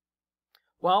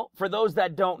 Well, for those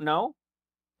that don't know,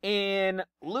 in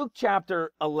Luke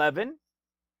chapter 11,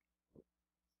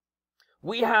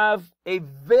 we have a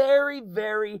very,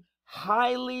 very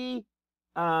highly,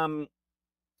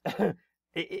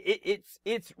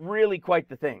 it's really quite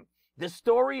the thing. The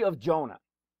story of Jonah.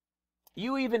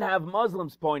 You even have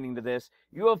Muslims pointing to this.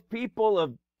 You have people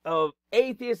of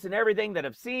atheists and everything that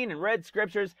have seen and read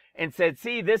scriptures and said,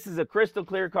 see, this is a crystal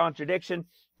clear contradiction.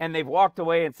 And they've walked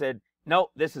away and said, no,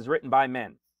 this is written by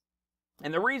men.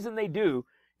 And the reason they do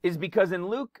is because in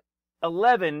Luke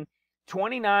 11,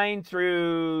 29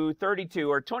 through 32,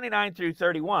 or 29 through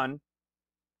 31,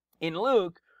 in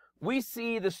Luke, we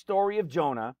see the story of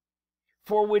Jonah,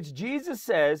 for which Jesus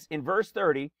says in verse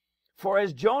 30, for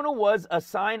as Jonah was a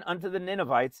sign unto the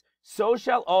Ninevites, so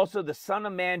shall also the Son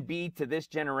of Man be to this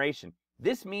generation.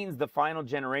 This means the final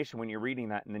generation when you're reading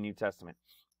that in the New Testament.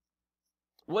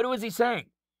 What was he saying?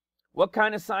 What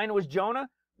kind of sign was Jonah?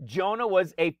 Jonah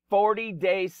was a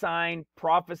 40-day sign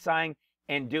prophesying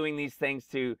and doing these things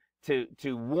to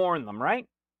warn them, right?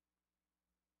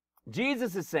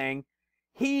 Jesus is saying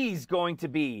he's going to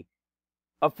be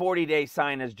a 40-day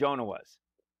sign as Jonah was.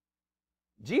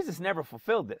 Jesus never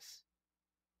fulfilled this.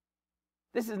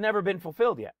 This has never been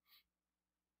fulfilled yet.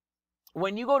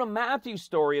 When you go to Matthew's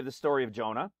story of the story of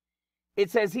Jonah,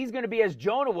 it says he's going to be as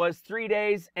Jonah was 3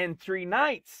 days and 3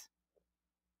 nights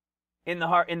in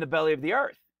the belly of the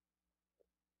earth.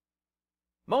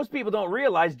 Most people don't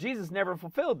realize Jesus never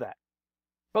fulfilled that.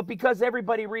 But because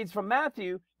everybody reads from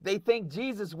Matthew, they think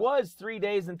Jesus was 3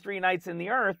 days and 3 nights in the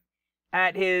earth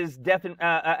at his death and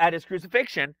at his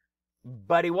crucifixion,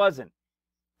 but he wasn't.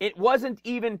 It wasn't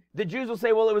even, the Jews will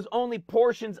say, well, it was only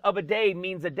portions of a day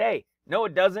means a day. No,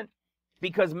 it doesn't,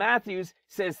 because Matthew's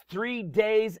says 3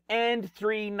 days and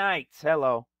 3 nights.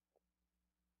 Hello.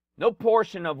 No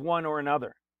portion of one or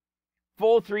another.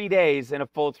 Full 3 days and a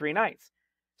full 3 nights.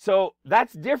 So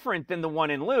that's different than the one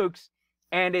in Luke's,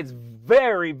 and it's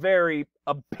very, very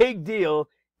a big deal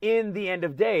in the end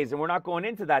of days. And we're not going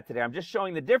into that today. I'm just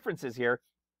showing the differences here.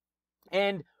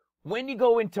 And when you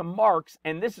go into Mark's,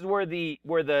 and this is where the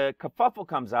kerfuffle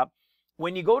comes up,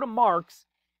 when you go to Mark's,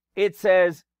 it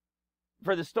says,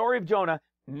 for the story of Jonah,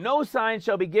 no sign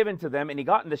shall be given to them, and he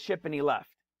got in the ship and he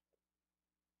left.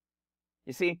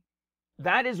 You see,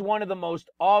 that is one of the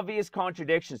most obvious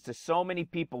contradictions to so many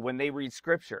people when they read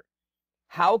Scripture.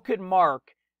 How could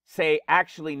Mark say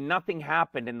actually nothing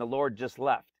happened and the Lord just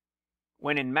left,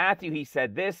 when in Matthew he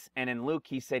said this, and in Luke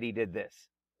he said he did this,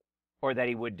 or that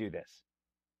he would do this?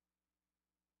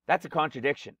 That's a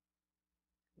contradiction.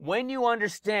 When you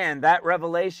understand that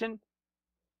revelation,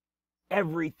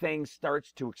 everything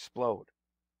starts to explode,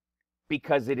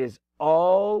 because it is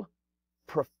all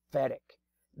prophetic.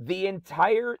 The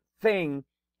entire thing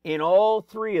in all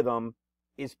three of them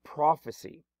is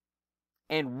prophecy.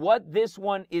 And what this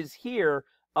one is here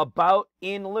about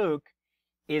in Luke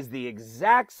is the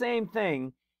exact same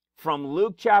thing from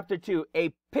Luke chapter 2,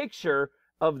 a picture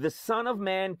of the Son of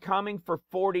Man coming for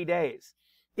 40 days.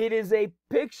 It is a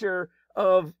picture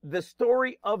of the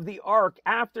story of the ark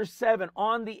after 7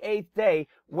 on the 8th day,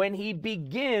 when he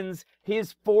begins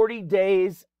his 40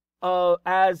 days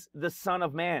as the Son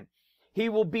of Man. He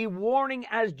will be warning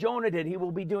as Jonah did. He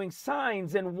will be doing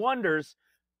signs and wonders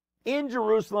in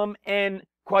Jerusalem and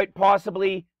quite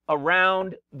possibly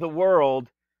around the world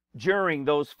during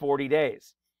those 40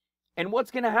 days. And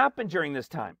what's going to happen during this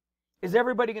time? Is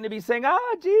everybody going to be saying,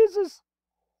 Jesus,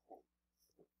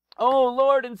 oh,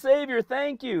 Lord and Savior,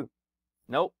 thank you?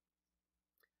 Nope.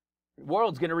 The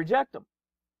world's going to reject him.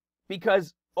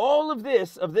 Because all of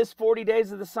this 40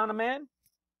 days of the Son of Man,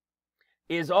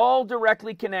 is all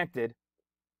directly connected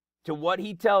to what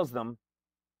he tells them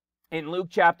in Luke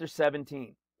chapter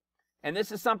 17. And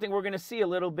this is something we're going to see a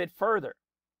little bit further.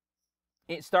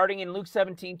 Starting in Luke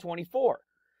 17:24.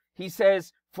 He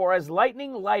says, for as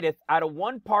lightning lighteth out of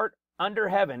one part under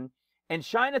heaven, and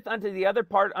shineth unto the other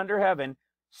part under heaven,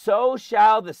 so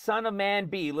shall the Son of Man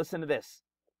be, listen to this,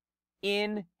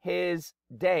 in his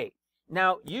day.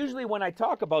 Now, usually when I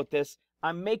talk about this,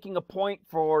 I'm making a point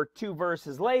for 2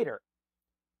 verses later.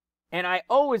 And I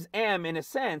always am in a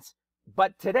sense,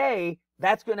 but today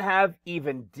that's going to have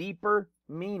even deeper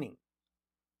meaning.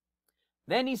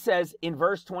 Then he says in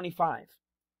verse 25,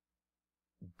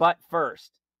 but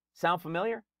first. Sound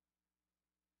familiar?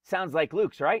 Sounds like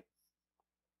Luke's, right?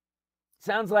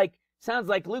 Sounds like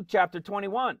Luke chapter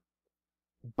 21.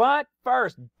 But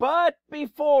first, but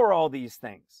before all these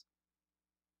things.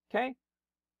 Okay?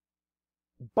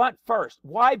 But first.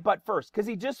 Why but first? Because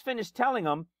he just finished telling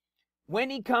them when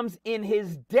he comes in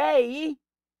his day.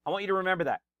 I want you to remember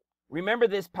that. Remember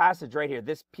this passage right here,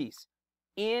 this piece.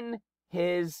 In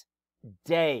his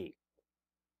day.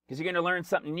 Because you're going to learn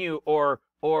something new or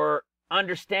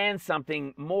understand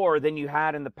something more than you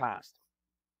had in the past.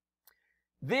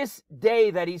 This day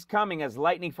that he's coming as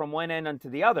lightning from one end unto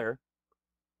the other,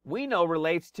 we know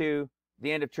relates to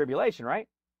the end of tribulation, right?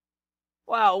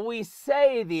 Well, we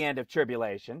say the end of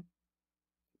tribulation,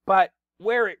 but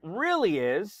where it really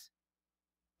is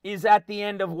at the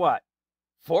end of what?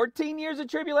 14 years of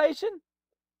tribulation?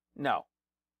 No.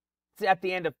 It's at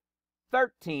the end of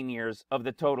 13 years of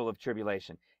the total of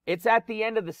tribulation. It's at the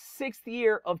end of the 6th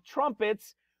year of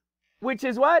trumpets, which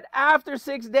is what? After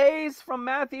 6 days from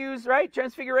Matthew's, right?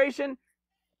 Transfiguration.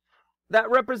 That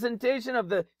representation of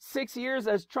the 6 years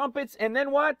as trumpets. And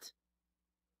then what?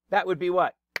 That would be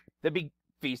what? The big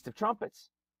Feast of Trumpets.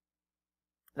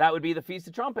 That would be the Feast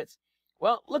of Trumpets.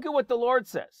 Well, look at what the Lord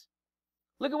says.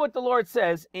 Look at what the Lord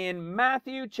says in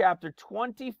Matthew chapter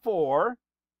 24.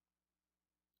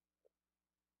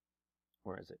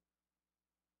 Where is it?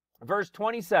 Verse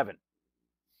 27.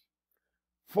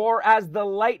 For as the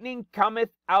lightning cometh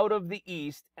out of the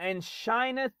east, and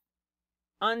shineth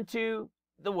unto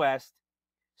the west,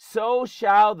 so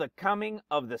shall the coming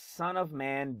of the Son of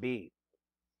Man be.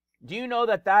 Do you know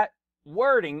that that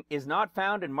wording is not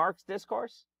found in Mark's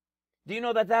discourse? Do you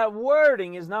know that that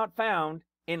wording is not found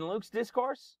in Luke's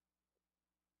discourse?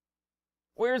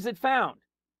 Where is it found?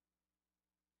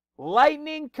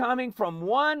 Lightning coming from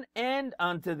one end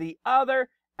unto the other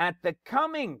at the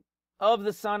coming of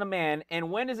the Son of Man. And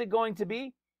when is it going to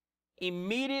be?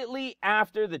 Immediately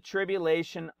after the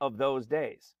tribulation of those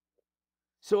days.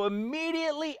 So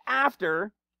immediately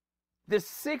after the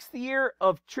 6th year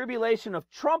of tribulation of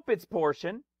trumpets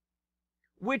portion,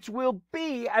 which will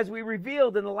be, as we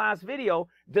revealed in the last video,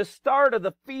 the start of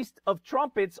the Feast of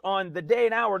Trumpets on the day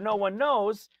and hour no one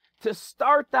knows, to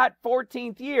start that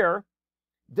 14th year,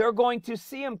 they're going to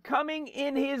see him coming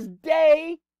in his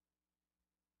day,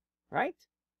 right?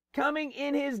 Coming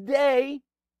in his day,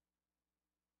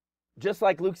 just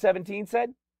like Luke 17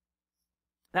 said,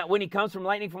 that when he comes from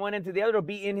lightning from one end to the other, it'll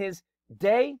be in his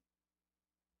day.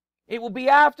 It will be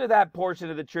after that portion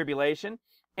of the tribulation.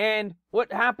 And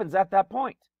what happens at that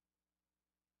point?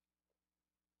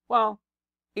 Well,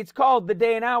 it's called the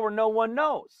day and hour no one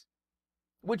knows,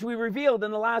 which we revealed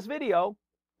in the last video,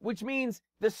 which means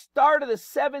the start of the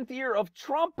 7th year of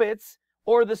trumpets,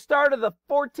 or the start of the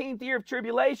 14th year of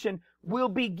tribulation, will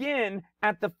begin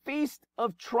at the Feast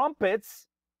of Trumpets,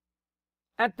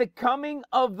 at the coming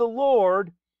of the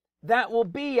Lord, that will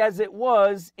be as it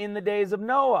was in the days of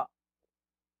Noah.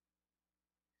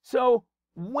 So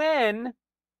when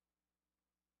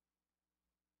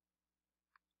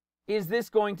is this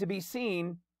going to be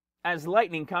seen as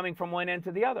lightning coming from one end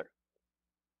to the other?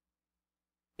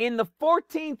 In the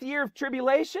 14th year of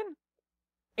tribulation?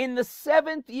 In the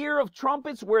 7th year of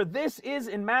trumpets, where this is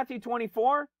in Matthew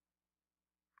 24?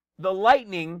 The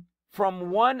lightning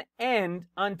from one end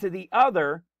unto the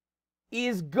other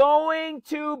is going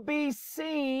to be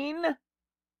seen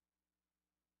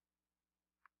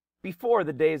before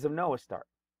the days of Noah start.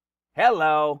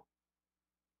 Hello.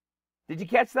 Did you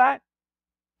catch that?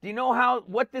 Do you know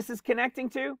what this is connecting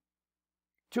to?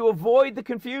 To avoid the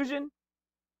confusion?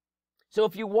 So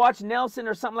if you watch Nelson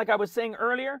or something like I was saying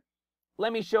earlier,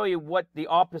 let me show you what the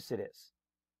opposite is.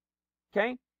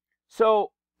 Okay?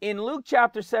 So in Luke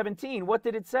chapter 17, what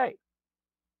did it say?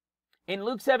 In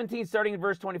Luke 17, starting in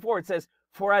verse 24, it says,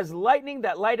 for as lightning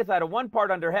that lighteth out of one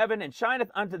part under heaven, and shineth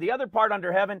unto the other part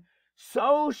under heaven,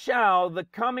 so shall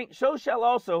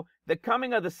also the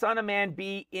coming of the Son of Man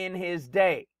be in his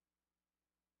day.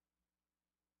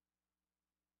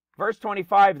 Verse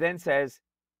 25 then says,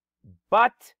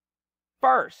 but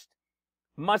first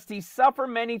must he suffer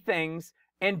many things,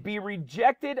 and be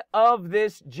rejected of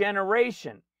this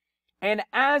generation. And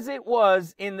as it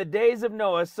was in the days of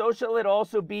Noah, so shall it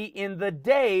also be in the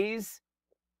days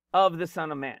of the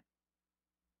Son of Man.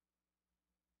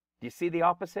 Do you see the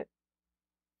opposite?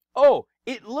 Oh,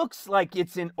 it looks like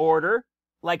it's in order,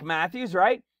 like Matthew's,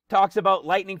 right? talks about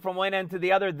lightning from one end to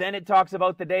the other. Then it talks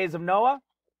about the days of Noah.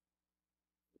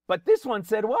 But this one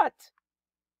said what?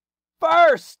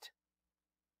 First.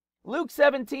 Luke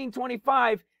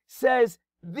 17:25 says,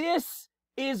 this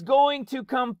is going to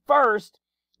come first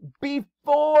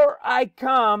before I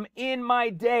come in my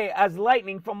day as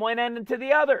lightning from one end to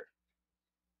the other.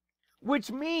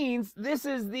 Which means this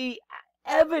is the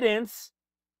evidence,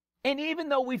 and even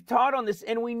though we've taught on this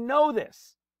and we know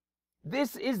this,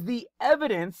 this is the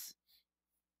evidence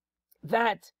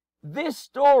that this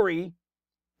story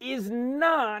is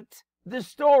not the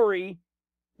story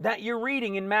that you're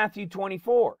reading in Matthew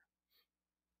 24.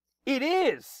 It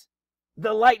is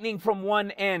the lightning from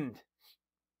one end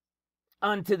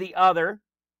unto the other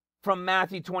from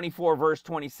Matthew 24, verse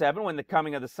 27, when the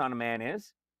coming of the Son of Man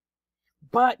is.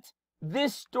 But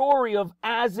this story of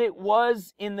as it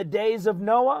was in the days of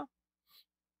Noah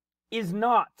is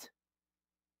not.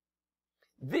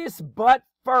 This but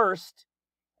first,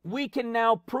 we can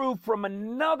now prove from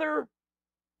another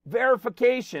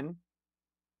verification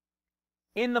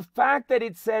in the fact that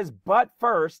it says but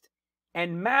first,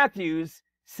 and Matthew's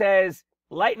says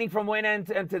lightning from one end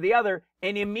to the other,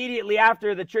 and immediately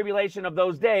after the tribulation of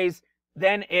those days,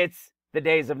 then it's the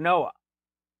days of Noah.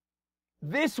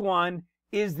 This one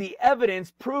is the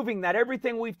evidence proving that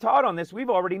everything we've taught on this, we've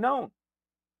already known.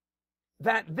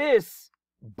 That this,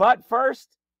 but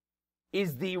first,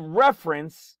 is the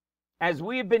reference, as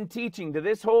we have been teaching to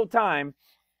this whole time,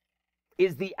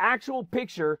 is the actual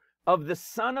picture of the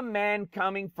Son of Man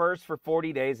coming first for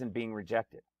 40 days and being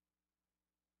rejected.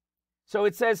 So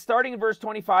it says, starting in verse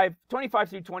 25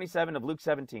 through 27 of Luke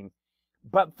 17,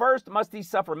 but first must he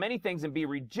suffer many things and be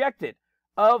rejected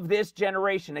of this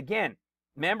generation. Again,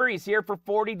 remember, he's here for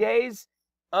 40 days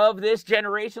of this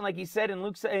generation, like he said in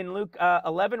Luke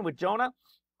 11 with Jonah.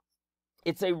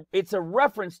 It's a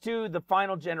reference to the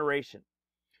final generation.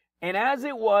 And as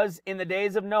it was in the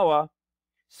days of Noah,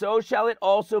 so shall it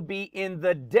also be in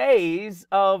the days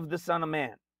of the Son of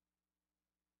Man.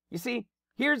 You see,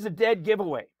 here's a dead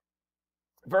giveaway.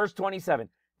 Verse 27,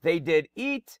 they did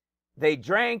eat, they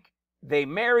drank, they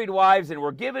married wives, and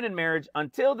were given in marriage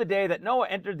until the day that Noah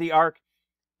entered the ark,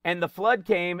 and the flood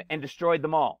came and destroyed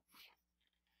them all.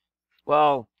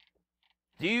 Well,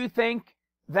 do you think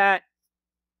that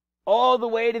all the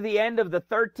way to the end of the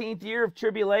 13th year of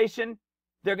tribulation,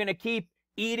 they're going to keep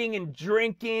eating and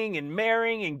drinking and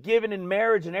marrying and giving in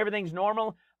marriage and everything's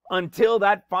normal until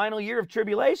that final year of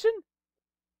tribulation?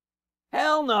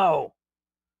 Hell no.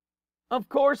 Of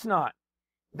course not.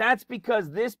 That's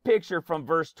because this picture from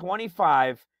verse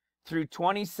 25 through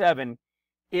 27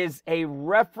 is a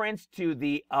reference to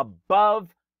the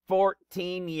above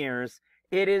 14 years.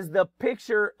 It is the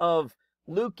picture of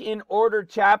Luke in order,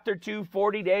 chapter 2,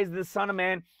 40 days of the Son of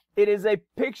Man. It is a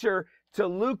picture to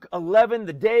Luke 11,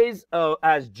 the days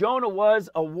as Jonah was,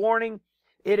 a warning.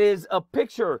 It is a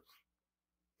picture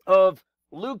of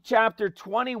Luke chapter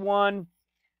 21,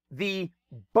 the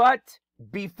but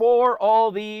before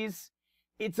all these.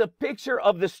 It's a picture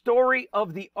of the story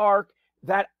of the ark,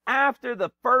 that after the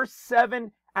first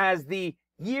 7, as the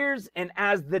years and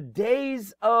as the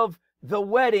days of the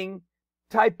wedding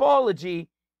typology,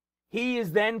 he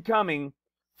is then coming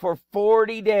for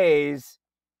 40 days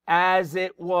as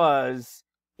it was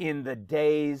in the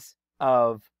days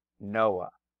of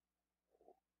Noah.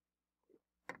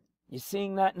 You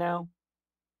seeing that now?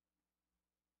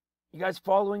 You guys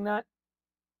following that?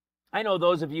 I know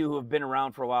those of you who have been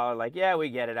around for a while are like, yeah, we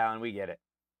get it, Alan, we get it.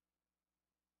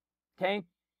 Okay?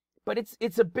 But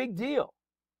it's a big deal.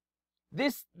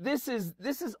 This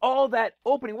is all that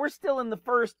opening. We're still in the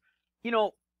first,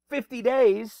 50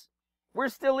 days. We're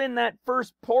still in that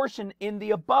first portion in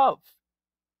the above.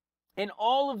 And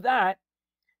all of that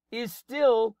is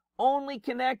still only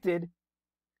connected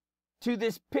to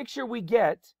this picture we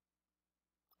get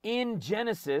in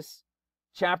Genesis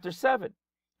chapter 7.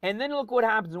 And then look what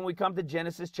happens when we come to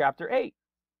Genesis chapter 8.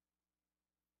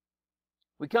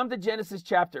 We come to Genesis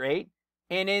chapter 8,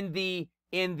 and in the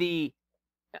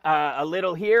a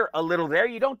little here, a little there,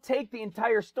 you don't take the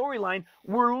entire storyline.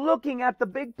 We're looking at the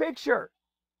big picture.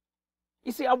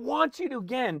 You see, I want you to,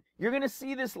 again, you're going to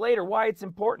see this later, why it's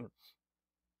important.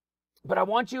 But I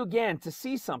want you again to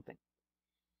see something.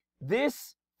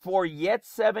 This for yet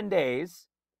 7 days,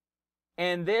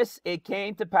 and this it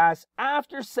came to pass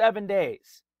after 7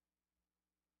 days.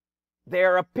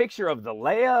 They're a picture of the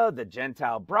Leah, the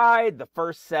Gentile bride, the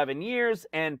first 7 years,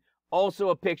 and also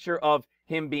a picture of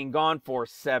him being gone for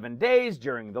 7 days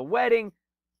during the wedding.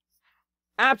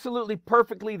 Absolutely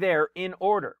perfectly there in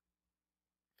order.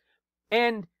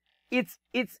 And it's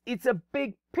a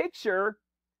big picture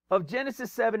of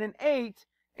Genesis 7 and 8,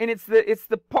 And it's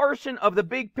the portion of the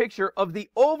big picture of the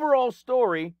overall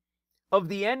story of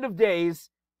the end of days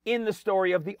in the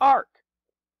story of the ark.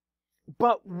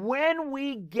 But when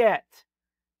we get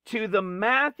to the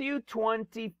Matthew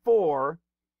 24,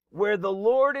 where the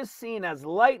Lord is seen as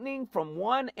lightning from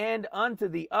one end unto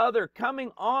the other,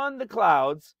 coming on the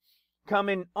clouds,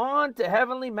 coming on to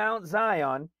heavenly Mount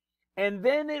Zion, and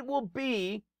then it will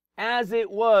be as it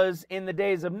was in the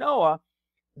days of Noah,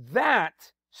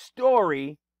 that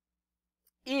story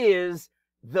is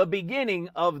the beginning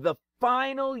of the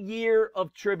final year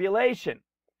of tribulation,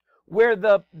 where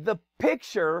the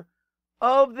picture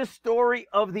of the story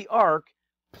of the ark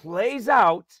plays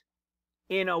out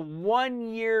in a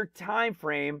 1-year time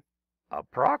frame,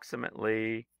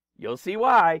 approximately. You'll see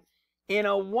why. In a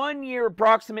 1-year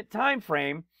approximate time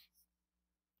frame,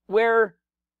 where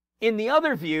in the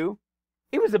other view,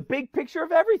 it was a big picture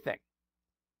of everything.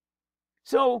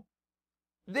 So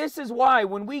this is why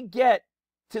when we get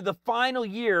to the final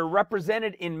year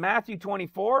represented in Matthew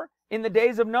 24 in the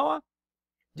days of Noah,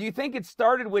 do you think it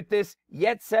started with this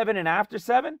yet 7 and after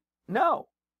 7? No.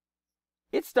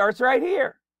 It starts right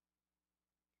here.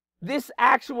 This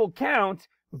actual count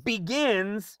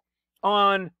begins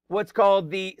on what's called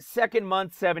the second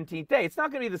month, 17th day. It's not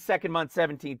going to be the second month,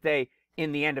 17th day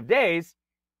in the end of days,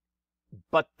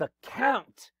 but the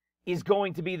count is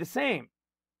going to be the same.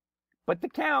 But the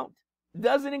count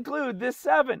doesn't include this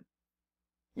 7.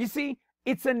 You see,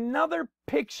 it's another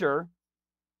picture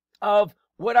of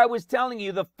what I was telling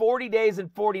you the 40 days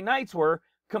and 40 nights were,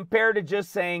 compared to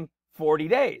just saying 40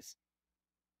 days.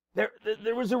 There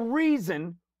was a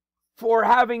reason for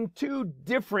having 2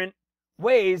 different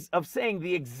ways of saying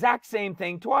the exact same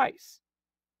thing twice.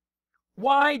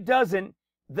 Why doesn't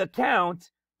the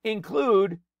count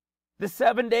include the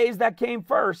 7 days that came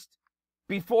first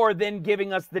before then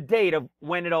giving us the date of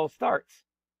when it all starts?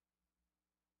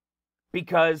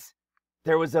 Because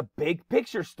there was a big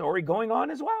picture story going on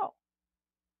as well.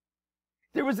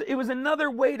 It was another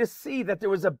way to see that there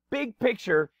was a big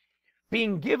picture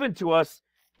being given to us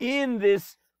in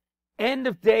this end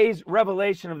of days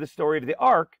revelation of the story of the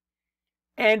ark,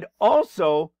 and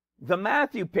also the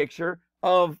Matthew picture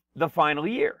of the final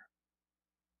year.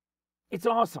 It's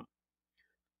awesome.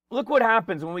 Look what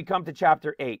happens when we come to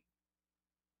chapter 8.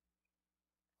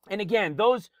 And again,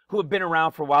 those who have been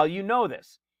around for a while, you know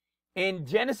this. In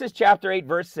Genesis chapter 8,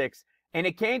 verse 6, and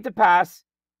it came to pass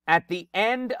at the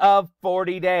end of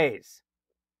 40 days.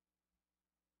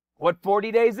 What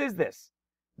 40 days is this?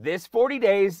 This 40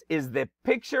 days is the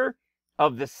picture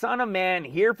of the Son of Man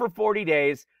here for 40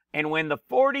 days. And when the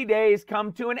 40 days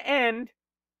come to an end,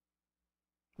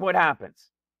 what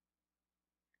happens?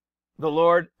 The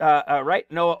Lord,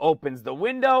 Noah opens the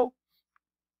window.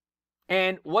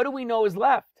 And what do we know is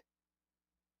left?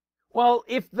 Well,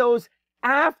 if those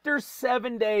after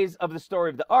 7 days of the story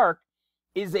of the ark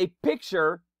is a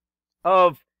picture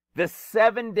of the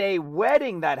 7-day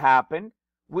wedding that happened,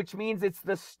 which means it's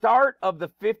the start of the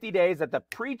 50 days at the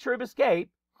pre-trib escape.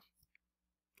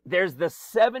 There's the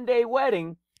 7-day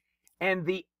wedding, and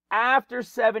the after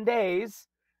 7 days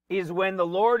is when the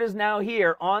Lord is now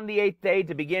here on the 8th day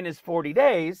to begin his 40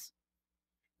 days.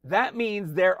 That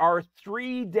means there are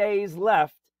 3 days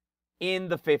left in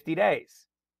the 50 days.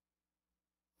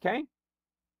 Okay?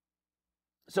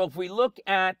 So if we look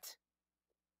at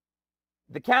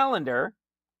the calendar,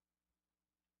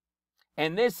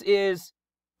 and this is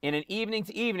in an evening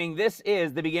to evening, this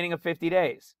is the beginning of 50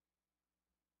 days.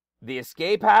 The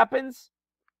escape happens.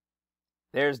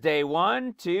 There's day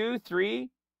 1, 2, 3,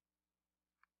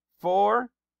 4,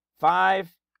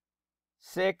 5,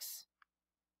 6,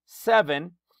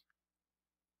 7,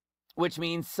 which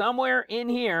means somewhere in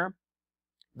here,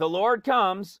 the Lord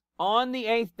comes on the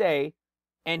 8th day,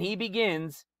 and he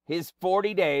begins his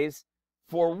 40 days,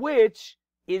 for which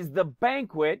is the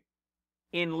banquet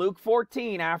in Luke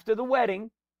 14 after the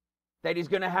wedding that he's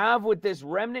going to have with this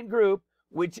remnant group,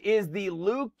 which is the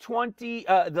Luke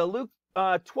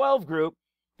 12 group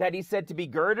that he said to be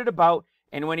girded about.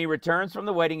 And when he returns from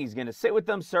the wedding, he's going to sit with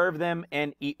them, serve them,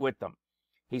 and eat with them.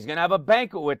 He's going to have a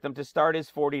banquet with them to start his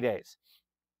 40 days.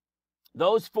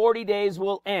 Those 40 days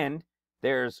will end.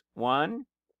 There's 1,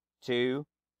 2,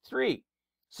 3.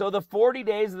 So the 40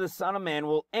 days of the Son of Man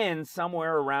will end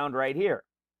somewhere around right here.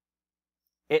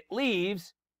 It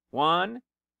leaves 1,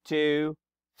 2,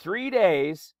 3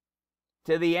 days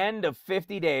to the end of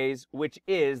 50 days, which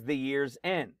is the year's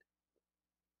end.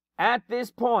 At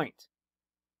this point,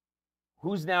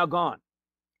 who's now gone?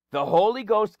 The Holy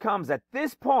Ghost comes. At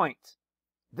this point,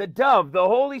 the dove, the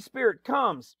Holy Spirit,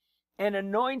 comes and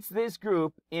anoints this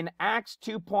group in Acts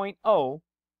 2.0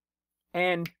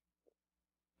 and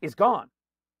is gone.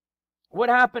 What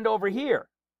happened over here?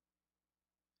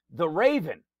 The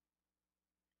raven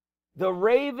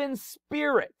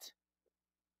spirit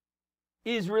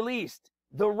is released.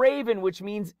 The raven, which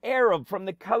means Arab, from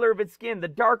the color of its skin, the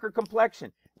darker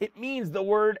complexion. It means the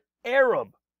word Arab.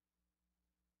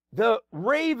 The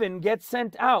raven gets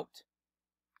sent out.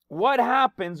 What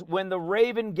happens when the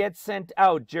raven gets sent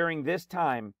out during this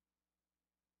time?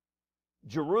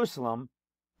 Jerusalem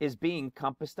is being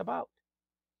compassed about.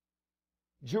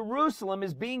 Jerusalem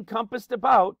is being compassed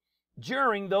about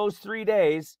during those 3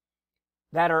 days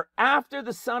that are after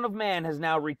the Son of Man has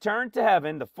now returned to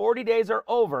heaven. The 40 days are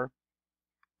over,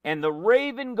 and the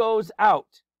raven goes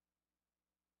out,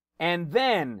 and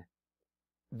then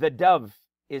the dove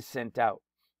is sent out.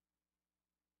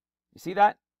 You see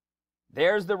that?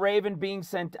 There's the raven being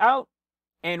sent out,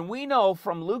 and we know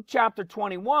from Luke chapter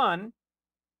 21,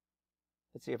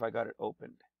 let's see if I got it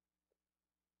opened.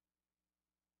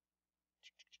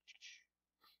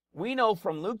 We know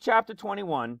from Luke chapter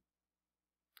 21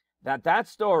 that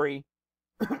story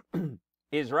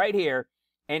is right here,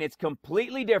 and it's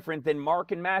completely different than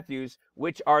Mark and Matthew's,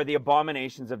 which are the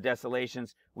abominations of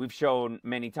desolations we've shown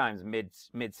many times,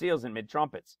 mid-seals and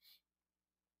mid-trumpets.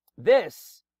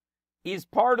 This is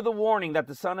part of the warning that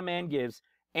the Son of Man gives.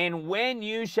 And when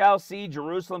you shall see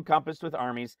Jerusalem compassed with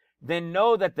armies, then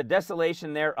know that the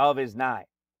desolation thereof is nigh.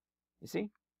 You see?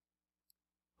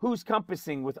 Who's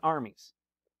compassing with armies?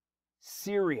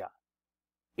 Syria.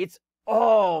 It's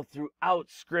all throughout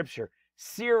Scripture.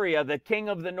 Syria, the king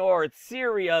of the north.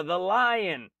 Syria, the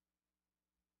lion.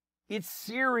 It's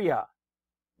Syria,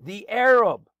 the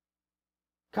Arab,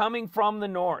 coming from the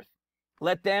north.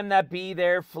 Let them that be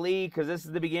there flee, because this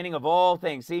is the beginning of all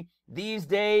things. See, these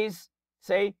days,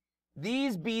 say,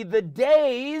 these be the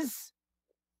days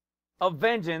of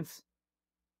vengeance,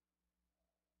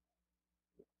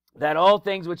 that all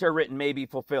things which are written may be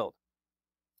fulfilled.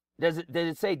 Did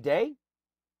it say day?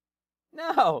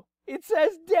 No, it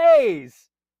says days.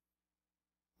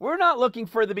 We're not looking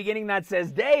for the beginning that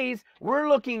says days. We're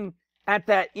looking at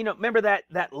that, remember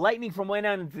that lightning from one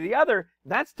end to the other?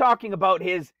 That's talking about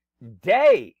his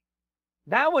day.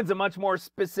 That one's a much more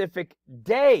specific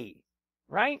day,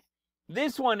 right?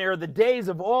 This one are the days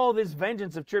of all this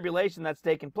vengeance of tribulation that's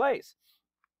taken place.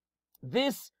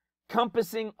 This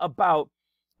compassing about,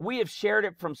 we have shared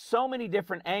it from so many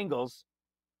different angles,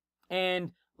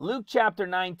 and Luke chapter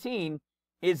 19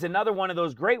 is another one of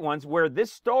those great ones where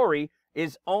this story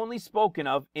is only spoken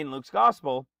of in Luke's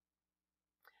gospel,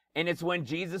 and it's when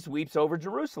Jesus weeps over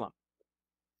Jerusalem.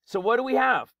 So what do we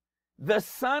have? The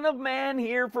Son of Man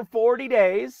here for 40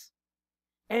 days,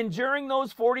 and during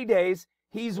those 40 days,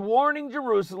 he's warning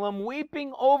Jerusalem,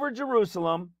 weeping over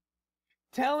Jerusalem,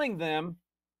 telling them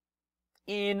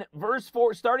in verse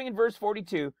 4, starting in verse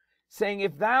 42, saying,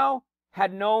 if thou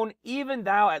had known, even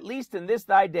thou, at least in this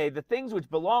thy day, the things which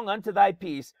belong unto thy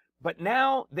peace, but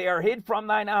now they are hid from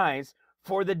thine eyes,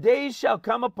 for the days shall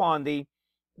come upon thee,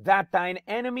 that thine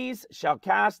enemies shall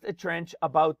cast a trench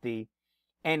about thee,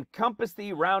 and compass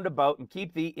thee round about, and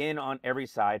keep thee in on every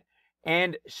side,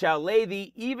 and shall lay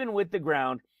thee even with the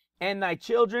ground, and thy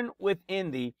children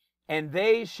within thee, and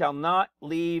they shall not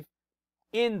leave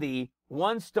in thee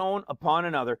one stone upon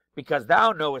another, because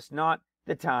thou knowest not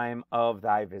the time of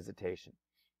thy visitation.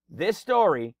 This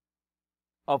story,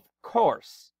 of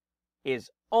course, is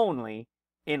only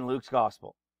in Luke's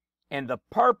gospel. And the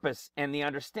purpose and the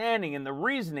understanding and the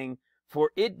reasoning for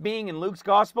it being in Luke's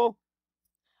gospel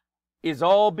is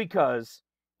all because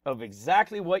of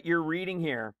exactly what you're reading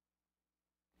here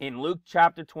in Luke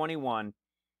chapter 21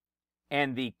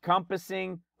 and the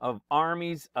compassing of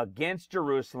armies against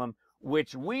Jerusalem,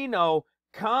 which we know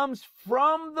comes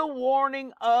from the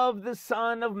warning of the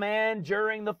Son of Man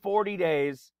during the 40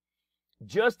 days,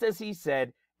 just as he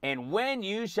said, and when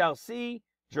you shall see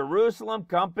Jerusalem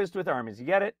compassed with armies, you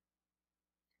get it?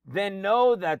 Then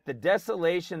know that the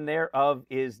desolation thereof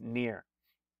is near.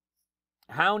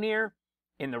 How near?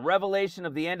 In the revelation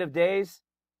of the end of days,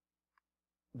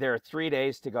 there are 3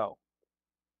 days to go.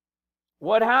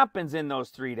 What happens in those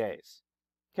 3 days?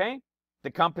 Okay?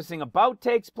 The compassing about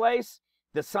takes place.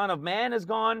 The Son of Man is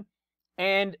gone,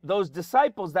 and those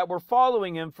disciples that were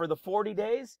following him for the 40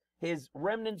 days, his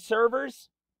remnant servers,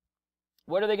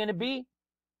 what are they going to be?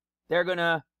 They're going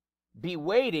to be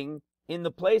waiting in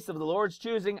the place of the Lord's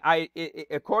choosing.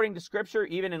 According to Scripture,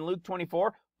 even in Luke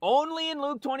 24, only in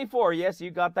Luke 24, yes,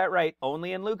 you got that right,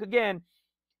 only in Luke again,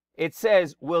 it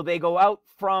says, will they go out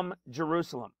from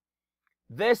Jerusalem?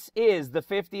 This is the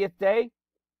 50th day,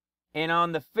 and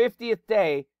on the 50th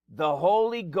day, the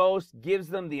Holy Ghost gives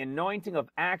them the anointing of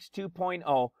Acts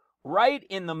 2.0 right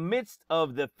in the midst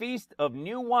of the Feast of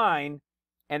New Wine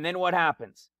And then what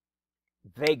happens?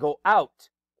 They go out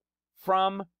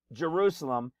from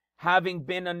Jerusalem, having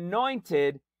been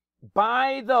anointed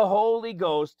by the Holy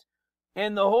Ghost.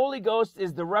 And the Holy Ghost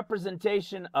is the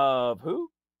representation of who?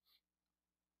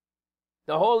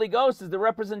 The Holy Ghost is the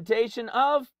representation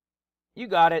of, you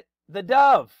got it, the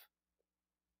dove.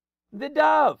 The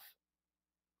dove.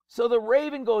 So the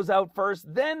raven goes out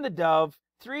first, then the dove,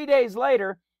 3 days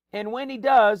later, and when he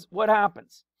does, what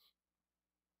happens?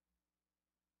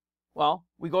 Well,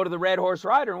 we go to the red horse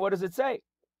rider, and what does it say?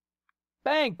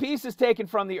 Bang, peace is taken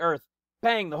from the earth.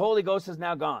 Bang, the Holy Ghost is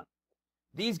now gone.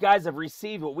 These guys have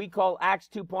received what we call Acts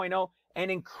 2.0, an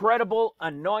incredible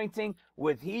anointing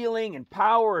with healing and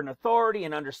power and authority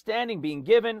and understanding being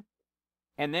given.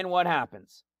 And then what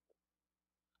happens?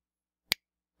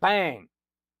 Bang.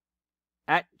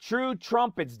 At true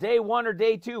trumpets, day 1 or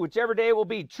day 2, whichever day it will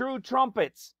be, true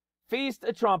trumpets, feast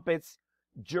of trumpets,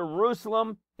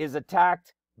 Jerusalem is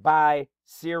attacked by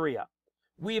Syria.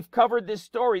 We've covered this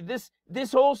story,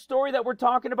 this whole story that we're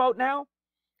talking about now,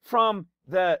 from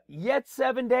the yet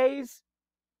 7 days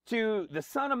to the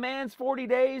Son of Man's 40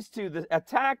 days to the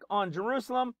attack on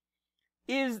Jerusalem,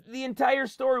 is the entire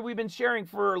story we've been sharing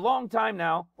for a long time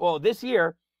now, well, this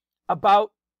year,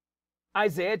 about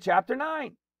Isaiah chapter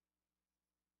 9.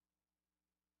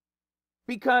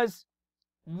 Because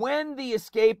when the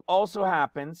escape also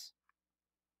happens,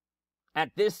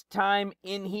 at this time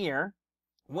in here,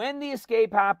 when the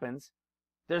escape happens,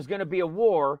 there's going to be a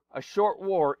war, a short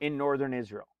war in northern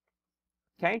Israel.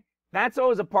 Okay? That's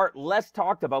always a part less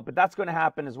talked about, but that's going to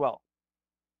happen as well.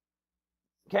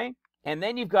 Okay? And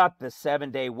then you've got the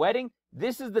 7-day wedding.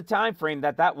 This is the time frame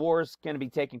that war is going to be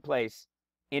taking place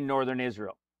in northern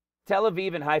Israel. Tel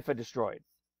Aviv and Haifa destroyed.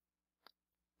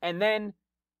 And then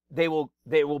there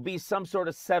will be some sort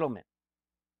of settlement.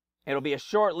 It'll be a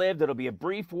short-lived, it'll be a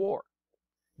brief war.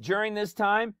 During this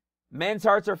time, men's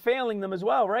hearts are failing them as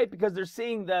well, right? Because they're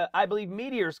seeing I believe,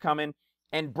 meteors coming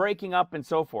and breaking up and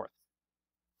so forth.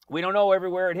 We don't know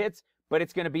everywhere it hits, but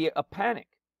it's going to be a panic.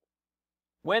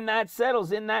 When that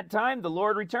settles in that time, the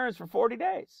Lord returns for 40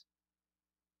 days.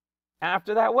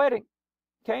 After that wedding.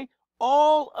 Okay?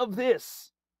 All of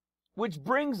this, which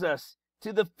brings us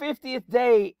to the 50th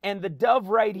day and the dove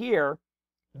right here,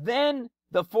 then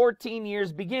the 14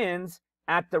 years begins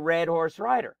at the red horse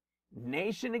rider.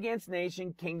 Nation against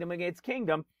nation, kingdom against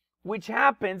kingdom, which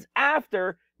happens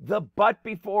after the but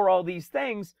before all these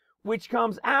things, which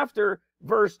comes after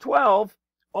verse 12,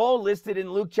 all listed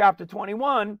in Luke chapter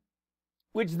 21,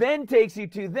 which then takes you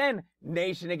to then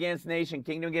nation against nation,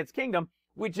 kingdom against kingdom,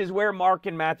 which is where Mark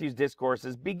and Matthew's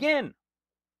discourses begin.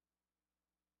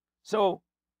 So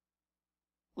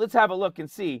let's have a look and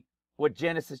see what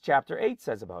Genesis chapter 8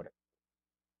 says about it.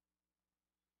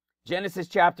 Genesis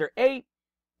chapter 8,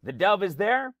 the dove is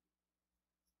there.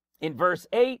 In verse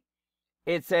 8,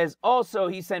 it says, also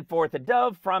he sent forth a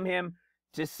dove from him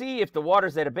to see if the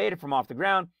waters had abated from off the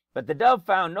ground. But the dove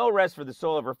found no rest for the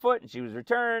sole of her foot, and she was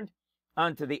returned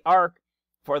unto the ark.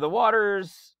 For the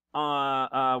waters were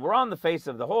on the face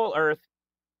of the whole earth.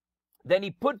 Then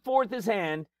he put forth his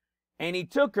hand, and he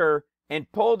took her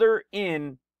and pulled her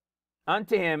in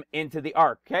unto him into the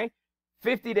ark. Okay?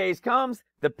 50 days comes.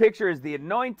 The picture is the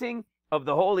anointing of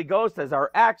the Holy Ghost as our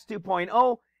Acts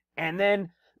 2.0. And then,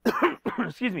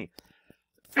 excuse me,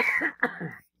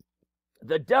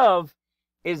 the dove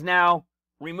is now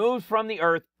removed from the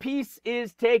earth. Peace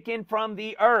is taken from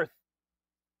the earth.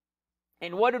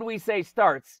 And what did we say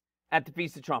starts at the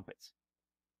Feast of Trumpets?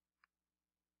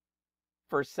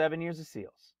 First 7 years of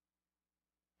seals.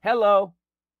 Hello.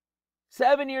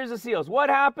 7 years of seals. What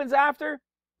happens after?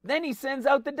 Then he sends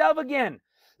out the dove again.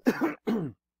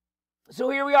 So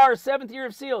here we are, 7th year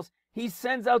of seals. He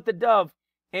sends out the dove.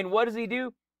 And what does he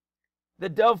do? The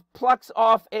dove plucks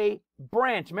off a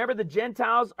branch. Remember, the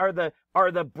Gentiles are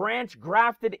the branch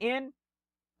grafted in,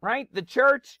 right? The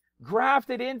church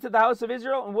grafted into the house of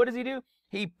Israel. And what does he do?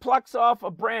 He plucks off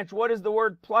a branch. What is the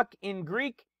word pluck in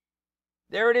Greek?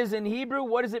 There it is in Hebrew.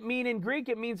 What does it mean in Greek?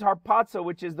 It means harpazo,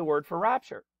 which is the word for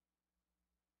rapture.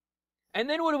 And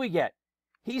then what do we get?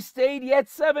 He stayed yet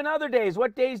 7 other days.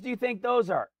 What days do you think those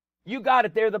are? You got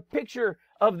it there. The picture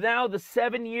of now the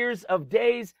 7 years of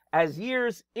days as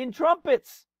years in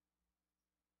trumpets.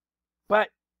 But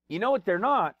you know what they're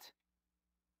not?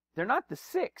 They're not the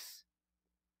 6.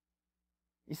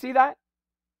 You see that?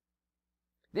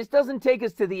 This doesn't take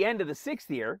us to the end of the 6th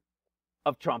year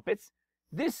of trumpets.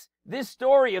 This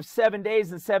story of 7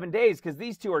 days and 7 days, because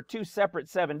these two are 2 separate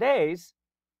 7 days,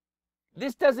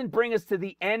 this doesn't bring us to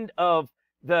the end of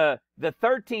the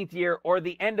 13th year or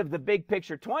the end of the big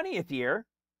picture 20th year,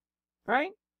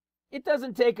 right? It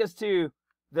doesn't take us to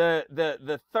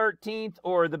the 13th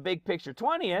or the big picture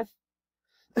 20th,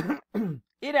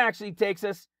 it actually takes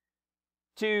us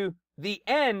to the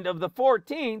end of the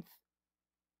 14th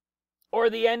or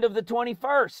the end of the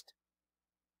 21st.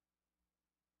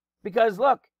 Because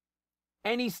look,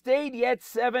 and he stayed yet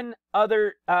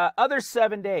other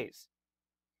 7 days,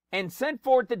 and sent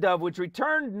forth the dove, which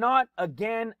returned not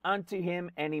again unto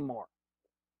him anymore.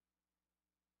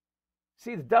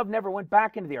 See, the dove never went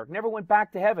back into the ark, never went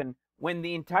back to heaven when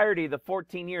the entirety of the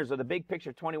 14 years or the big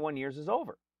picture 21 years is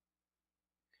over.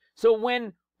 So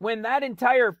when that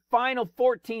entire final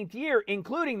 14th year,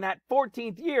 including that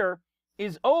 14th year,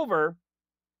 is over,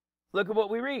 look at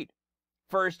what we read.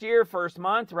 First year, first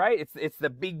month, right? It's the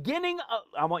beginning of,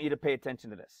 I want you to pay attention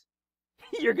to this.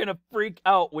 You're going to freak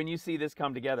out when you see this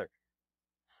come together.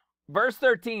 Verse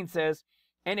 13 says,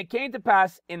 and it came to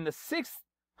pass in the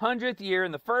 600th year,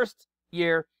 in the first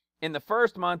year, in the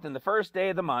first month, in the first day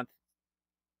of the month,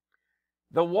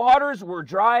 the waters were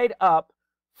dried up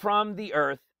from the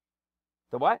earth.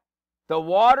 The what? The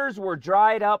waters were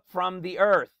dried up from the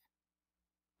earth.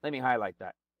 Let me highlight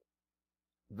that.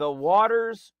 The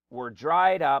waters were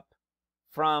dried up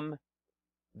from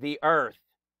the earth.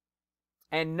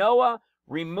 And Noah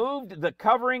removed the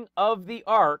covering of the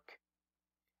ark,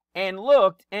 and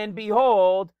looked, and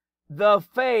behold, the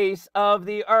face of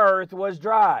the earth was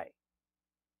dry.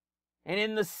 And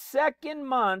in the second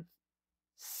month,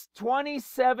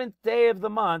 27th day of the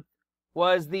month,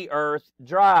 was the earth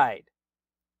dried.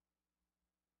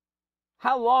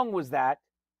 How long was that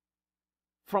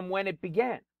from when it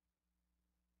began?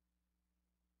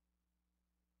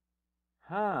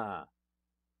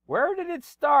 Where did it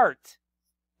start?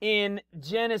 In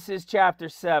Genesis chapter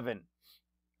 7.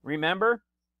 Remember,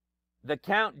 the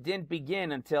count didn't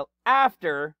begin until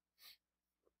after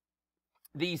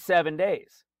these 7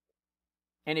 days.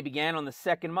 And it began on the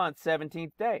second month,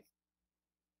 17th day.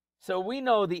 So we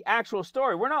know the actual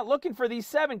story. We're not looking for these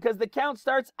 7 because the count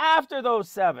starts after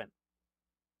those 7.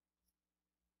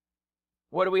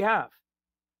 What do we have?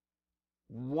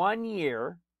 1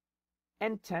 year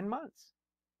and 10 months.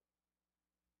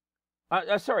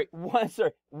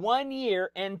 1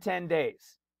 year and 10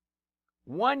 days.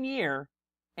 1 year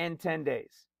and 10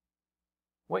 days.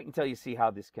 Wait until you see how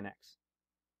this connects.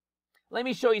 Let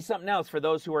me show you something else for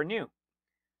those who are new.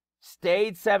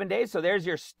 Stayed 7 days, so there's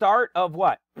your start of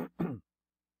what?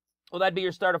 Well, that'd be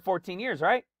your start of 14 years,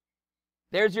 right?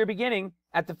 There's your beginning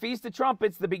at the Feast of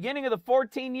Trumpets, the beginning of the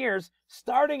 14 years,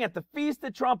 starting at the Feast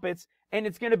of Trumpets, and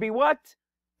it's going to be what?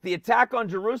 The attack on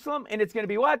Jerusalem, and it's going to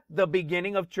be what? The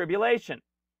beginning of tribulation.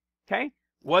 Okay?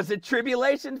 Was it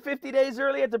tribulation 50 days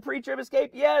early at the pre-trib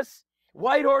escape? Yes.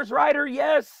 White horse rider?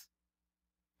 Yes.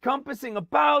 Compassing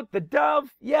about the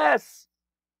dove? Yes.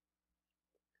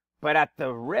 But at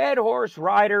the red horse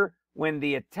rider, when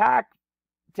the attack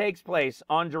takes place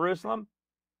on Jerusalem,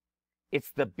 it's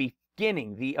the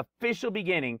beginning, the official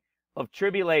beginning of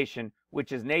tribulation,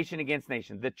 which is nation against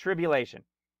nation, the tribulation.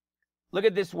 Look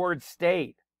at this word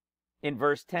stayed in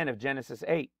verse 10 of Genesis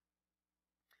 8.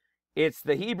 It's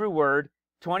the Hebrew word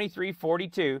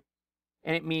 2342,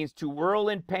 and it means to whirl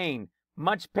in pain,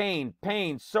 much pain,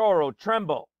 pain, sorrow,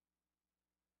 tremble.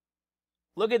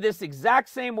 Look at this exact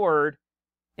same word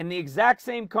in the exact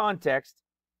same context.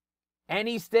 And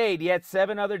he stayed yet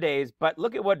 7 other days, but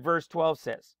look at what verse 12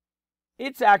 says.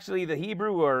 It's actually the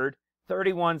Hebrew word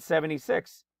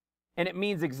 3176, and it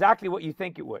means exactly what you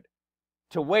think it would.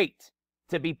 To wait,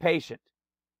 to be patient.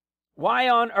 Why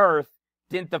on earth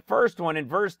didn't the first one in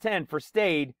verse 10 for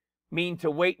stayed mean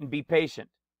to wait and be patient?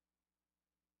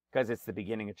 Because it's the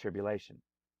beginning of tribulation.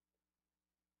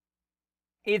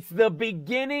 It's the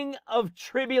beginning of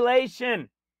tribulation.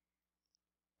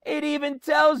 It even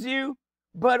tells you,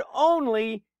 but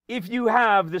only if you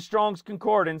have the Strong's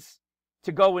Concordance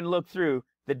to go and look through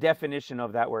the definition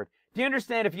of that word. Do you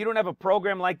understand if you don't have a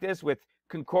program like this with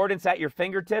concordance at your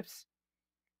fingertips,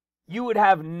 you would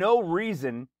have no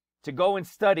reason to go and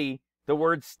study the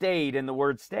word stayed and the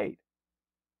word stayed.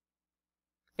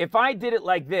 If I did it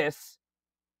like this,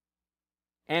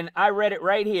 and I read it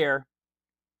right here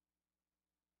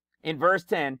in verse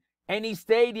 10, and he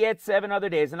stayed yet 7 other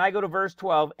days, and I go to verse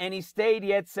 12, and he stayed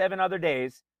yet 7 other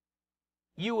days,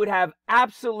 you would have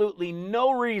absolutely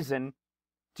no reason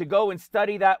to go and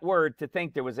study that word to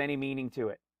think there was any meaning to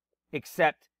it,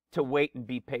 except to wait and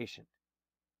be patient.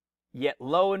 Yet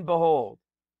lo and behold,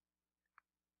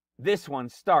 this one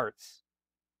starts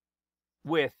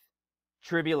with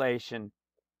tribulation.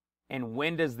 And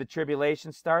when does the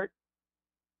tribulation start?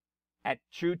 At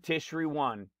True Tishri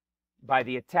 1, by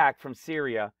the attack from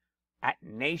Syria at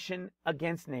nation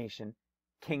against nation,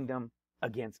 kingdom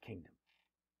against kingdom.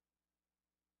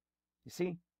 You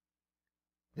see,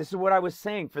 this is what I was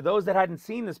saying. For those that hadn't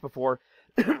seen this before,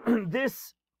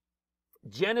 this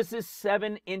Genesis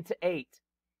 7 into 8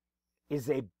 is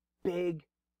a big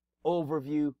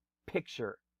overview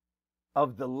picture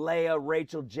of the Leah,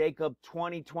 Rachel, Jacob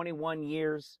 21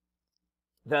 years.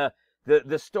 The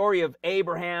story of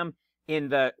Abraham in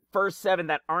the first 7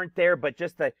 that aren't there, but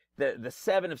just the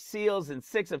 7 of seals and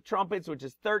 6 of trumpets, which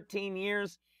is 13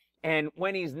 years. And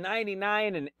when he's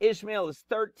 99 and Ishmael is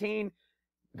 13,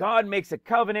 God makes a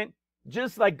covenant,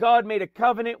 just like God made a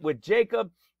covenant with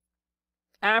Jacob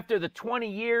after the 20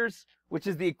 years, which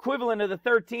is the equivalent of the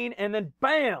 13. And then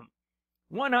bam,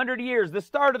 100 years, the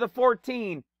start of the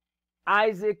 14,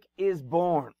 Isaac is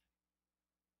born.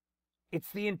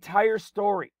 It's the entire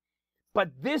story.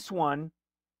 But this one,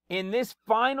 in this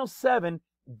final 7,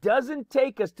 doesn't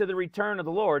take us to the return of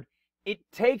the Lord. It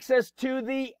takes us to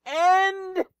the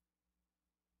end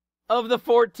of the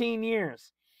 14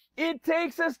 years. It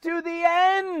takes us to the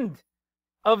end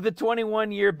of the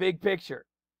 21-year big picture.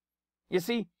 You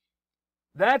see,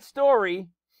 that story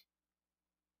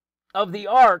of the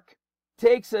ark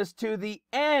takes us to the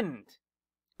end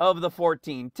of the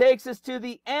 14, takes us to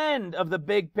the end of the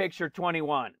big picture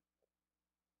 21.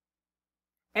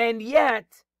 And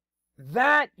yet,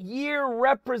 that year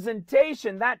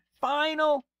representation, that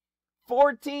final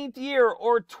 14th year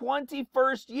or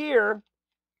 21st year,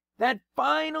 that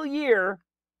final year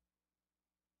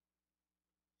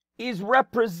is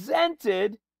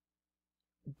represented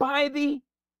by the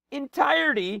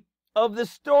entirety of the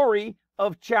story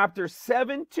of chapter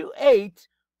 7 to 8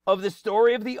 of the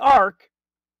story of the ark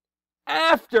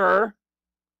after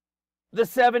the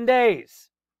 7 days.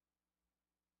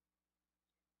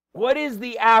 What is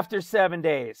the after 7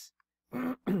 days?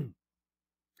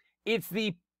 It's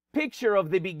the picture of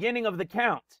the beginning of the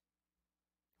count,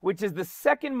 which is the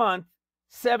 2nd month,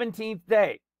 17th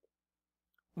day.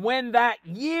 When that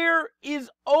year is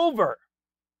over,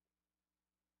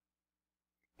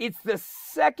 it's the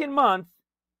 2nd month,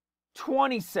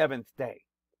 27th day.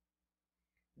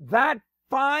 That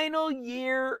final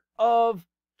year of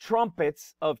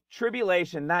trumpets, of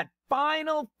tribulation, that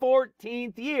final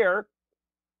 14th year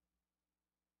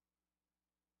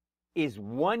is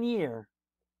 1 year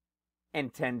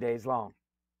and 10 days long.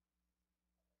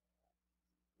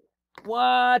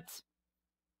 What?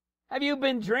 Have you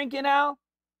been drinking, Al?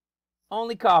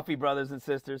 Only coffee, brothers and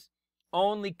sisters.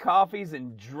 Only coffees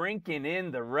and drinking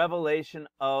in the revelation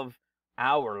of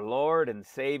our Lord and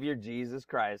Savior Jesus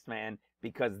Christ, man,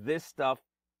 because this stuff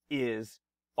is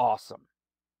awesome.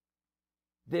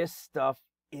 This stuff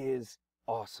is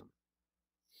awesome.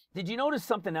 Did you notice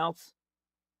something else?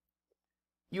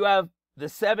 You have the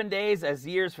 7 days as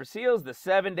years for seals, the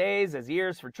 7 days as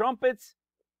years for trumpets,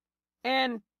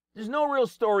 and there's no real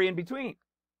story in between.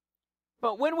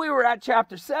 But when we were at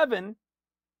chapter 7,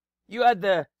 you had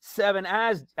the 7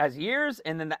 as years,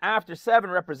 and then the after 7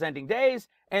 representing days,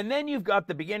 and then you've got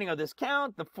the beginning of this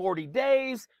count, the 40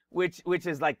 days, which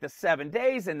is like the 7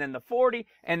 days, and then the 40,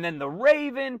 and then the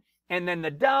raven, and then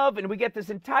the dove, and we get this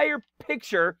entire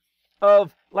picture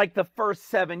of like the first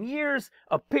 7 years,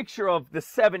 a picture of the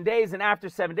 7 days, and after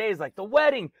 7 days, like the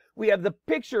wedding, we have the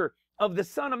picture of the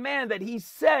Son of Man that he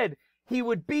said he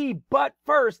would be but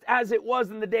first, as it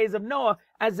was in the days of Noah,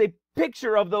 as a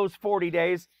picture of those 40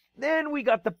 days. Then we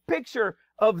got the picture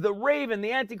of the raven,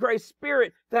 the Antichrist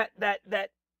spirit, that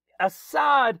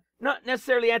Assad, not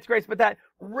necessarily Antichrist, but that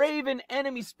raven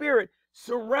enemy spirit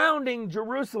surrounding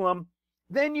Jerusalem.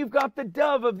 Then you've got the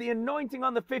dove of the anointing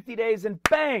on the 50 days, and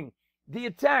bang, the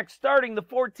attack starting the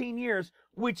 14 years,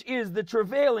 which is the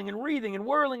travailing and wreathing and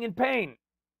whirling in pain.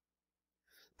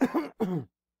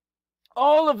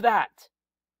 All of that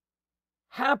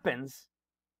happens,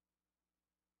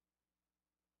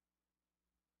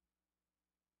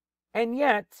 and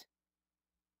yet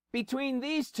between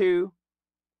these two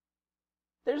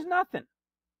there's nothing.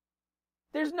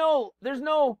 There's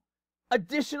no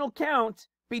additional count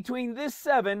between this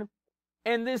 7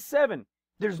 and this 7.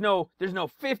 There's no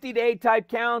 50-day type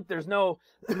count. There's no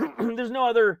there's no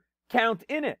other count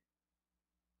in it.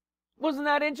 Wasn't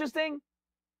that interesting?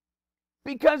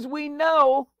 Because we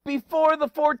know before the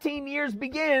 14 years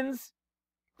begins,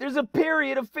 there's a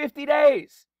period of 50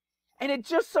 days. And it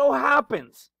just so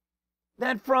happens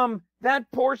that from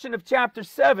that portion of chapter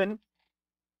 7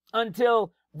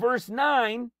 until verse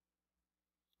 9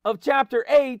 of chapter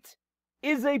 8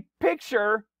 is a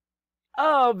picture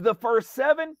of the first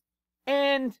 7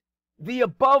 and the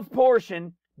above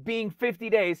portion being 50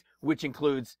 days, which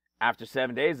includes after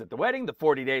 7 days at the wedding, the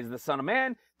 40 days of the Son of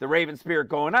Man, the raven spirit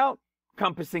going out,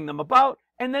 compassing them about,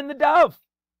 and then the dove.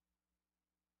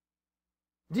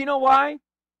 Do you know why?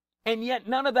 And yet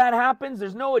none of that happens.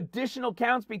 There's no additional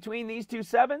counts between these two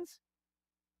sevens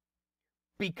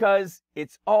because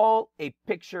it's all a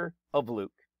picture of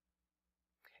Luke.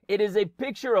 It is a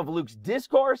picture of Luke's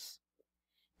discourse.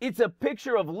 It's a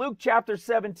picture of Luke chapter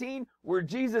 17 where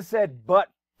Jesus said, "But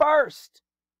first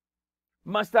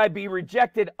must I be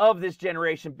rejected of this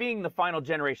generation," being the final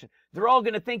generation. They're all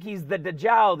going to think he's the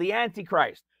Dajjal, the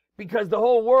Antichrist, because the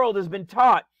whole world has been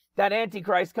taught that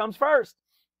Antichrist comes first.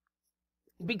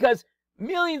 Because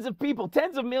millions of people,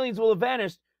 tens of millions will have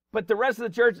vanished, but the rest of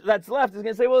the church that's left is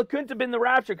going to say, well, it couldn't have been the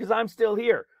rapture because I'm still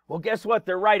here. Well, guess what?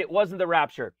 They're right. It wasn't the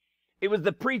rapture. It was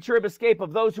the pre-trib escape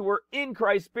of those who were in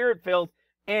Christ, spirit-filled,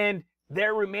 and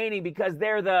they're remaining because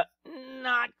they're the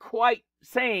not quite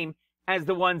same as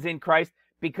the ones in Christ,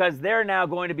 because they're now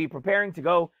going to be preparing to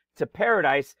go to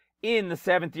paradise in the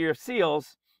 7th year of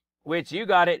seals, which, you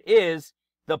got it, is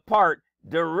the part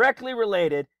directly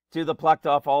related to the plucked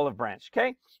off olive branch.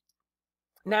 Okay?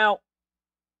 Now,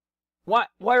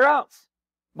 where else?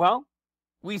 Well,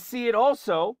 we see it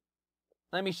also.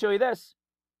 Let me show you this.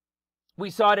 We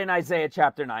saw it in Isaiah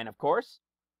chapter 9, of course,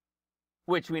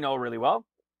 which we know really well.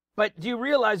 But do you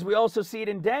realize we also see it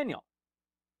in Daniel?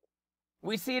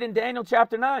 We see it in Daniel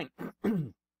chapter 9,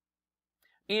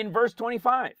 in verse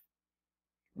 25.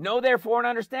 Know therefore and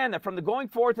understand that from the going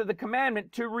forth of the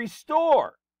commandment to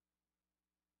restore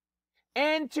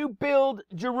and to build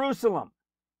Jerusalem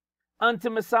unto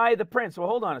Messiah the Prince. Well,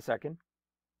 hold on a second.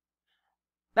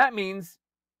 That means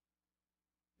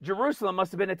Jerusalem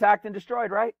must have been attacked and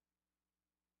destroyed, right?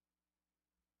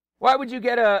 Why would you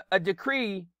get a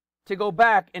decree to go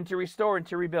back and to restore and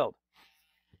to rebuild?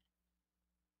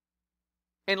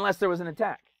 Unless there was an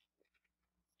attack.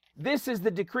 This is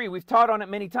the decree. We've taught on it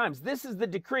many times. This is the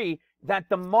decree that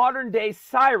the modern day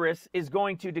Cyrus is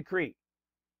going to decree.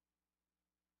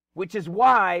 Which is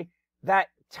why that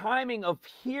timing of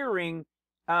hearing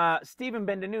Stephen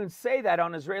Ben-Danoon say that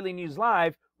on Israeli News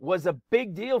Live was a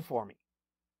big deal for me.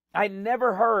 I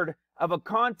never heard of a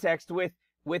context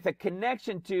with a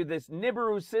connection to this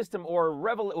Nibiru system, or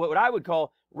what I would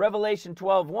call Revelation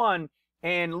 12:1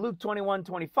 and Luke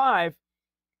 21:25.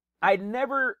 I'd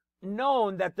never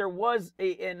known that there was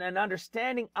an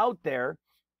understanding out there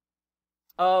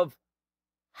of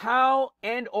how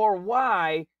and or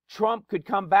why Trump could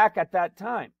come back at that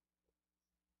time.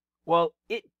 Well,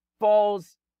 it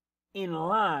falls in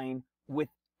line with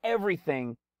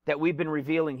everything that we've been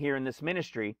revealing here in this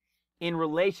ministry in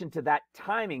relation to that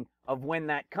timing of when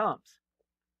that comes.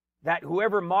 That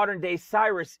whoever modern day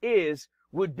Cyrus is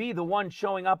would be the one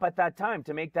showing up at that time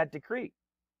to make that decree.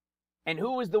 And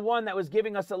who was the one that was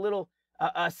giving us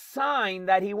a sign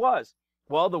that he was?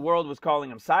 Well, the world was calling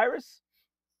him Cyrus.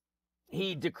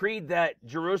 He decreed that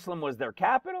Jerusalem was their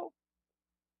capital.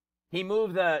 He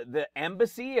moved the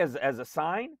embassy as a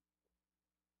sign.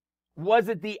 Was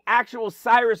it the actual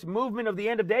Cyrus movement of the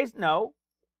end of days? No,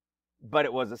 but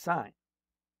it was a sign.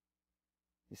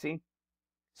 You see?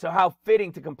 So how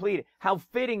fitting to complete it. How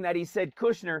fitting that he said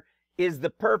Kushner is the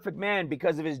perfect man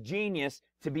because of his genius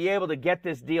to be able to get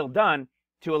this deal done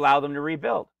to allow them to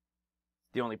rebuild.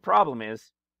 The only problem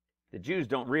is the Jews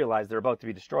don't realize they're about to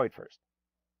be destroyed first.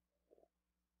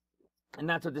 And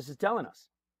that's what this is telling us.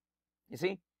 You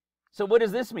see? So what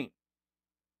does this mean?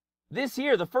 This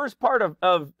here, the first part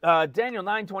of Daniel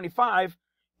 9:25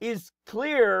 is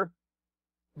clear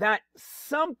that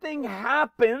something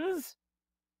happens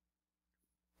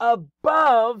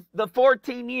above the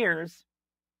 14 years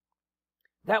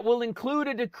that will include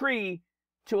a decree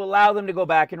to allow them to go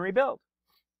back and rebuild.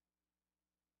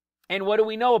 And what do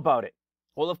we know about it?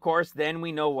 Well, of course, then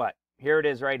we know what? Here it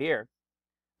is right here.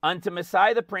 Unto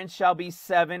Messiah the Prince shall be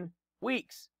 7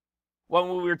 weeks. When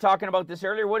we were talking about this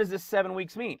earlier, what does this 7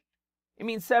 weeks mean? It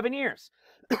means 7 years.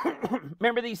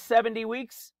 Remember these 70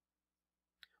 weeks?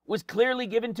 Was clearly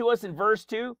given to us in verse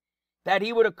 2 that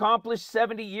he would accomplish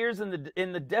 70 years in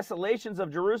the desolations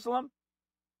of Jerusalem.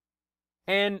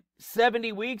 And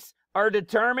 70 weeks are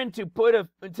determined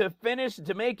to finish,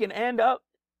 to make an end up.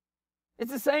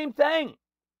 It's the same thing.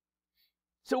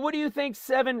 So what do you think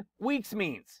 7 weeks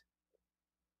means?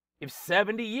 If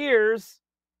 70 years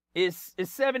is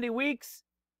 70 weeks,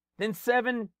 then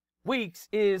 7 weeks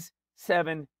is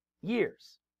 7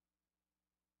 years.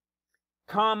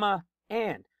 Comma,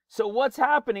 and. So what's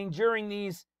happening during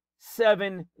these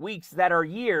 7 weeks that are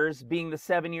years, being the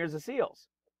 7 years of seals?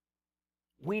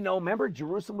 We know, remember,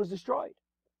 Jerusalem was destroyed.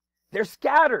 They're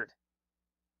scattered.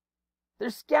 They're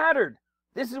scattered.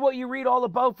 This is what you read all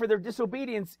about for their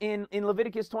disobedience in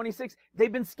Leviticus 26.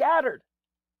 They've been scattered.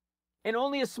 And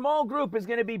only a small group is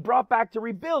going to be brought back to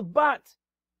rebuild, but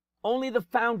only the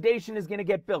foundation is going to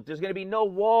get built. There's going to be no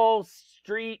wall,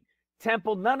 street,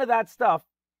 temple, none of that stuff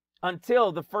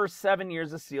until the first 7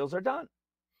 years of seals are done.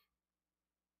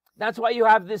 That's why you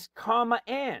have this comma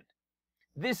and.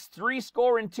 This 70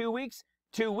 in 2 weeks.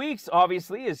 2 weeks,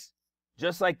 obviously, is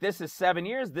just like this is 7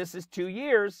 years. This is 2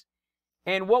 years.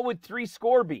 And what would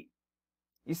 70 be?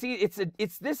 You see,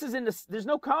 there's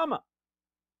no comma,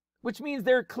 which means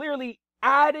they're clearly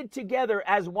added together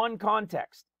as one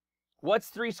context.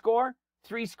 What's 70?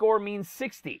 70 means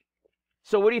 60.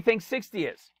 So what do you think 60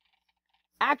 is?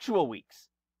 Actual weeks.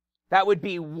 That would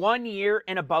be 1 year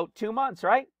and about 2 months,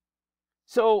 right?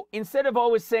 So instead of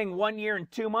always saying 1 year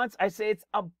and 2 months, I say it's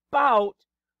about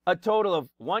a total of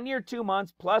 1 year, 2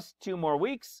 months, plus 2 more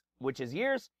weeks, which is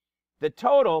years. The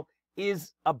total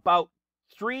is about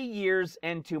 3 years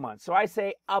and 2 months. So I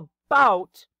say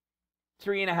about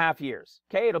 3.5 years.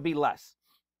 Okay, it'll be less.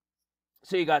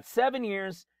 So you got 7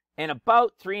 years and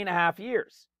about 3.5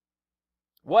 years.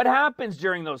 What happens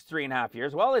during those 3.5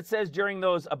 years? Well, it says during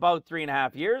those about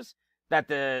 3.5 years that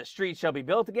the street shall be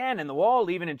built again and the wall,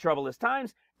 even in troublous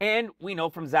times. And we know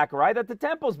from Zechariah that the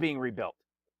temple's being rebuilt.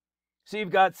 So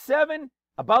you've got 7,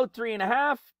 about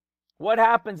 3.5. What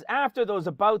happens after those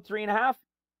about 3.5?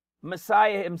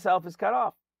 Messiah himself is cut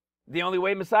off. The only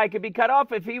way Messiah could be cut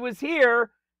off if he was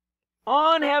here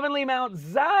on heavenly Mount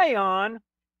Zion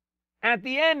at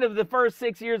the end of the first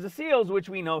 6 years of seals, which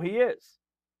we know he is.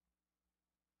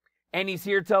 And he's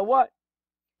here till what?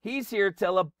 He's here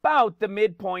till about the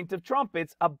midpoint of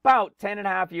trumpets, about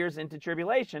 10.5 years into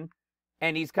tribulation,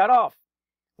 and he's cut off.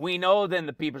 We know then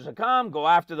the people shall come, go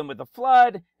after them with a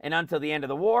flood, and until the end of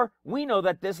the war. We know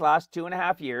that this lasts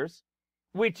 2.5 years,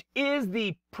 which is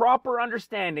the proper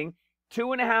understanding,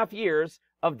 2.5 years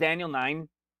of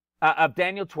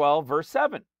Daniel 12, verse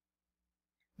 7.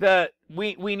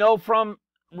 We know from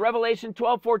Revelation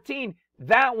 12:14,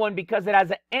 that one, because it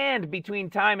has an and between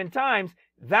time and times,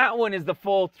 that one is the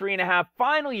full 3.5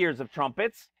 final years of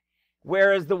trumpets,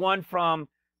 whereas the one from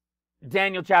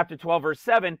Daniel chapter 12, verse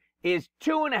 7 is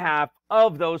 2.5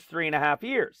 of those 3.5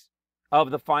 years of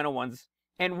the final ones.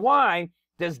 And why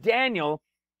does Daniel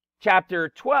chapter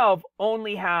 12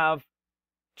 only have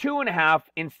 2.5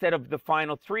 instead of the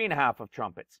final 3.5 of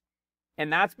trumpets?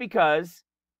 And that's because,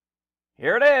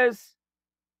 here it is,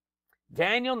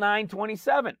 Daniel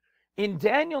 9:27. In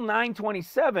Daniel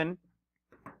 9:27,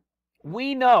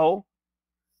 we know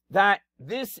that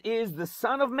this is the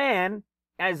Son of Man,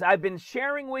 as I've been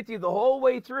sharing with you the whole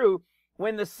way through,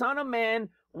 when the Son of Man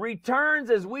returns,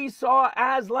 as we saw,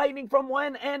 as lightning from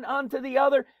one end unto the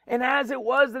other, and as it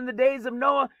was in the days of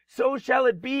Noah, so shall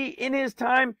it be in his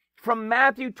time, from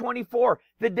Matthew 24.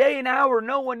 The day and hour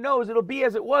no one knows. It'll be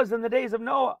as it was in the days of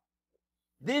Noah.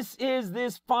 This is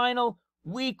this final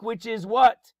week, which is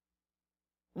what?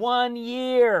 1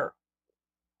 year.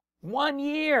 1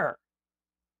 year.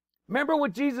 Remember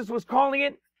what Jesus was calling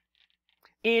it?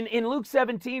 In Luke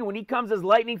 17, when he comes as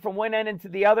lightning from one end into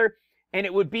the other, and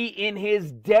it would be in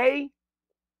his day.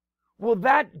 Well,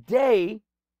 that day,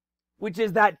 which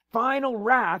is that final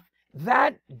wrath,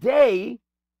 that day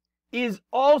is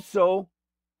also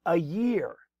a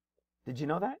year. Did you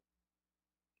know that?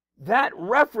 That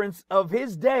reference of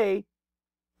his day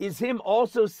is him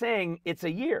also saying it's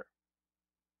a year.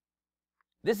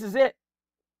 This is it.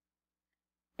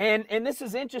 And this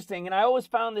is interesting, and I always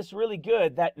found this really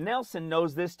good, that Nelson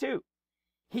knows this too.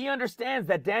 He understands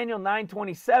that Daniel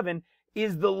 9:27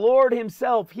 is the Lord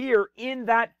himself here in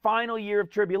that final year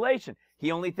of tribulation.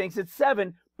 He only thinks it's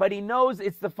 7, but he knows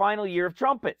it's the final year of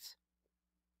trumpets,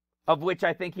 of which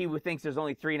I think he thinks there's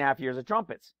only 3.5 years of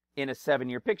trumpets in a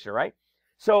 7-year picture, right?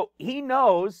 So he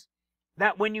knows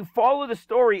that when you follow the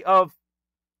story of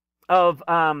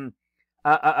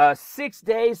 6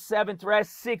 days, 7th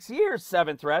rest, 6 years,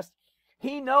 7th rest,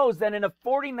 he knows that in a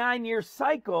 49-year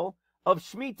cycle of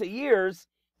Shemitah years,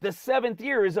 the 7th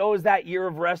year is always that year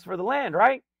of rest for the land,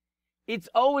 right? It's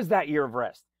always that year of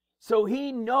rest. So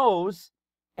he knows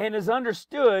and has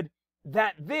understood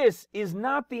that this is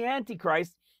not the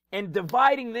Antichrist, and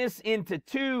dividing this into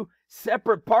 2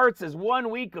 separate parts as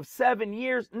 1 week of 7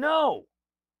 years. No,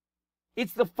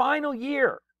 it's the final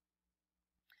year.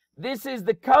 This is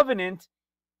the covenant.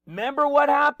 Remember what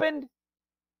happened?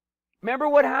 Remember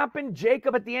what happened?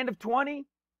 Jacob at the end of 20?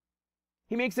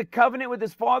 He makes a covenant with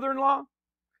his father-in-law.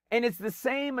 And it's the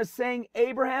same as saying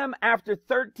Abraham after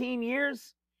 13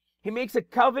 years. He makes a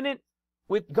covenant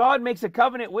with God, makes a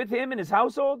covenant with him and his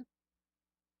household.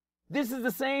 This is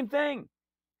the same thing.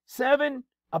 7,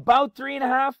 about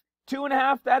 3.5,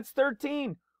 2.5, that's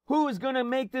 13. Who is going to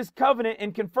make this covenant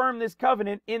and confirm this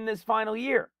covenant in this final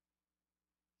year?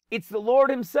 It's the Lord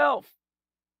himself.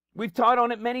 We've taught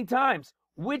on it many times.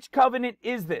 Which covenant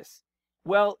is this?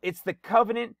 Well, it's the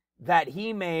covenant that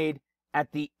he made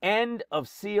at the end of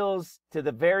seals to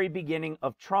the very beginning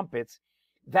of trumpets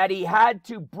that he had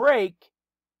to break,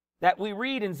 that we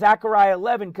read in Zechariah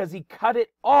 11, because he cut it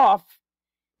off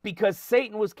because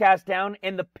Satan was cast down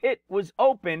and the pit was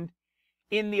opened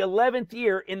in the 11th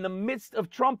year in the midst of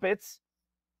trumpets.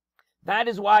 That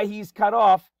is why he's cut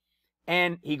off.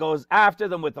 And he goes after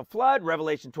them with a flood,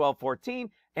 Revelation 12:14,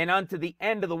 and unto the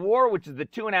end of the war, which is the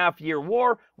 2.5-year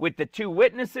war with the two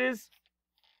witnesses.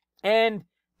 And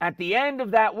at the end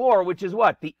of that war, which is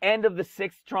what? The end of the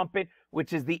 6th trumpet,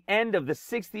 which is the end of the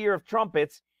 6th year of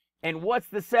trumpets. And what's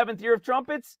the 7th year of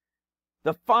trumpets?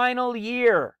 The final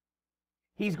year.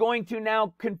 He's going to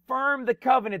now confirm the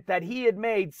covenant that he had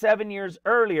made 7 years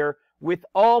earlier with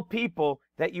all people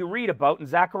that you read about in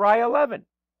Zechariah 11.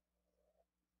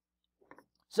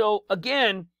 So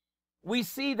again, we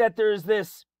see that there's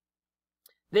this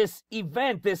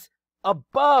event, this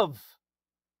above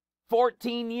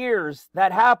 14 years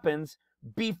that happens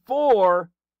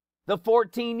before the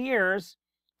 14 years,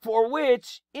 for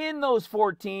which in those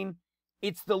 14,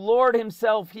 it's the Lord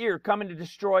himself here coming to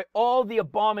destroy all the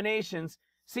abominations.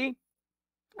 See,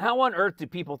 how on earth do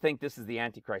people think this is the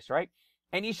Antichrist, right?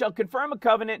 And he shall confirm a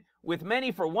covenant with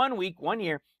many for 1 week, 1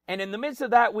 year, and in the midst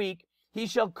of that week, he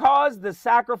shall cause the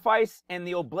sacrifice and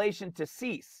the oblation to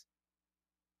cease.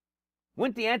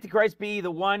 Wouldn't the Antichrist be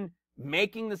the one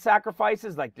making the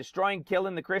sacrifices, like destroying,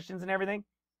 killing the Christians and everything?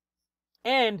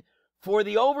 And for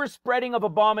the overspreading of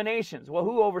abominations. Well,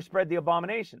 who overspread the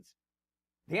abominations?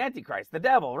 The Antichrist, the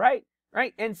devil, right?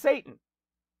 Right? And Satan.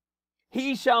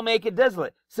 He shall make it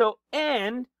desolate. So,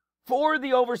 and for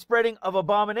the overspreading of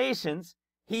abominations,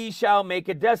 he shall make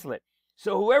it desolate.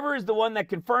 So whoever is the one that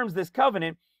confirms this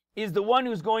covenant is the one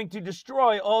who's going to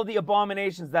destroy all the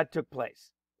abominations that took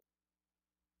place.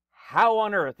 How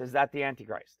on earth is that the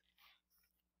Antichrist?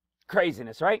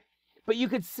 Craziness, right? But you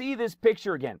could see this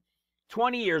picture again.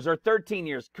 20 years or 13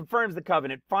 years confirms the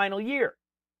covenant, final year.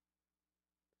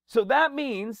 So that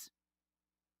means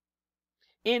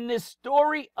in this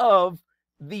story of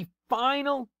the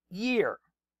final year,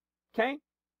 okay,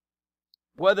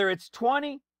 whether it's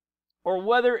 20 or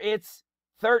whether it's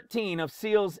 13 of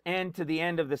seals and to the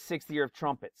end of the 6th year of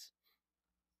trumpets,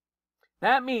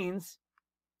 that means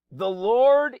the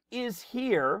Lord is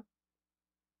here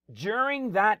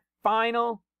during that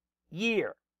final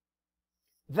year.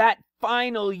 That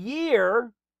final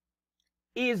year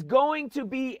is going to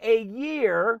be a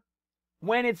year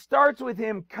when it starts with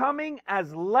him coming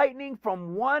as lightning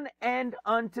from one end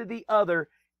unto the other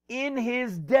in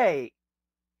his day.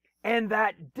 And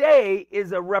that day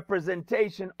is a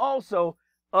representation also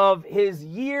of his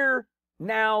year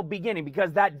now beginning,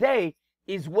 because that day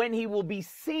is when he will be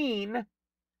seen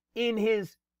in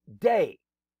his day.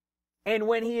 And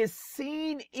when he is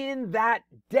seen in that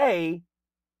day,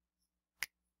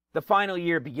 the final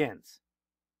year begins,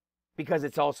 because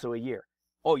it's also a year.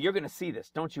 Oh, you're going to see this.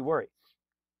 Don't you worry.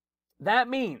 That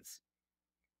means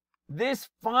this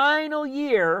final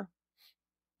year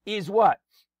is what?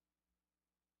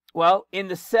 Well, in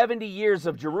the 70 years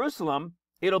of Jerusalem,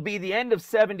 it'll be the end of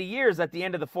 70 years at the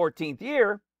end of the 14th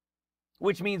year,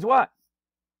 which means what?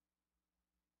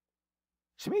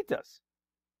 Shemitahs.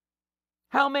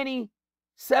 How many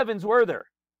sevens were there?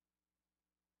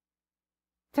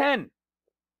 10.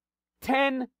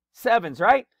 10 sevens,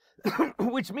 right?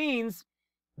 Which means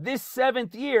this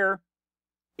 7th year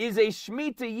is a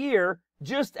Shemitah year,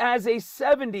 just as a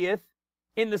 70th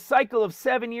in the cycle of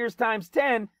 7 years times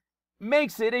 10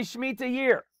 makes it a Shemitah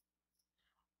year.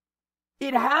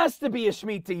 It has to be a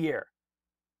Shemitah year.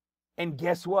 And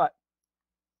guess what?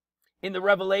 In the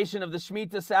revelation of the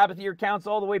Shemitah Sabbath year counts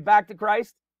all the way back to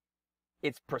Christ,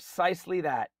 it's precisely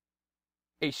that,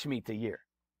 a Shemitah year.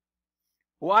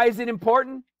 Why is it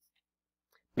important?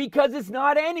 Because it's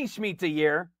not any Shemitah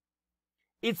year.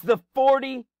 It's the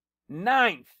 49th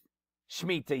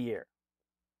Shemitah year.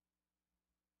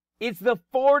 It's the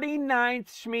 49th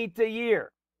Shemitah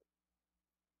year.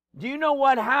 Do you know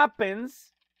what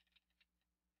happens?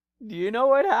 Do you know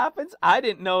what happens? I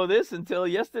didn't know this until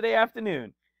yesterday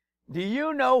afternoon. Do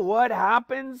you know what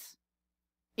happens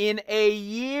in a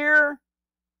year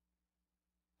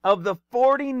of the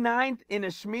 49th in a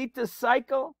Shemitah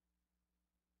cycle?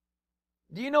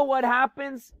 Do you know what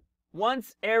happens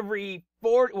once every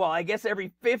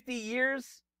every 50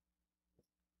 years?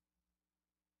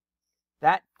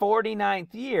 That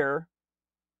 49th year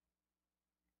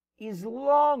is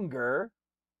longer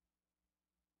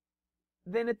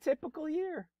than a typical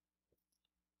year.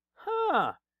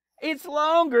 It's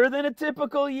longer than a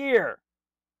typical year.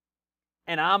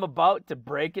 And I'm about to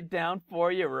break it down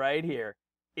for you right here.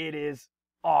 It is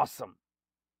awesome.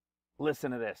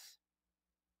 Listen to this.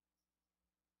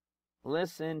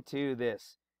 Listen to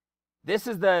this. This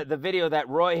is the video that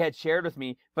Roy had shared with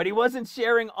me, but he wasn't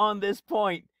sharing on this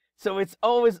point. So it's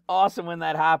always awesome when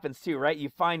that happens too, right? You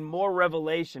find more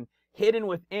revelation hidden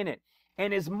within it.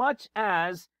 And as much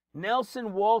as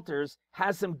Nelson Walters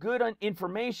has some good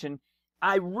information,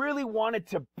 I really wanted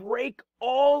to break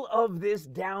all of this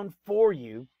down for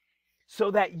you so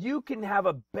that you can have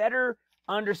a better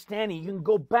understanding. You can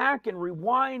go back and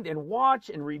rewind and watch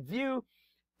and review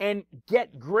and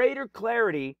get greater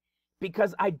clarity,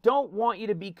 because I don't want you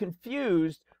to be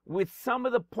confused with some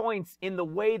of the points in the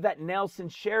way that Nelson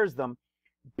shares them,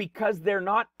 because they're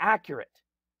not accurate.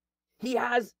 He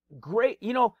has great,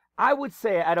 I would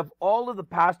say out of all of the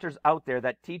pastors out there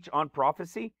that teach on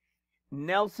prophecy,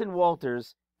 Nelson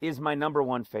Walters is my number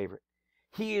one favorite.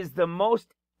 He is the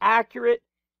most accurate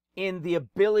in the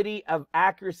ability of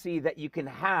accuracy that you can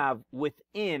have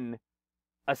within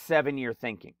a 7-year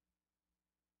thinking.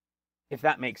 If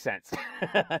that makes sense.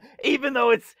 Even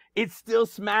though it's still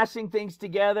smashing things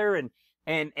together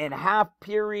and half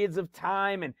periods of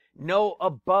time and no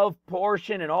above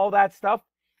portion and all that stuff,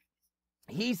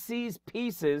 he sees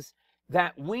pieces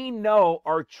that we know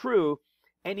are true,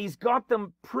 and he's got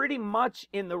them pretty much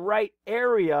in the right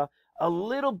area, a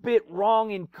little bit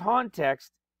wrong in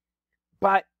context,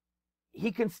 but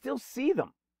he can still see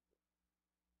them.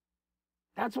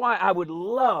 That's why I would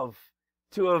love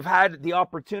to have had the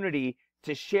opportunity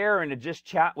to share and to just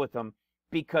chat with him,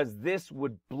 because this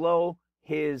would blow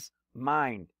his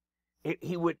mind.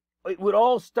 It would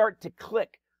all start to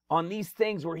click on these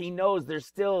things where he knows there's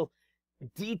still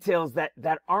details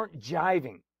that aren't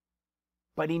jiving,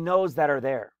 but he knows that are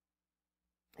there.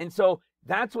 And so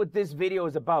that's what this video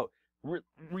is about,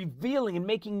 revealing and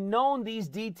making known these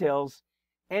details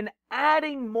and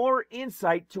adding more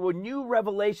insight to a new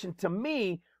revelation to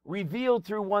me, revealed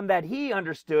through one that he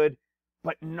understood,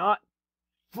 but not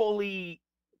fully,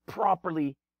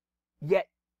 properly yet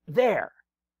there.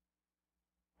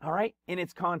 All right? In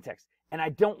its context. And I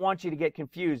don't want you to get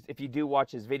confused if you do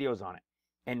watch his videos on it.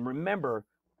 And remember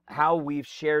how we've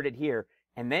shared it here.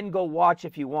 And then go watch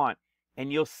if you want.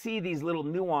 And you'll see these little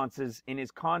nuances in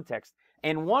his context.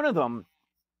 And one of them,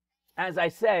 as I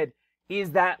said,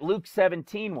 is that Luke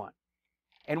 17 one.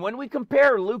 And when we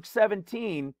compare Luke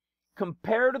 17,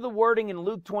 compared to the wording in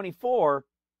Luke 24,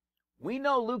 we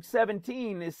know Luke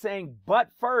 17 is saying, but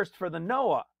first for the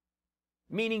Noah,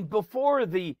 meaning before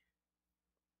the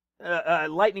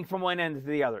lightning from one end to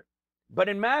the other. But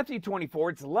in Matthew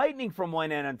 24, it's lightning from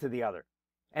one end to the other.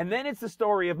 And then it's the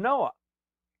story of Noah.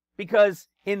 Because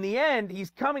in the end, he's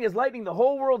coming as lightning. The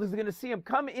whole world is going to see him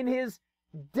come in his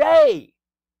day.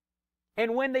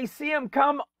 And when they see him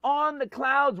come on the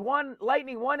clouds, one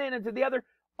lightning one end to the other,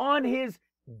 on his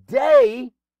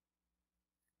day,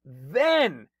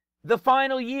 then the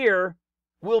final year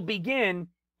will begin,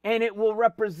 and it will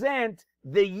represent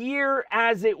the year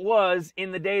as it was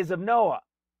in the days of Noah.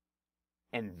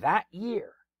 And that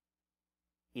year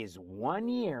is 1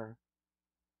 year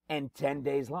and 10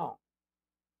 days long.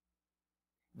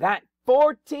 That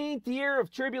 14th year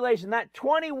of tribulation, that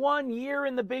 21 year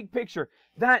in the big picture,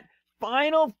 that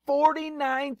final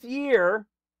 49th year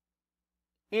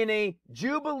in a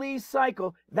Jubilee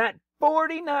cycle, that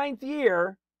 49th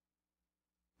year,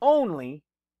 only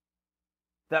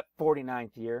that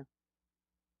 49th year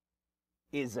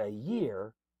is a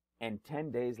year and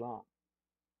 10 days long.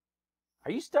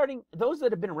 Are you starting, those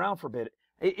that have been around for a bit,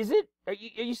 are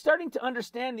you starting to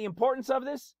understand the importance of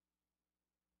this?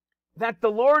 That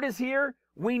the Lord is here.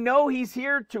 We know he's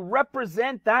here to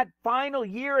represent that final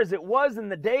year as it was in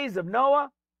the days of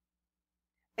Noah.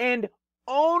 And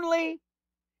only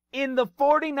in the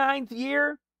 49th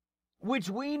year, which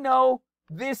we know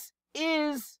this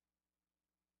is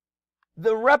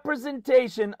the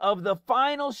representation of the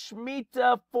final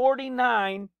Shemitah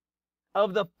 49,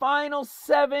 of the final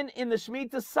 7 in the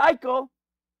Shemitah cycle,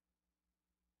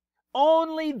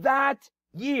 only that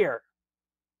year.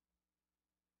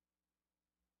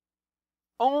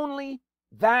 Only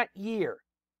that year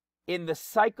in the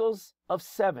cycles of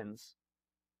 7s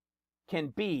can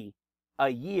be a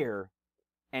year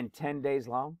and 10 days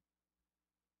long.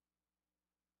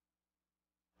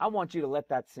 I want you to let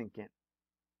that sink in.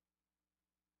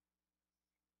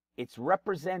 It's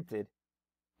represented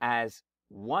as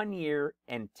 1 year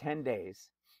and 10 days.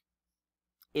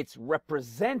 It's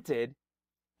represented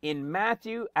in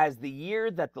Matthew as the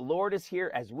year that the Lord is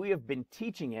here, as we have been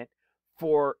teaching it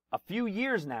for a few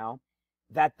years now,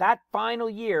 that final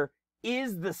year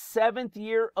is the 7th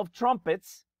year of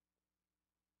trumpets.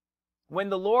 When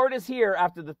the Lord is here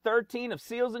after the 13 of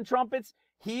seals and trumpets,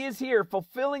 He is here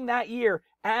fulfilling that year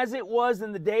as it was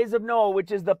in the days of Noah,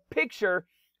 which is the picture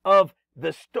of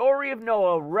the story of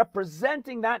Noah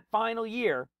representing that final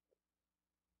year.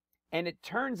 And it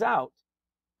turns out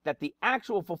that the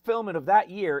actual fulfillment of that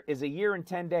year is a year and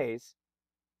 10 days.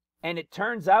 And it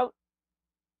turns out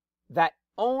that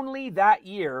only that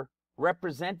year,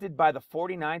 represented by the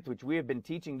 49th, which we have been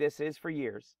teaching this is for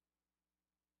years,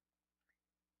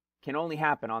 can only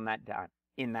happen on that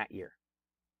in that year.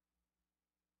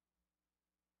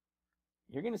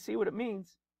 You're going to see what it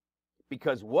means,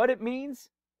 because what it means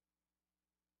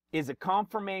is a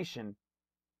confirmation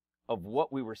of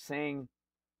what we were saying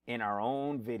in our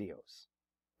own videos.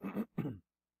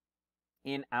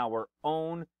 In our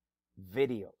own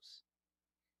videos,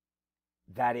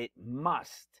 that it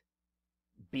must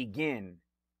begin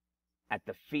at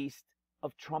the Feast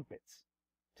of Trumpets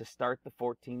to start the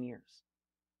 14 years.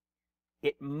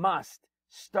 It must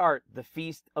start the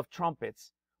Feast of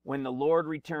Trumpets when the Lord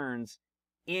returns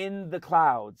in the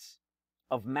clouds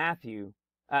of Mark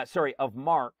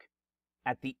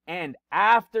at the end,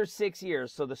 after 6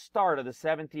 years. So the start of the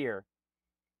 7th year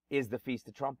is the Feast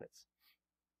of Trumpets.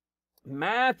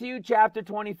 Matthew chapter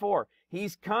 24.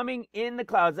 He's coming in the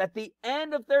clouds at the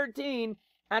end of 13,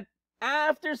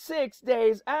 after 6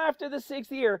 days, after the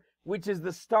 6th year, which is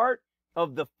the start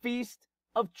of the Feast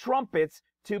of Trumpets,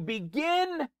 to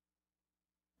begin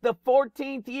the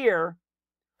 14th year,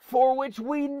 for which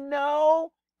we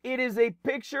know it is a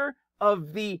picture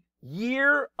of the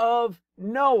year of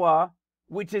Noah,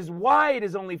 which is why it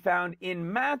is only found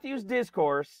in Matthew's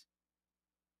discourse,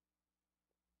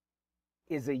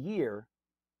 is a year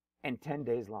and 10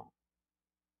 days long.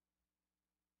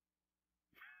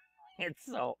 It's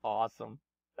so awesome.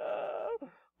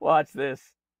 Watch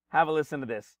this. Have a listen to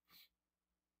this.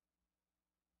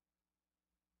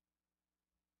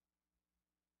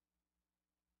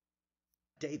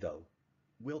 Day, though,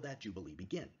 will that Jubilee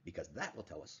begin? Because that will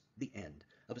tell us the end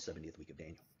of the 70th week of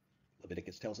Daniel.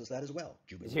 Leviticus tells us that as well.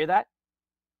 Jubilee. Did you hear that?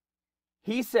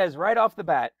 He says right off the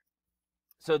bat,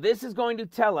 so this is going to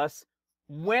tell us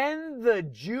when the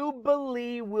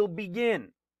Jubilee will begin.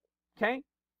 Okay?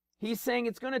 He's saying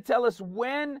it's going to tell us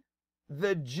when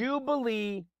the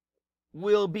Jubilee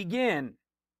will begin,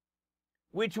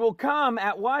 which will come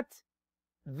at what?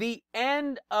 The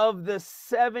end of the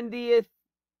 70th.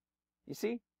 You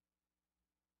see?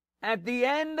 At the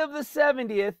end of the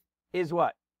 70th is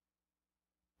what?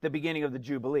 The beginning of the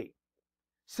Jubilee.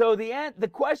 So the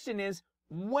question is,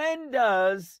 when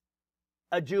does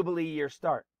a Jubilee year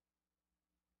start?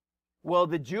 Well,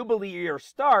 the Jubilee year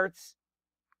starts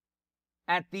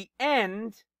at the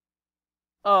end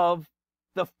of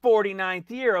the 49th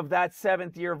year of that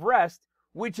 7th year of rest,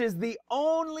 which is the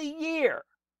only year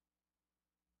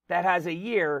that has a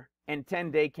year and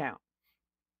 10-day count.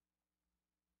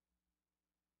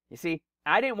 You see,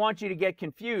 I didn't want you to get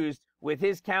confused with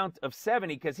his count of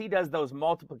 70, because he does those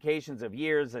multiplications of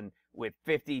years and with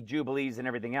 50 Jubilees and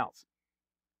everything else.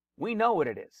 We know what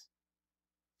it is.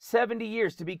 70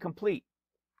 years to be complete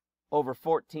over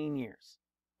 14 years.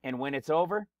 And when it's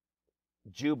over,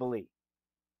 Jubilee.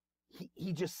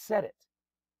 He just said it.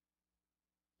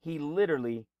 He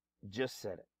literally just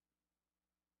said it.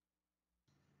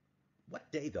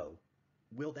 What day, though,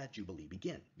 will that Jubilee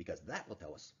begin? Because that will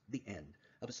tell us the end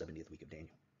of the 70th week of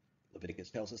Daniel.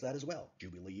 Leviticus tells us that as well.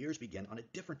 Jubilee years begin on a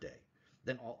different day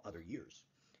than all other years.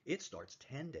 It starts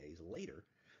 10 days later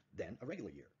than a regular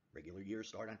year. Regular years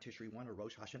start on Tishri 1 or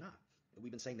Rosh Hashanah.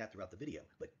 We've been saying that throughout the video.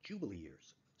 But Jubilee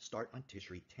years start on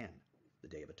Tishri 10, the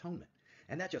Day of Atonement.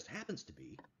 And that just happens to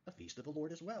be a feast of the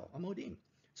Lord as well, a Modim.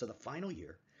 So the final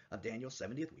year of Daniel's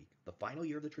 70th week, the final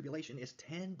year of the tribulation, is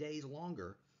 10 days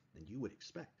longer than you would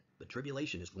expect. The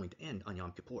tribulation is going to end on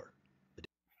Yom Kippur.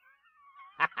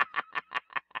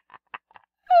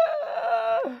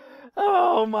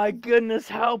 Oh my goodness,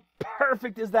 how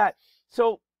perfect is that?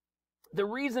 So the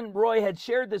reason Roy had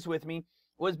shared this with me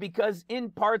was because in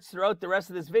parts throughout the rest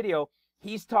of this video,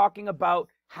 he's talking about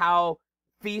how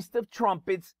Feast of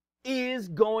Trumpets is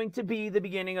going to be the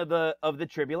beginning of the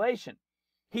tribulation.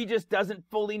 He just doesn't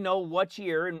fully know which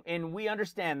year, and we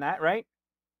understand that, right?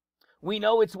 We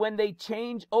know it's when they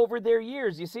change over their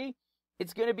years, you see?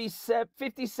 It's going to be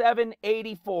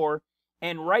 5784,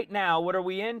 and right now, what are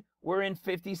we in? We're in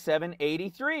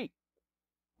 5783.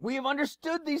 We have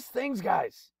understood these things,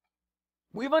 guys.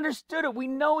 We've understood it. We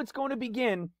know it's going to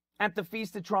begin at the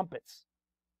Feast of Trumpets.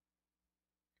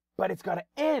 But it's got to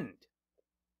end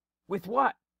with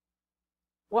what?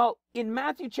 Well, in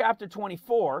Matthew chapter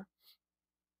 24,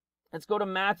 let's go to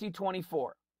Matthew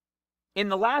 24. In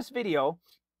the last video,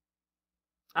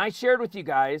 I shared with you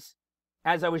guys,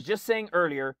 as I was just saying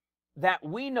earlier, that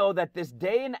we know that this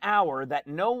day and hour that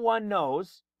no one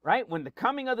knows, right? When the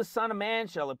coming of the Son of Man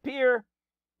shall appear,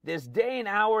 this day and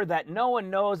hour that no one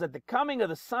knows, at the coming of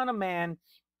the Son of Man,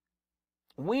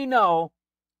 we know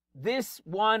this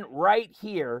one right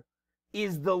here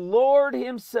is the Lord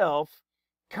himself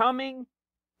coming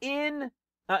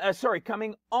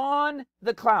coming on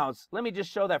the clouds. Let me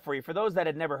just show that for you. For those that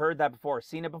had never heard that before,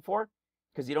 seen it before,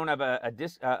 because you don't have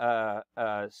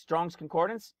a Strong's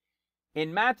Concordance.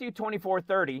 In Matthew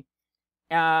 24:30,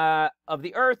 of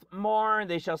the earth mourn,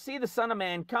 they shall see the Son of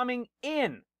Man coming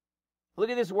in. Look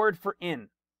at this word for in.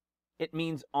 It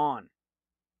means on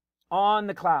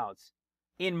the clouds.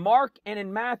 In Mark and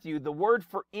in Matthew, the word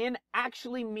for in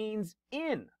actually means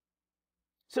in.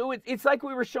 So it's like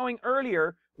we were showing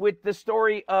earlier with the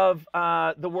story of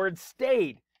the word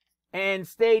stayed, and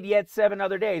stayed yet 7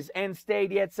 other days, and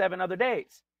stayed yet 7 other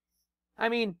days. I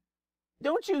mean,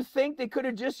 don't you think they could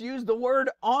have just used the word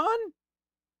on?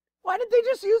 Why did they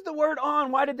just use the word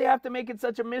on? Why did they have to make it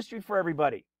such a mystery for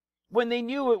everybody when they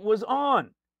knew it was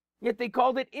on, yet they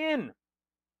called it in?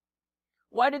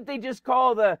 Why did they just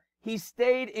call he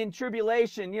stayed in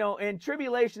tribulation, and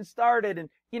tribulation started, and,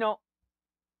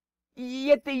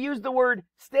 yet they used the word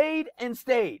stayed and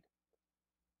stayed.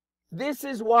 This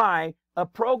is why a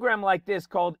program like this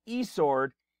called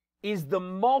eSword is the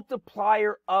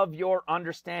multiplier of your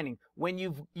understanding. When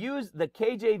you've used the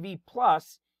KJV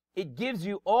Plus, it gives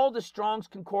you all the Strong's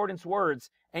Concordance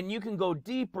words, and you can go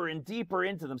deeper and deeper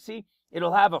into them. See,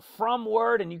 it'll have a from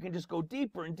word, and you can just go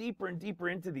deeper and deeper and deeper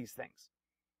into these things.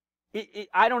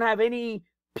 I don't have any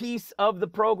piece of the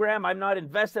program. I'm not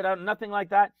invested on nothing like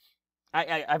that.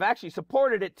 I've actually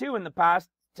supported it too in the past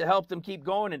to help them keep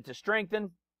going and to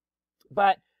strengthen.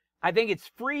 But I think it's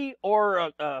free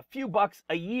or a few bucks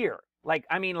a year. Like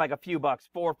a few bucks,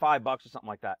 $4 or $5 or something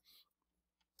like that.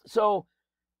 So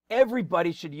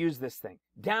everybody should use this thing.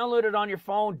 Download it on your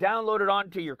phone, download it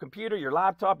onto your computer, your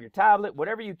laptop, your tablet,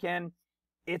 whatever you can.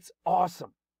 It's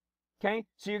awesome. Okay?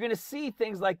 So you're going to see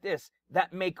things like this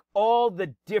that make all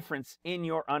the difference in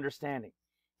your understanding.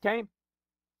 Okay?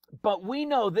 But we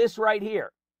know this right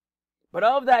here. But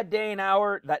of that day and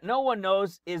hour that no one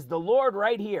knows is the Lord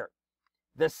right here.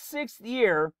 The 6th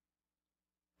year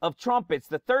of trumpets,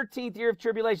 the 13th year of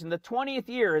tribulation, the 20th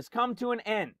year has come to an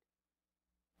end.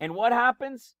 And what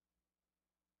happens?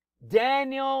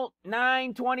 Daniel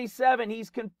 9:27, he's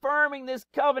confirming this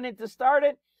covenant to start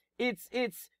it. It's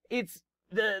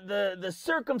the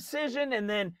circumcision, and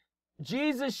then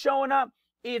Jesus showing up.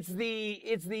 It's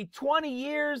the 20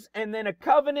 years and then a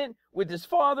covenant with his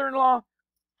father-in-law.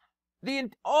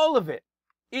 All of it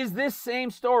is this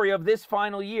same story of this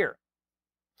final year.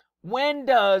 When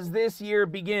does this year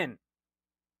begin?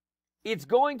 It's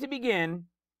going to begin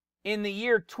in the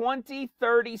year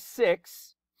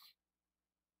 2036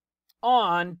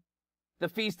 on the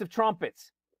Feast of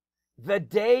Trumpets. The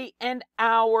day and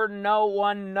hour no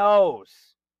one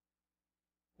knows.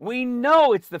 We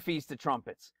know it's the Feast of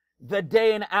Trumpets. The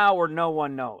day and hour no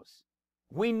one knows.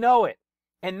 We know it.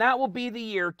 And that will be the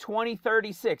year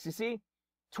 2036. You see,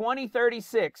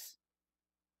 2036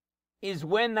 is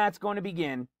when that's going to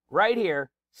begin. Right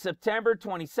here, September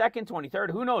 22nd,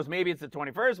 23rd. Who knows? Maybe it's the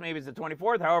 21st. Maybe it's the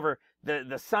 24th. However,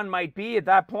 the sun might be at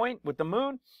that point with the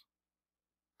moon.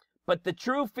 But the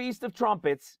true Feast of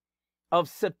Trumpets of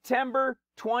September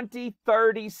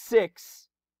 2036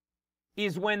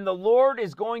 is when the Lord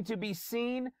is going to be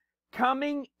seen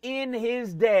coming in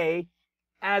his day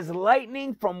as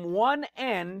lightning from one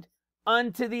end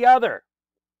unto the other.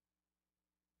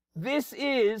 This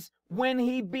is when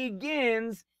he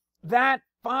begins that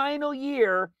final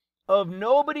year of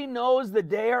nobody knows the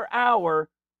day or hour.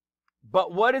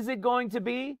 But what is it going to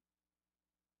be?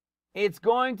 It's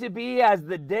going to be as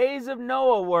the days of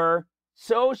Noah were,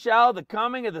 so shall the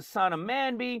coming of the Son of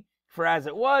Man be. For as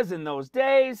it was in those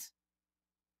days.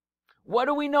 What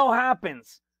do we know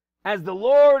happens as the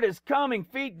Lord is coming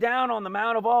feet down on the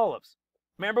Mount of Olives?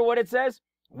 Remember what it says?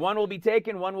 One will be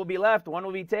taken, one will be left. One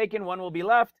will be taken, one will be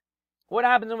left. What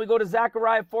happens when we go to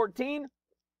Zechariah 14?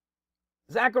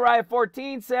 Zechariah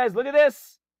 14 says, look at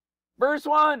this. Verse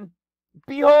 1.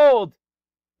 Behold,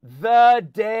 the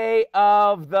day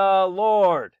of the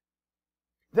Lord.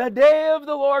 The day of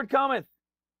the Lord cometh,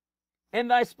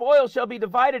 and thy spoil shall be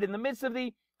divided in the midst of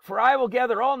thee, for I will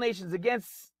gather all nations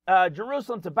against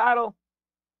Jerusalem to battle,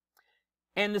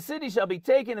 and the city shall be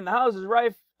taken, and the houses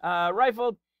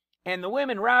rifled, and the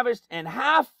women ravished, and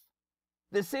half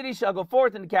the city shall go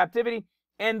forth into captivity,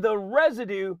 and the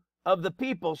residue of the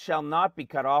people shall not be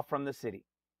cut off from the city.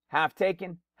 Half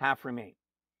taken, half remain.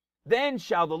 Then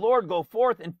shall the Lord go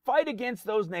forth and fight against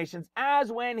those nations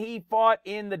as when he fought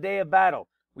in the day of battle.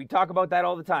 We talk about that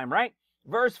all the time, right?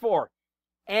 Verse 4,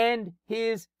 and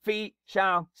his feet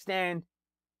shall stand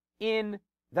in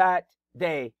that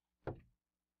day,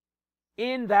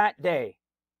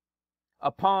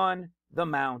 upon the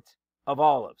Mount of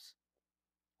Olives.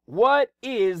 What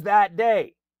is that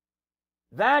day?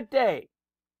 That day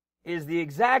is the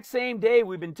exact same day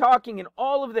we've been talking in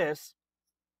all of this,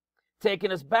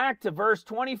 taking us back to verse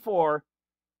 24.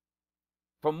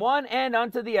 From one end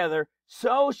unto the other,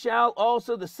 so shall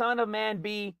also the Son of Man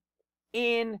be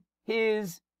in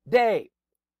his day.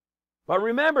 But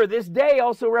remember, this day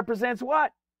also represents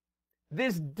what?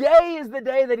 This day is the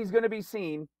day that he's going to be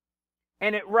seen,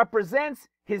 and it represents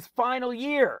his final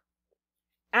year,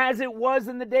 as it was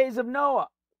in the days of Noah.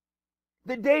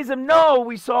 The days of Noah,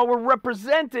 we saw, were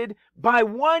represented by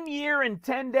 1 year and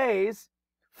 10 days,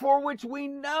 for which we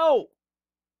know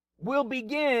will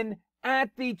begin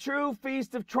at the true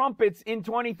Feast of Trumpets in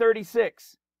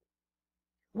 2036,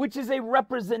 which is a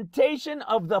representation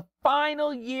of the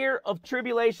final year of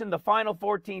tribulation, the final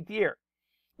 14th year,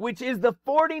 which is the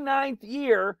 49th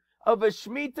year of a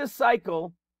Shemitah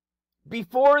cycle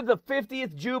before the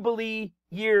 50th Jubilee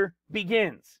year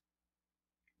begins.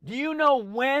 Do you know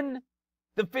when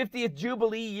the 50th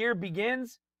Jubilee year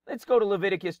begins? Let's go to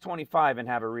Leviticus 25 and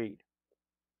have a read.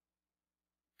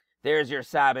 There's your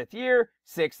Sabbath year,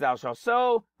 6 thou shalt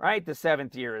sow, right? The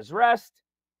 7th year is rest.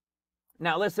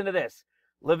 Now listen to this.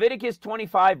 Leviticus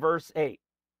 25 verse 8.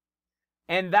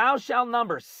 And thou shalt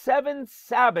number 7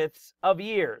 Sabbaths of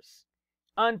years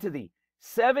unto thee,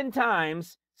 7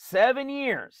 times 7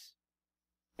 years.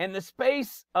 And the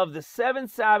space of the 7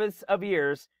 Sabbaths of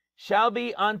years shall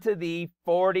be unto thee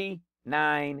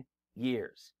 49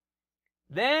 years.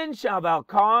 Then shalt thou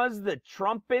cause the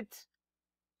trumpet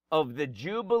of the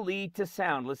Jubilee to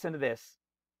sound. Listen to this.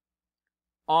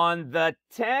 On the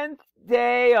 10th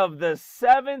day of the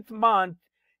 7th month,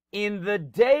 in the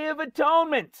day of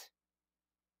atonement.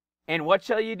 And what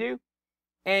shall you do?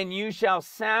 And you shall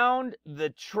sound the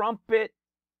trumpet,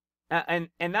 and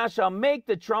thou shalt make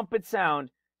the trumpet sound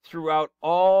throughout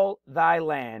all thy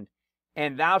land.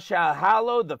 And thou shalt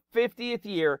hallow the 50th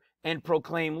year, and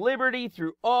proclaim liberty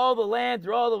through all the land,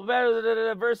 through all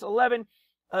the, verse 11,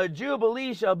 a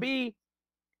jubilee shall be,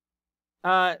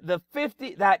 that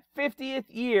 50th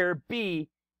year be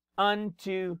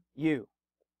unto you.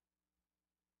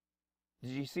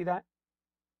 Did you see that?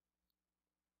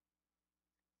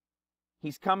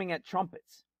 He's coming at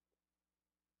trumpets.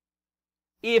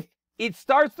 If it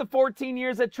starts the 14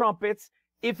 years at trumpets,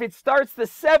 if it starts the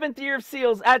 7th year of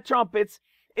seals at trumpets,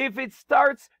 if it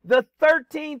starts the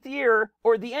 13th year,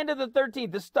 or the end of the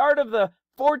 13th, the start of the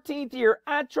 14th year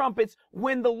at trumpets,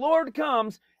 when the Lord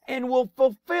comes and will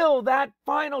fulfill that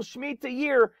final Shemitah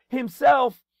year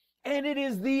himself, and it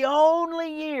is the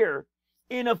only year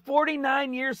in a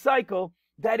 49-year cycle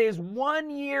that is 1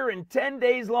 year and 10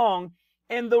 days long,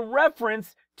 and the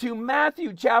reference to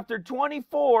Matthew chapter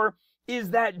 24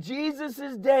 is that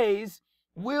Jesus' days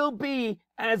will be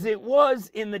as it was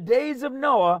in the days of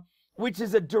Noah, which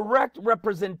is a direct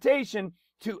representation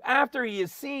to after he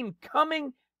is seen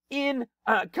coming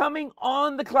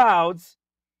on the clouds.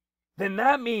 Then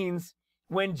that means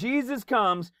when Jesus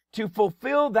comes to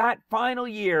fulfill that final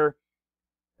year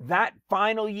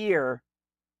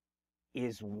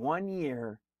is 1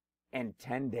 year and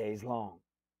 10 days long.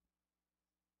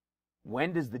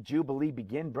 When does the Jubilee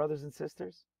begin, brothers and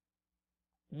sisters?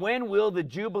 When will the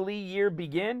Jubilee year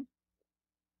begin?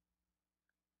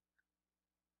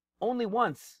 Only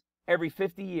once every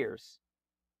 50 years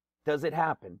does it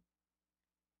happen,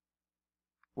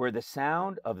 where the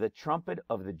sound of the trumpet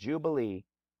of the Jubilee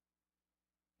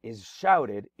is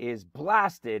shouted, is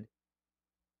blasted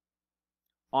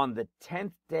on the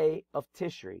 10th day of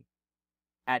Tishri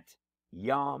at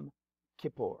Yom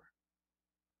Kippur,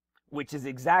 which is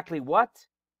exactly what?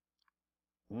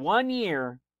 1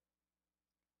 year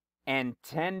and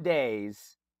 10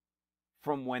 days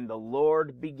from when the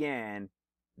Lord began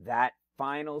that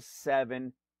final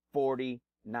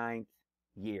 749th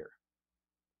year.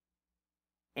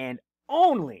 And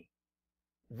only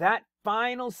that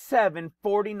final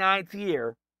 749th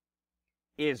year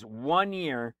is 1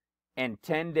 year and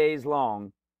 10 days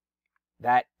long,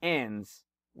 that ends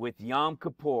with Yom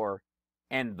Kippur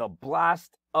and the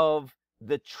blast of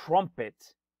the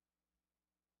trumpet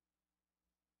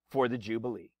for the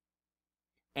Jubilee.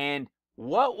 And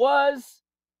what was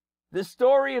the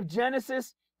story of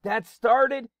Genesis that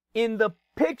started in the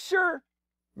picture,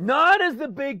 not as the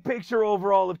big picture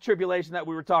overall of tribulation that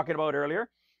we were talking about earlier,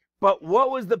 but what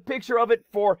was the picture of it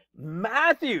for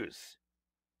Matthew's?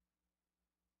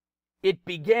 It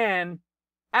began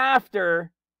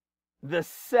after the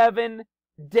 7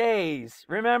 days.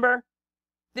 Remember?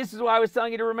 This is why I was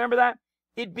telling you to remember that.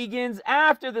 It begins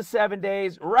after the 7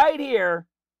 days right here.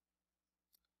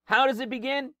 How does it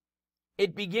begin?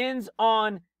 It begins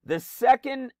on the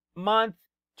second month,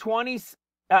 17th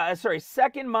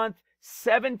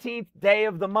day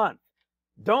of the month.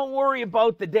 Don't worry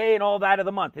about the day and all that of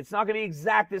the month. It's not going to be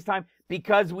exact this time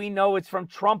because we know it's from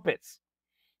trumpets.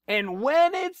 And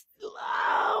when it's,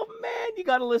 oh man, you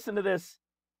got to listen to this.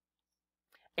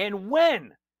 And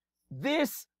when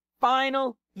this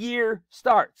final year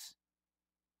starts,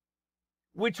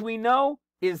 which we know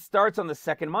starts on the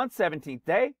second month, 17th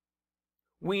day.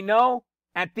 We know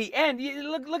at the end,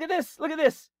 look at this, look at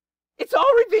this. It's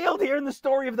all revealed here in the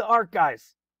story of the ark,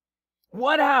 guys.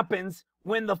 What happens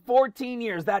when the 14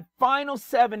 years, that final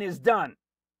 7 is done?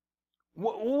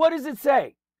 What does it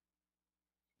say?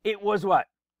 It was what?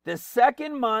 The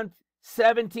second month,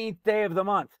 17th day of the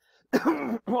month.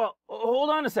 Well, hold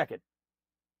on a second.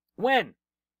 When?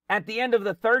 At the end of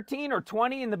the 13 or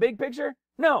 20 in the big picture?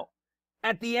 No.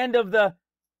 At the end of the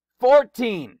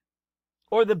 14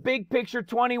 or the big picture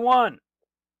 21.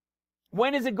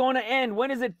 When is it going to end?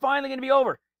 When is it finally going to be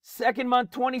over? Second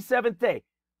month, 27th day.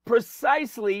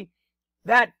 Precisely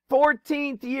that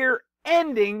 14th year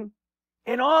ending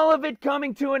and all of it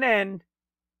coming to an end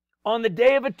on the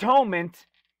Day of Atonement,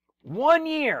 1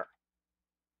 year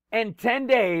and 10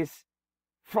 days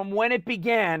from when it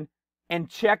began. And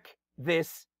check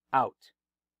this out.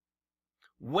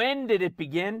 When did it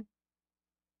begin?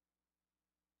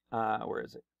 Where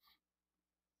is it?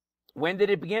 When did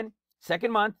it begin?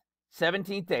 Second month,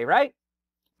 17th day, right?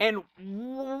 And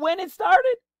when it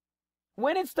started?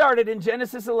 When it started in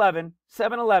Genesis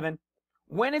 7:11,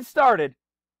 when it started,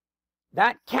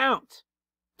 that count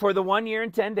for the 1 year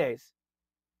and 10 days,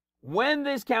 when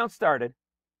this count started,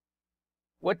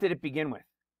 what did it begin with?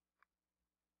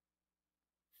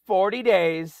 40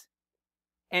 days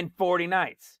and 40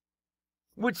 nights.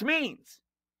 Which means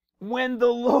when the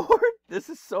Lord, this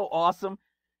is so awesome.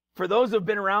 For those who have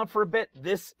been around for a bit,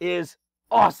 this is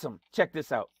awesome. Check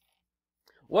this out.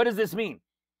 What does this mean?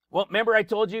 Well, remember I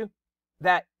told you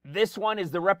that this one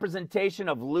is the representation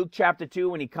of Luke chapter 2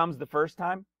 when he comes the first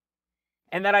time?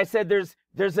 And that I said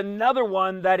there's another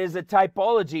one that is a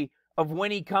typology of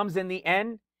when he comes in the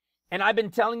end. And I've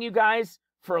been telling you guys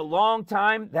for a long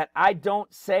time that I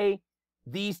don't say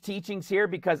these teachings here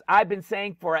because I've been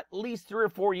saying for at least 3 or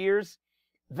 4 years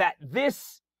that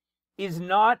this is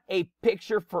not a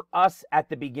picture for us at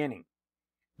the beginning.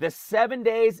 The 7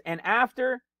 days and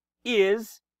after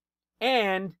is,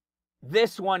 and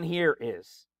this one here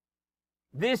is.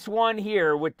 This one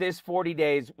here with this 40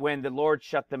 days when the Lord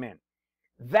shut them in.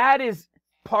 That is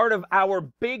part of our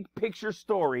big picture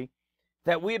story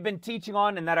that we have been teaching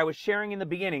on and that I was sharing in the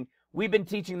beginning. We've been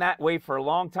teaching that way for a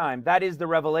long time. That is the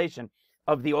revelation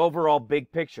of the overall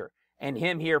big picture. And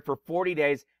him here for 40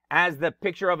 days as the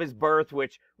picture of his birth,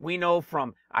 which we know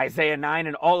from Isaiah 9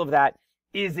 and all of that,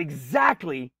 is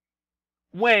exactly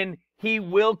when he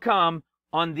will come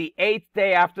on the 8th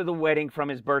day after the wedding from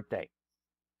his birthday,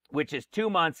 which is 2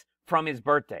 months from his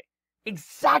birthday.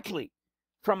 Exactly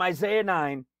from Isaiah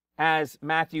 9 as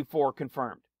Matthew 4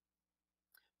 confirmed.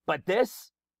 But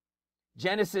this,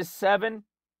 Genesis 7,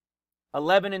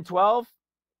 11 and 12,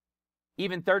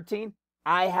 even 13,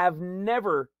 I have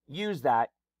never used that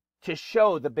to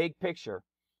show the big picture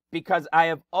because I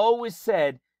have always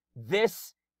said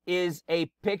this is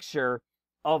a picture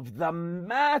of the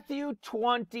Matthew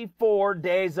 24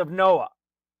 days of Noah.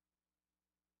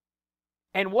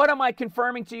 And what am I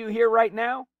confirming to you here right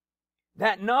now?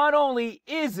 That not only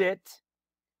is it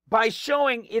by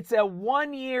showing it's a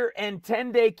 1 year and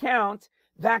 10 day count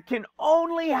that can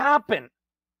only happen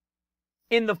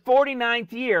in the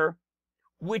 49th year,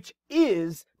 which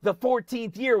is the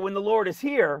 14th year when the Lord is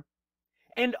here,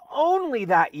 and only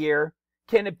that year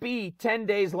can it be 10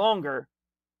 days longer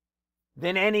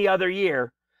than any other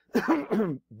year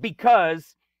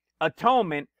because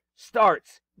atonement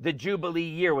starts the Jubilee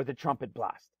year with a trumpet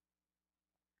blast.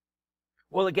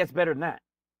 Well, it gets better than that.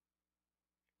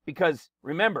 Because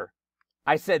remember,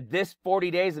 I said this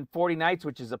 40 days and 40 nights,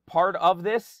 which is a part of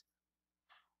this.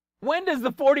 When does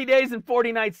the 40 days and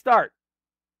 40 nights start?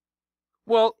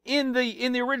 Well, in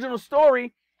the original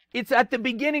story, it's at the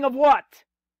beginning of what?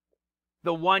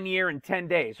 The 1 year and 10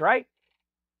 days, right?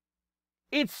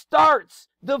 It starts.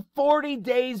 The 40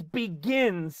 days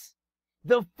begins.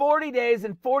 The 40 days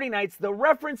and 40 nights, the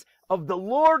reference of the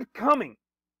Lord coming,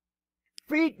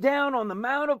 feet down on the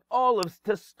Mount of Olives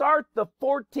to start the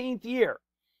 14th year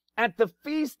at the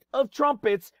Feast of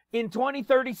Trumpets in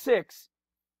 2036,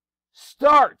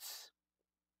 starts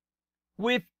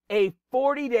with a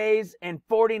 40 days and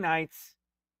 40 nights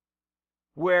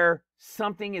where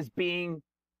something is being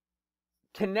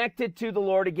connected to the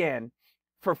Lord again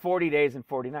for 40 days and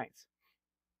 40 nights.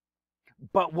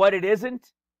 But what it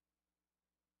isn't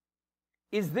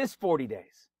is this 40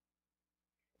 days.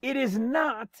 It is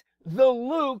not the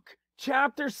Luke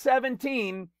chapter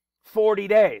 17 40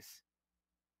 days.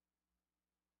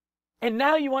 And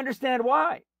now you understand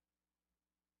why.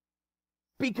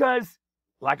 Because,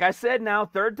 like I said now,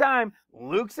 third time,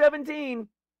 Luke 17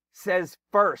 says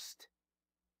first.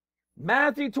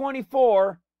 Matthew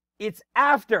 24, it's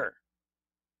after.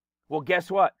 Well,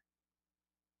 guess what?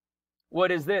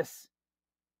 What is this?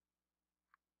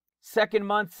 Second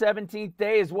month, 17th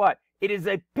day is what? It is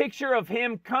a picture of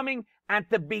him coming at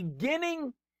the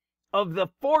beginning of the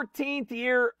 14th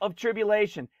year of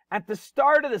tribulation, at the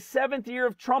start of the 7th year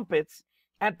of trumpets,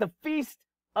 at the feast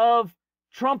of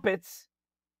trumpets,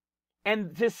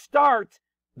 and to start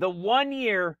the 1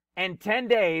 year and 10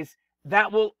 days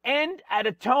that will end at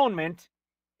atonement,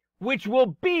 which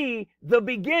will be the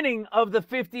beginning of the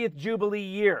 50th Jubilee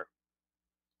year.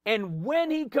 And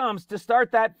when he comes to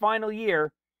start that final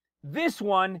year, this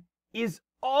one is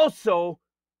also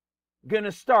going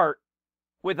to start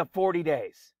with a 40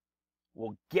 days.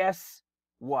 Well, guess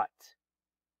what?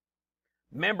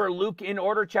 Remember Luke in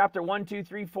order, chapter 1, 2,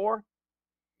 3, 4?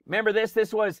 Remember this?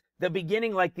 This was the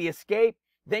beginning, like the escape.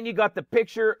 Then you got the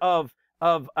picture of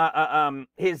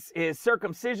his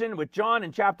circumcision with John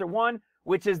in chapter 1,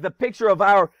 which is the picture of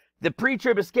the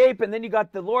pre-trib escape. And then you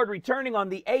got the Lord returning on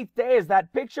the 8th day as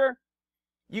that picture.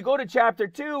 You go to chapter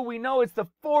 2, we know it's the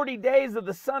 40 days of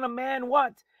the Son of Man,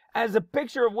 what? As a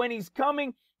picture of when he's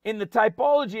coming in the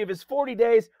typology of his 40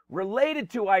 days related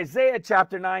to Isaiah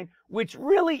chapter 9, which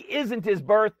really isn't his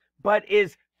birth, but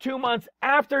is 2 months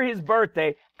after his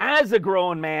birthday as a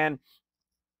grown man.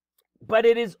 But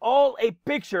it is all a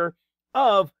picture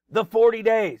of the 40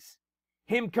 days.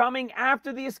 Him coming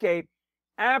after the escape,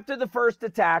 after the first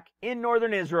attack in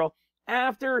northern Israel,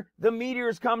 after the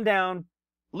meteors come down,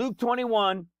 Luke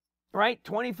 21, right,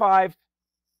 25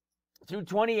 through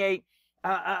 28,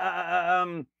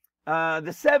 the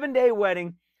 7-day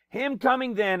wedding, him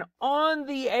coming then on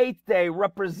the 8th day,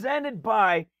 represented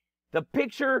by the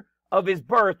picture of his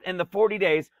birth and the 40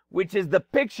 days, which is the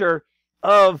picture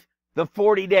of the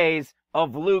 40 days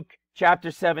of Luke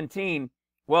chapter 17.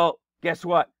 Well, guess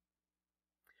what?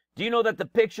 Do you know that the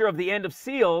picture of the end of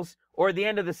seals, or the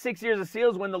end of the 6 years of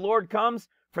seals, when the Lord comes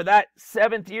for that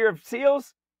 7th year of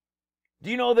seals, do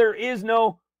you know there is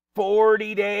no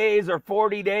 40 days or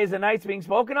 40 days and nights being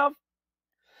spoken of?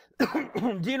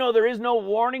 Do you know there is no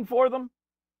warning for them?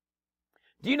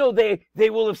 Do you know they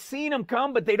will have seen him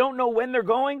come, but they don't know when they're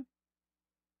going?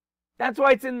 That's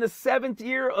why it's in the 7th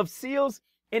year of seals,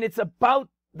 and it's about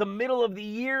the middle of the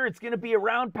year. It's going to be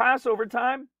around Passover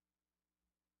time.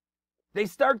 They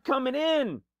start coming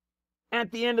in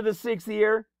at the end of the 6th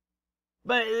year,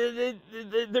 but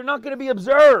they're not going to be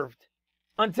observed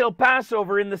until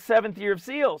Passover in the 7th year of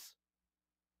seals.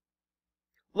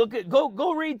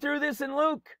 Go read through this in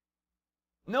Luke.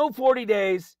 No 40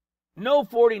 days, no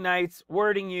 40 nights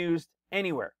wording used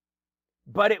anywhere.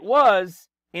 But it was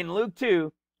in Luke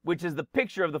 2, which is the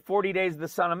picture of the 40 days of the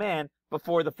Son of Man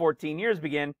before the 14 years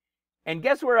begin. And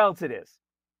guess where else it is?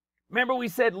 Remember we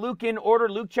said Luke in order,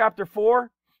 Luke chapter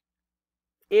 4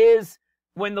 is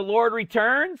when the Lord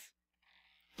returns,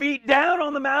 feet down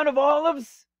on the Mount of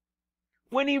Olives.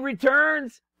 When he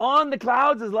returns on the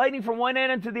clouds as lightning from one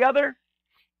end to the other.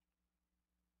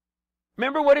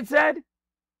 Remember what it said?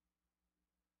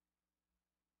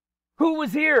 Who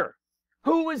was here?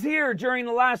 Who was here during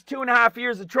the last 2.5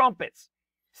 years of trumpets?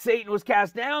 Satan was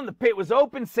cast down, the pit was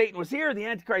open, Satan was here, the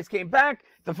Antichrist came back,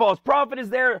 the false prophet is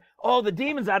there, all the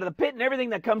demons out of the pit and everything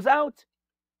that comes out.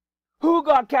 Who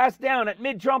got cast down at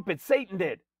mid-trumpet? Satan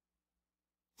did.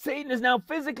 Satan is now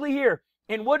physically here.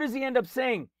 And what does he end up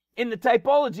saying in the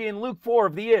typology in Luke 4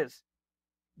 of the is?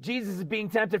 Jesus is being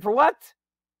tempted for what?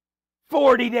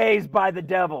 40 days by the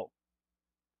devil.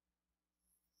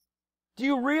 Do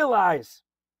you realize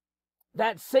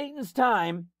that Satan's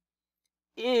time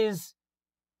is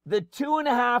the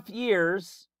 2.5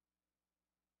 years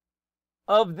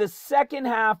of the second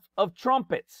half of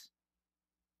trumpets?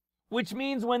 Which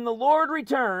means when the Lord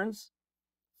returns,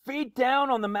 feet down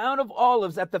on the Mount of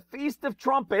Olives at the Feast of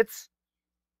Trumpets,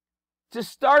 to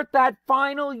start that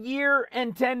final year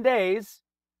and 10 days,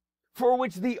 for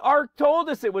which the ark told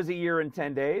us it was a year and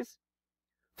 10 days,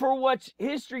 for which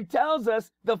history tells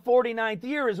us the 49th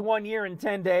year is 1 year and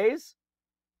 10 days,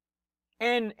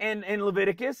 and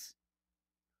Leviticus.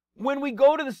 When we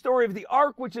go to the story of the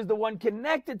ark, which is the one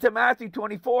connected to Matthew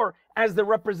 24 as the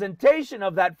representation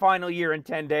of that final year and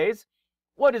 10 days,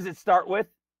 what does it start with?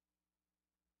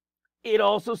 it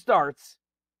also starts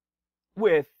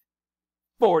with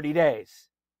 40 days.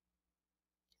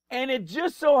 And it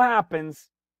just so happens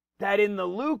that in the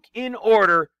Luke in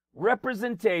order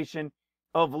representation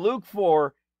of Luke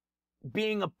 4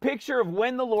 being a picture of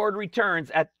when the Lord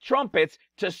returns at trumpets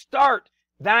to start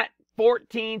that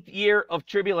 14th year of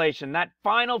tribulation, that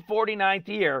final 49th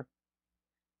year,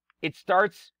 it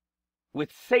starts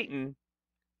with Satan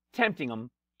tempting him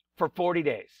for 40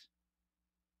 days.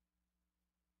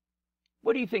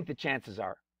 What do you think the chances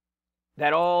are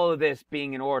that all of this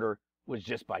being in order was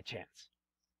just by chance?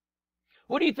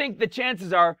 What do you think the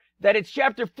chances are that it's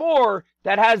chapter 4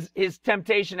 that has his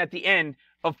temptation at the end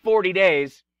of 40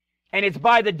 days, and it's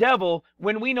by the devil,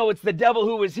 when we know it's the devil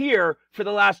who was here for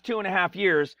the last 2.5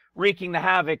 years, wreaking the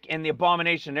havoc and the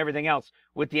abomination and everything else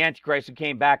with the Antichrist who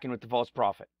came back and with the false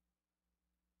prophet?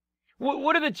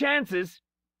 What are the chances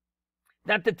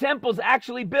that the temple's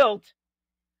actually built,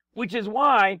 which is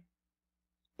why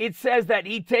it says that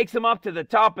he takes him up to the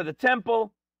top of the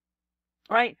temple,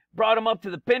 right? Brought him up to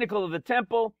the pinnacle of the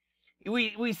temple.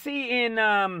 We see in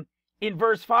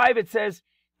verse 5, it says,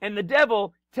 and the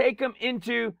devil take him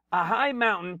into a high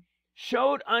mountain,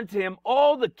 showed unto him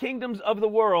all the kingdoms of the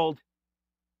world.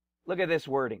 Look at this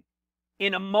wording.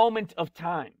 In a moment of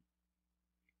time.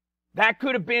 That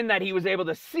could have been that he was able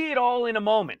to see it all in a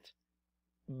moment.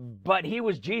 But he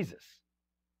was Jesus.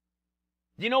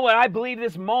 Do you know what I believe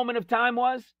this moment of time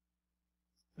was?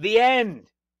 The end.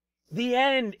 The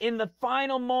end in the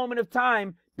final moment of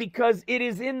time, because it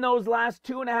is in those last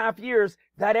 2.5 years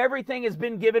that everything has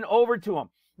been given over to him.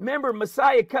 Remember,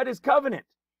 Messiah cut his covenant.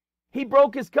 He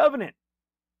broke his covenant.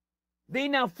 They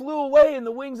now flew away in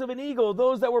the wings of an eagle,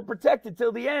 those that were protected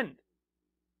till the end.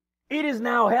 It is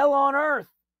now hell on earth.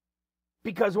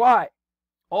 Because why?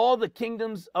 All the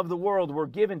kingdoms of the world were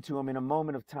given to him in a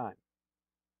moment of time.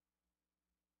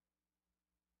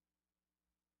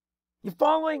 You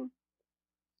following?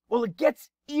 Well, it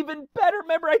gets even better.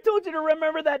 Remember, I told you to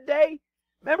remember that day?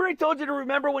 Remember, I told you to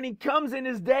remember when he comes in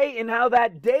his day and how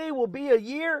that day will be a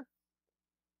year?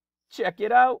 Check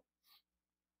it out.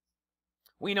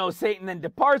 We know Satan then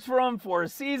departs from him for a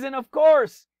season, of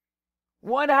course.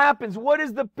 What happens? What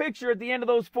is the picture at the end of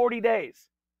those 40 days?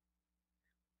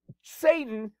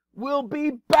 Satan will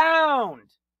be bound.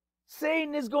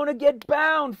 Satan is going to get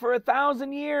bound for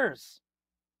 1,000 years.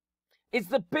 It's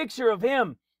the picture of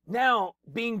him now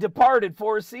being departed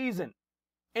for a season.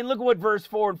 And look at what verse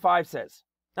 4 and 5 says.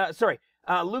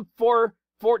 Luke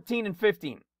 4:14 and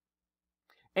 15.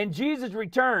 And Jesus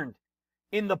returned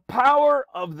in the power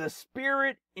of the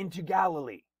Spirit into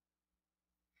Galilee.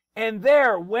 And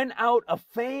there went out a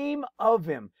fame of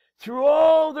him through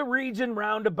all the region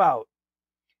round about.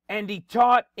 And he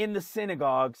taught in the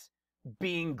synagogues,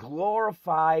 being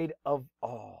glorified of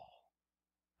all.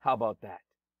 How about that?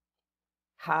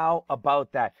 How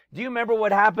about that? Do you remember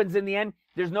what happens in the end?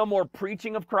 There's no more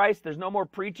preaching of Christ. There's no more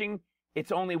preaching.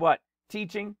 It's only what?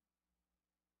 Teaching.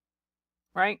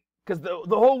 Right? Because the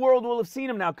whole world will have seen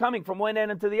him now coming from one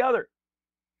end to the other.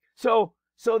 So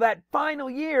that final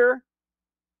year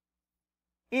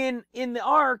in the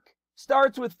ark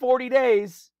starts with 40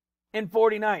 days and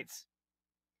 40 nights.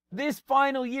 This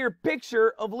final year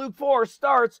picture of Luke 4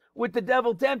 starts with the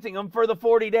devil tempting him for the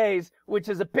 40 days, which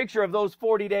is a picture of those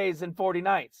 40 days and 40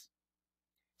 nights.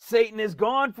 Satan is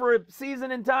gone for a season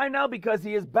in time now because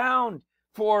he is bound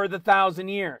for the 1,000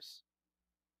 years.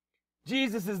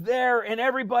 Jesus is there and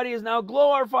everybody is now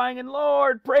glorifying and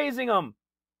Lord, praising him.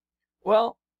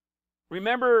 Well,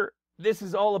 remember, this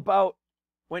is all about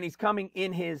when he's coming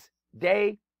in his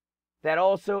day. That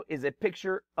also is a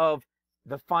picture of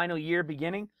the final year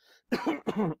beginning.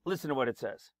 Listen to what it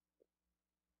says.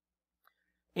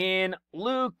 In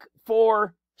Luke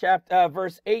 4,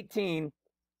 verse 18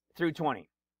 through 20.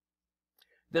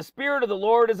 The Spirit of the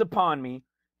Lord is upon me,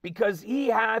 because he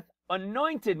hath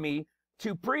anointed me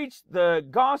to preach the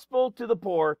gospel to the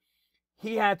poor.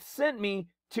 He hath sent me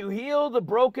to heal the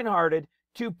brokenhearted,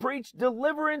 to preach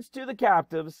deliverance to the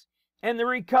captives, and the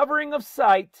recovering of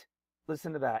sight.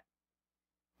 Listen to that.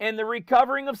 And the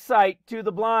recovering of sight to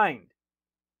the blind.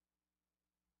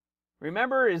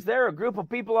 Remember, is there a group of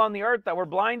people on the earth that were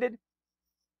blinded?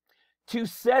 To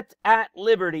set at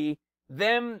liberty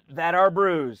them that are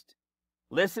bruised.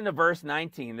 Listen to verse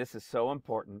 19. This is so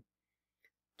important.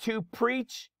 To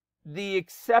preach the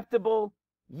acceptable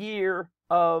year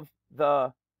of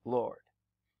the Lord.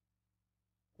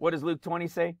 What does Luke 20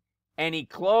 say? And he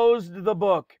closed the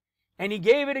book, and he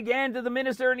gave it again to the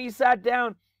minister, and he sat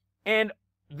down, and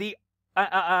the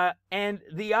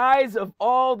eyes of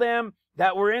all them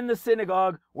that were in the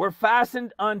synagogue were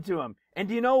fastened unto him. And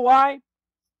do you know why?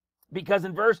 Because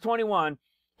in verse 21,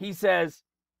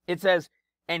 it says,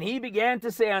 and he began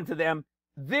to say unto them,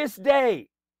 this day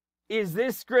is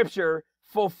this scripture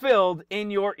fulfilled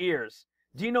in your ears.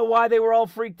 Do you know why they were all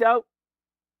freaked out?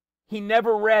 He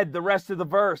never read the rest of the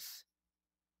verse.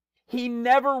 He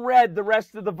never read the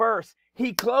rest of the verse.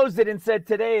 He closed it and said,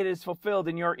 today it is fulfilled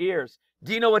in your ears.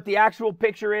 Do you know what the actual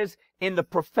picture is in the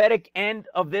prophetic end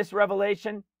of this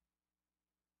revelation?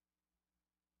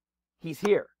 He's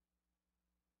here.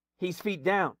 He's feet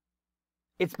down.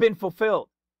 It's been fulfilled.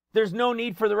 There's no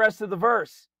need for the rest of the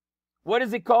verse. What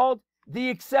is it called? The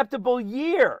acceptable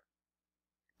year.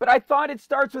 But I thought it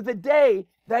starts with a day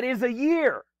that is a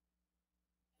year.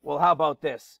 Well, how about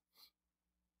this?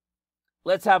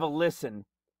 Let's have a listen.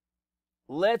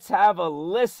 Let's have a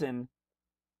listen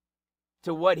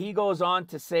to what he goes on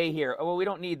to say here. Oh, well, we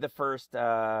don't need the first.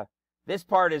 This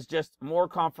part is just more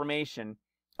confirmation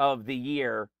of the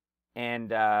year and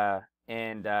 10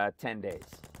 days.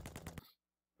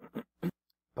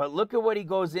 But look at what he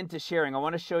goes into sharing. I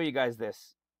want to show you guys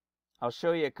this. I'll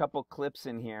show you a couple clips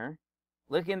in here.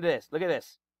 Look into this. Look at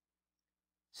this.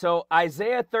 So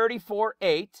Isaiah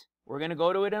 34:8. We're going to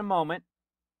go to it in a moment.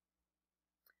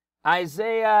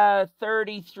 Isaiah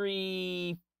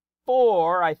 33:4,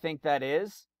 I think that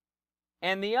is.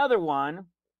 And the other one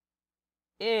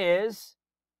is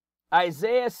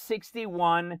Isaiah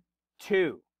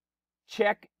 61:2.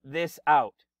 Check this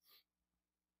out.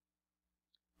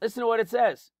 Listen to what it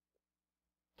says.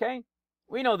 Okay?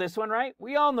 We know this one, right?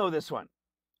 We all know this one.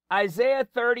 Isaiah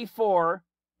 34,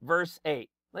 verse 8.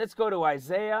 Let's go to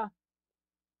Isaiah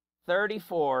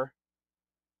 34,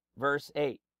 verse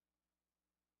 8.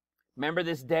 Remember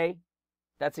this day?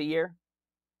 That's a year?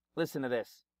 Listen to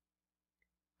this.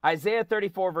 Isaiah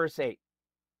 34, verse 8.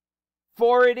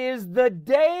 For it is the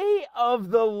day of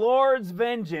the Lord's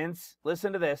vengeance,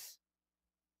 listen to this,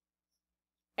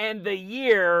 and the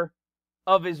year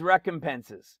of his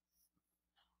recompenses.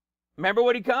 Remember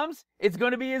when he comes? It's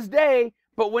going to be his day,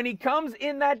 but when he comes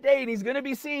in that day and he's going to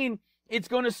be seen, it's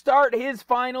going to start his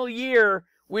final year,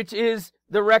 which is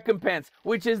the recompense,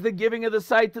 which is the giving of the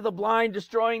sight to the blind,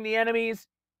 destroying the enemies.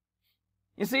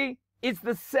 You see, it's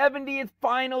the 70th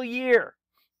final year,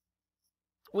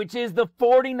 which is the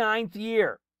 49th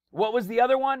year. What was the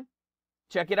other one?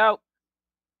 Check it out.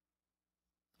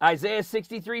 Isaiah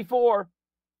 63:4.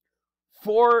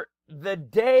 For the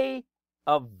day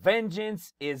of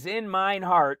vengeance is in mine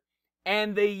heart,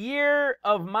 and the year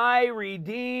of my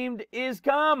redeemed is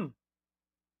come.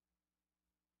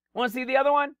 Want to see the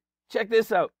other one? Check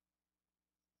this out.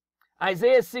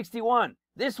 Isaiah 61.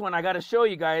 This one I got to show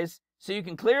you guys so you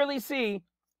can clearly see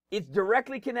it's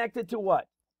directly connected to what?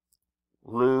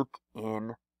 Luke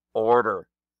in order.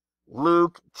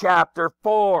 Luke chapter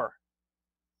 4.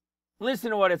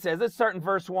 Listen to what it says. Let's start in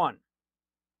verse 1.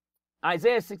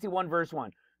 Isaiah 61, verse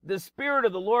 1. The Spirit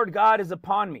of the Lord God is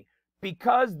upon me,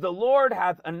 because the Lord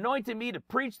hath anointed me to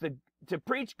preach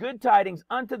good tidings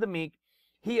unto the meek.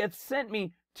 He hath sent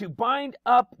me to bind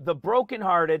up the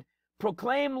brokenhearted,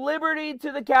 proclaim liberty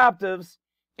to the captives,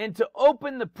 and to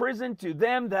open the prison to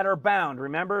them that are bound.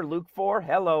 Remember Luke 4,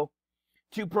 hello.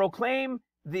 To proclaim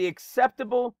the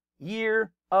acceptable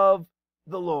year of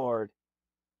the Lord,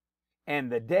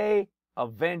 and the day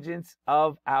of vengeance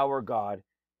of our God,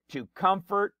 to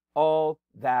comfort all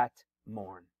that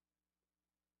mourn.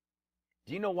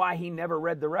 Do you know why he never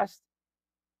read the rest?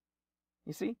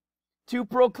 You see? To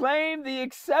proclaim the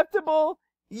acceptable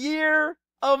year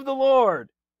of the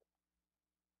Lord.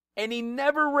 And he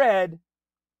never read,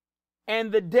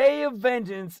 and the day of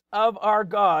vengeance of our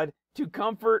God, to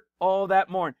comfort all that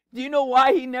mourn. Do you know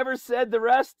why he never said the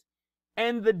rest?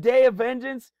 And the day of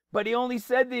vengeance, but he only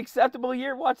said the acceptable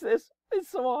year? Watch this. It's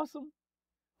so awesome.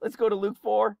 Let's go to Luke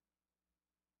 4.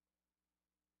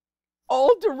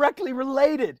 All directly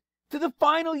related to the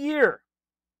final year.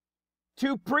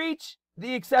 To preach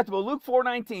the acceptable. Luke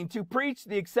 4:19. To preach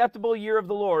the acceptable year of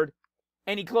the Lord.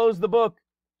 And he closed the book.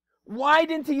 Why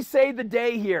didn't he say the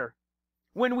day here?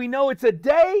 When we know it's a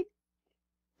day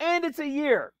and it's a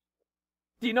year.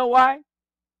 Do you know why?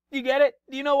 Do you get it?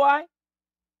 Do you know why?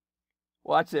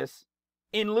 Watch this.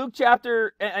 In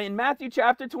Matthew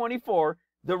chapter 24,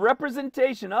 the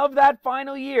representation of that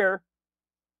final year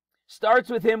starts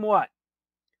with him what?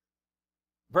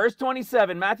 Verse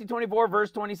 27, Matthew 24,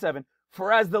 verse 27.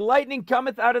 For as the lightning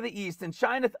cometh out of the east and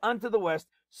shineth unto the west,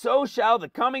 so shall the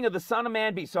coming of the Son of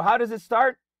Man be. So how does it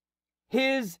start?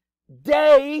 His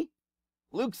day,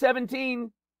 Luke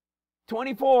 17,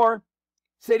 24,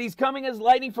 said he's coming as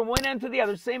lightning from one end to the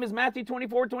other, same as Matthew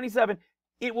 24, 27.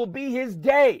 It will be his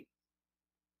day.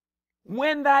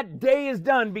 When that day is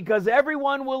done, because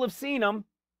everyone will have seen him,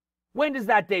 when does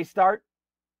that day start?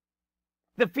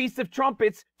 The Feast of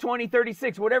Trumpets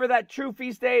 2036, whatever that true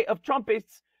feast day of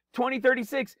trumpets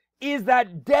 2036 is,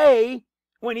 that day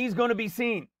when he's going to be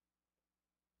seen.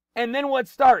 And then what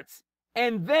starts?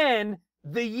 And then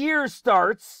the year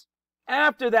starts.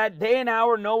 After that day and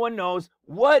hour, no one knows.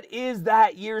 What is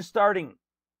that year starting?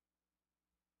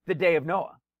 The day of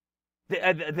Noah.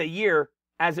 The year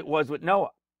as it was with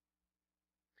Noah.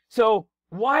 So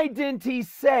why didn't he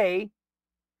say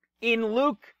in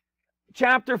Luke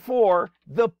chapter 4,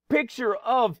 the picture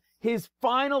of his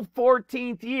final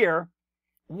 14th year,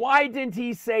 why didn't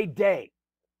he say day?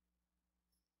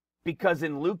 Because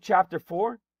in Luke chapter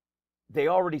 4, they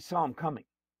already saw him coming.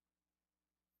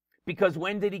 Because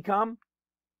when did he come?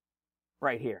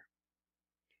 Right here.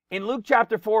 In Luke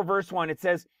chapter 4, verse 1, it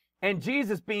says, "And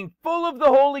Jesus, being full of the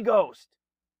Holy Ghost,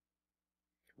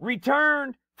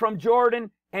 returned from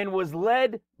Jordan and was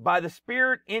led by the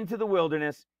Spirit into the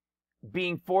wilderness,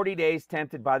 being 40 days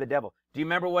tempted by the devil." Do you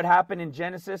remember what happened in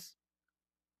Genesis?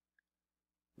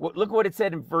 Look what it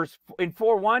said in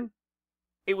 4:1.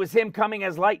 It was him coming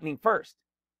as lightning first.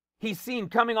 He's seen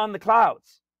coming on the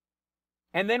clouds.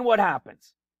 And then what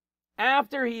happens?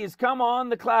 After he has come on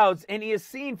the clouds and he is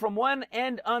seen from one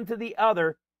end unto the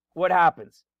other, what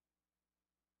happens?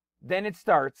 Then it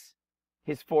starts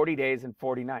his 40 days and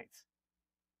 40 nights.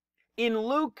 In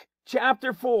Luke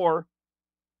chapter 4,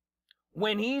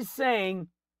 when he's saying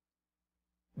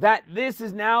that this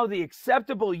is now the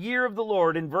acceptable year of the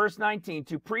Lord, in verse 19,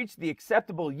 to preach the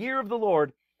acceptable year of the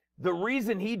Lord, the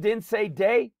reason he didn't say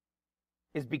day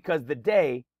is because the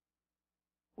day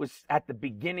was at the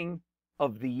beginning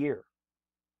of the year.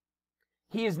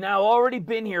 He has now already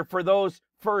been here for those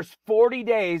first 40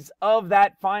 days of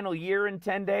that final year and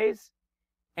 10 days.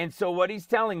 And so what he's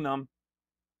telling them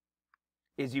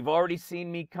is, you've already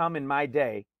seen me come in my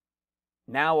day.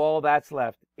 Now all that's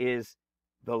left is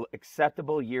the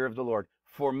acceptable year of the Lord,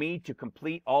 for me to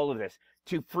complete all of this,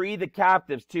 to free the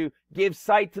captives, to give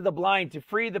sight to the blind, to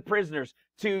free the prisoners,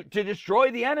 to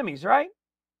destroy the enemies, right?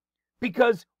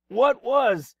 Because what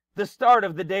was the start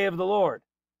of the day of the Lord?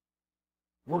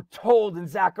 We're told in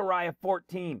Zechariah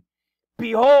 14,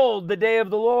 "Behold, the day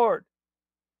of the Lord.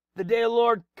 The day of the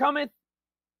Lord cometh,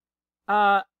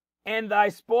 and thy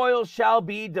spoil shall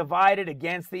be divided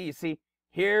against thee." You see,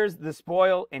 here's the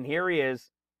spoil, and here he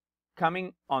is,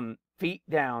 coming on feet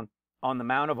down on the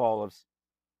Mount of Olives,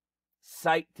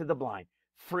 sight to the blind,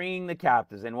 freeing the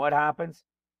captives. And what happens?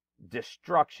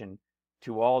 Destruction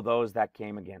to all those that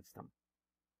came against him.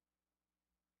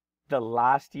 The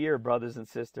last year, brothers and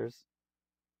sisters,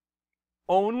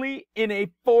 only in a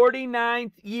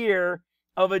 49th year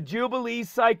of a Jubilee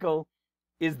cycle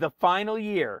is the final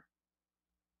year,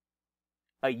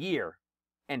 a year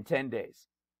and 10 days.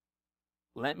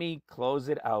 Let me close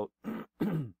it out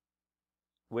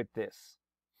with this.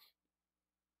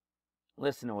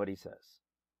 Listen to what he says.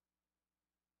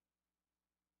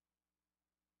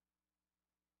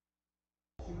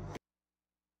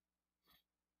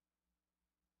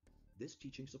 This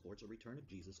teaching supports a return of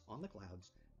Jesus on the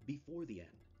clouds before the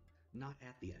end, not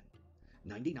at the end.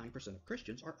 99% of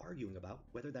Christians are arguing about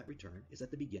whether that return is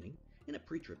at the beginning in a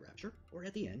pre-trib rapture or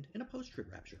at the end in a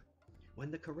post-trib rapture,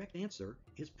 when the correct answer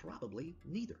is probably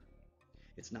neither.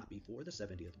 It's not before the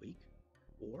 70th week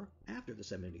or after the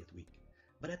 70th week,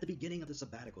 but at the beginning of the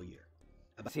sabbatical year.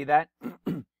 See that?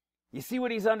 You see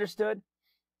what he's understood?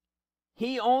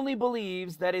 He only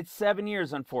believes that it's 7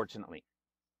 years, unfortunately.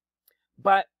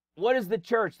 But what is the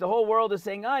church? The whole world is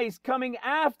saying, he's coming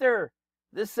after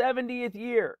the 70th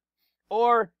year.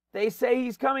 Or they say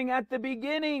he's coming at the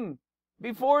beginning,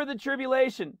 before the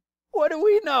tribulation. What do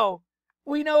we know?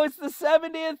 We know it's the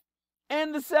 70th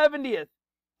and the 70th.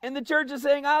 And the church is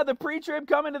saying, the pre-trib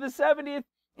coming to the 70th.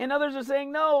 And others are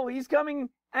saying, no, he's coming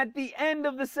at the end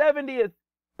of the 70th,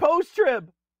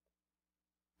 post-trib.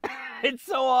 It's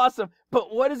so awesome.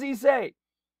 But what does he say?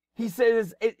 He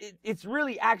says it's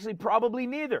really actually probably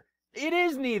neither. It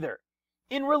is neither.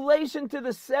 In relation to the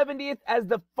 70th as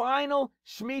the final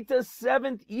Shemitah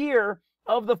 7th year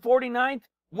of the 49th,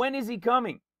 when is he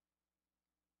coming?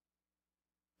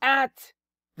 At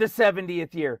the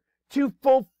 70th year, to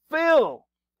fulfill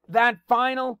that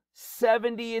final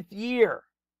 70th year.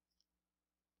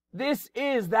 This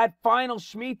is that final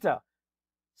Shemitah.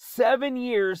 7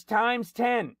 years times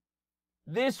 10.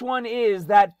 This one is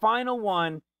that final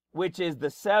one, which is the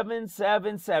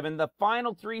 777, the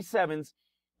final 3 sevens,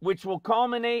 which will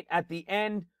culminate at the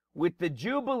end with the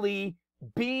Jubilee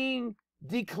being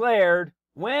declared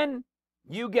when,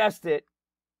 you guessed it,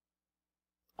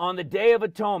 on the Day of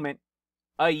Atonement,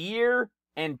 a year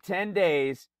and 10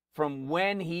 days from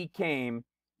when he came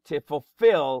to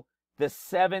fulfill the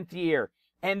 7th year.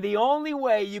 And the only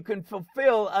way you can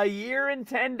fulfill a year and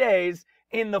 10 days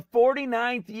in the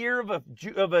 49th year of a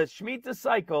Shemitah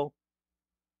cycle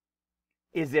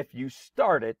is if you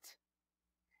start it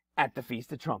at the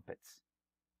Feast of Trumpets.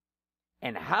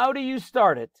 And how do you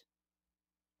start it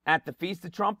at the Feast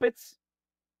of Trumpets?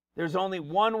 There's only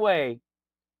one way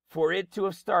for it to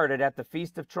have started at the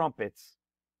Feast of Trumpets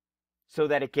so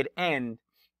that it could end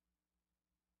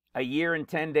a year and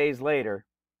 10 days later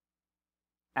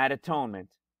at Atonement.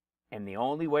 And the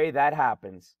only way that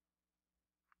happens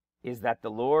is that the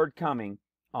Lord coming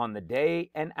on the day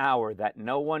and hour that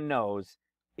no one knows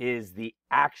is the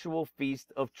actual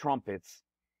Feast of Trumpets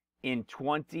in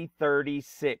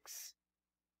 2036.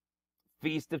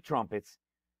 Feast of Trumpets,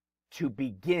 to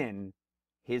begin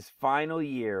his final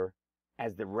year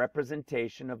as the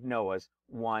representation of Noah's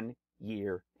 1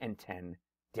 year and 10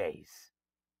 days.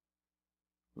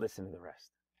 Listen to the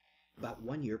rest. About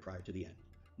 1 year prior to the end,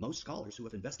 most scholars who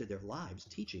have invested their lives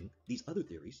teaching these other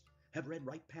theories have read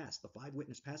right past the 5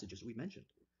 witness passages we mentioned.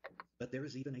 But there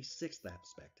is even a 6th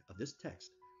aspect of this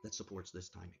text that supports this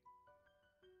timing.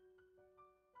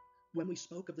 When we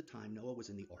spoke of the time Noah was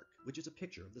in the ark, which is a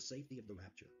picture of the safety of the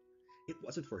rapture, it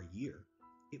wasn't for a year,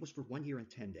 it was for 1 year and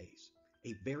 10 days,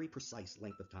 a very precise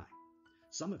length of time.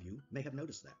 Some of you may have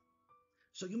noticed that.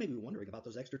 So you may be wondering about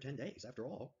those extra 10 days. After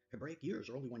all, Hebraic years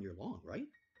are only 1 year long, right?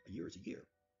 A year is a year.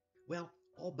 Well,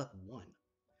 all but one.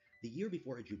 The year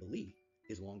before a Jubilee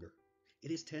is longer.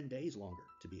 It is 10 days longer,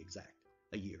 to be exact,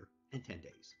 a year and 10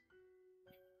 days.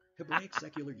 Hebraic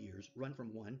secular years run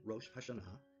from one Rosh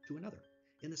Hashanah to another,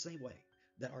 in the same way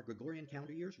that our Gregorian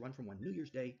calendar years run from one New Year's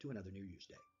Day to another New Year's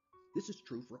Day. This is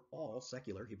true for all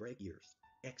secular Hebraic years,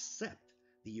 except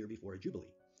the year before a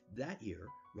Jubilee. That year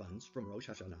runs from Rosh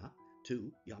Hashanah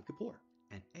to Yom Kippur,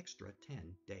 an extra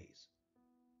 10 days.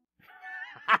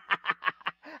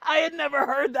 I had never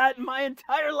heard that in my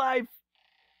entire life.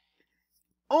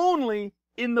 Only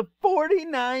in the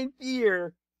 49th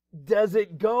year does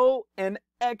it go an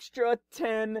extra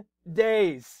 10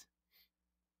 days.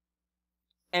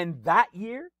 And that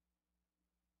year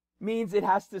means it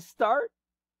has to start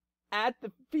at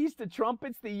the Feast of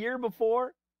Trumpets the year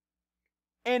before,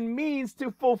 and means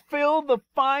to fulfill the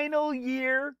final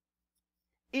year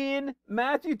in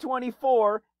Matthew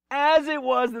 24 as it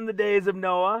was in the days of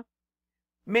Noah,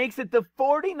 makes it the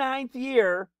 49th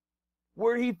year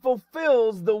where he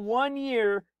fulfills the 1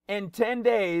 year and 10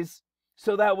 days,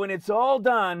 so that when it's all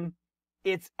done,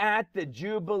 it's at the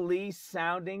Jubilee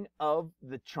sounding of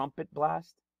the trumpet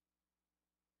blast.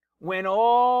 When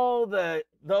all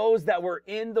those that were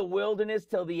in the wilderness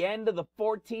till the end of the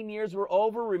 14 years were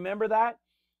over, remember that?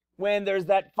 When there's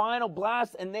that final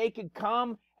blast and they could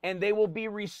come and they will be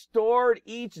restored,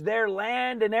 each their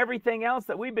land and everything else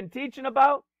that we've been teaching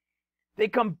about. They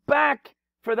come back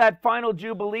for that final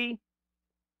Jubilee.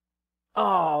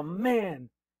 Oh, man.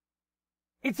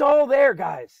 It's all there,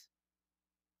 guys.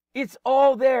 It's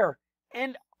all there.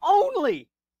 And only,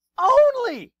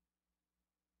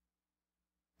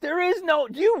 do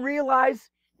you realize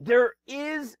there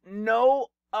is no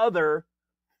other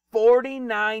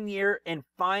 49-year and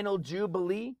final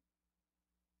Jubilee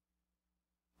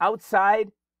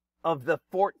outside of the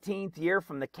 14th year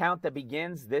from the count that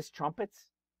begins this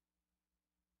trumpets?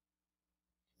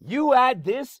 You add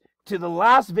this to the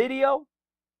last video,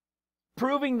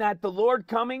 proving that the Lord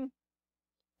coming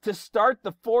to start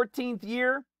the 14th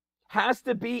year has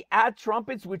to be at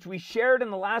trumpets, which we shared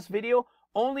in the last video,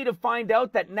 only to find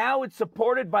out that now it's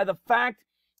supported by the fact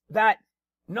that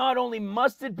not only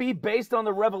must it be based on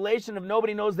the revelation of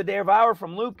nobody knows the day or hour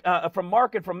from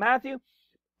Mark and from Matthew,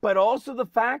 but also the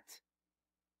fact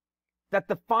that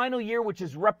the final year, which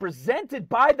is represented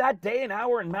by that day and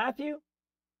hour in Matthew,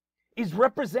 is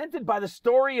represented by the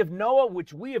story of Noah,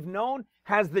 which we have known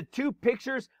has the two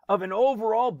pictures of an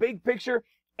overall big picture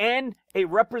and a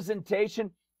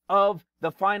representation of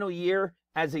the final year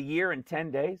as a year and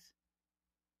 10 days.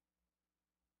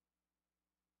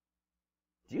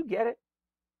 Do you get it?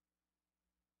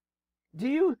 Do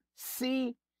you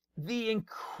see the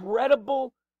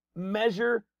incredible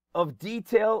measure of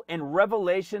detail and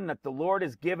revelation that the Lord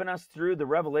has given us through the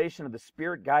revelation of the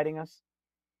Spirit guiding us?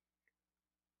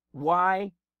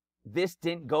 Why this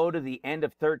didn't go to the end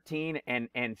of 13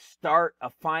 and start a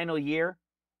final year,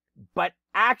 but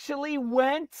actually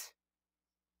went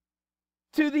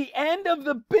to the end of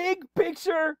the big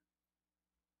picture,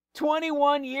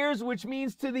 21 years, which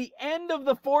means to the end of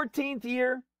the 14th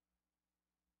year.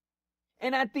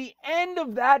 And at the end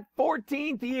of that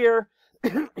 14th year,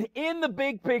 in the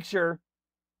big picture,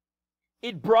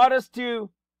 it brought us to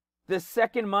the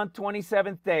second month,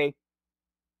 27th day,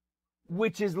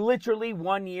 which is literally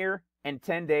 1 year and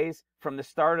 10 days from the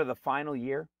start of the final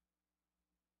year?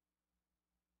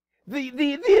 The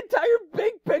entire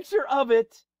big picture of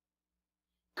it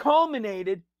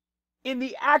culminated in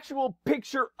the actual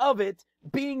picture of it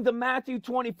being the Matthew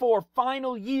 24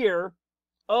 final year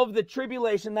of the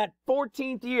tribulation, that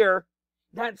 14th year,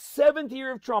 that 7th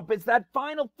year of trumpets, that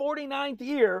final 49th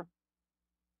year.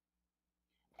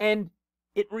 And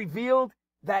it revealed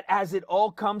that as it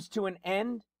all comes to an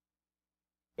end,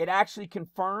 it actually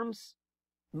confirms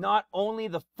not only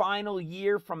the final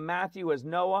year from Matthew as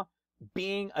Noah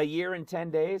being a year and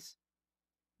 10 days,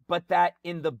 but that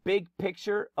in the big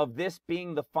picture of this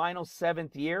being the final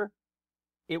 7th year,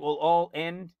 it will all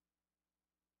end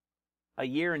a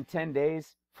year and 10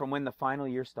 days from when the final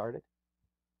year started.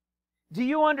 Do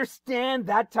you understand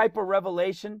that type of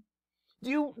revelation?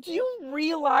 Do you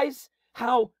realize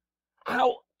how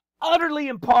utterly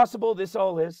impossible this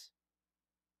all is?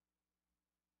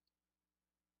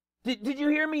 Did you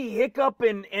hear me hiccup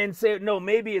and say, no,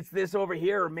 maybe it's this over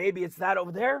here or maybe it's that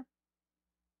over there?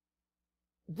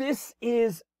 This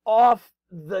is off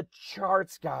the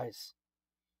charts, guys.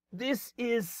 This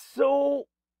is so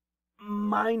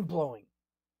mind-blowing.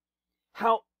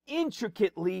 How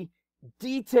intricately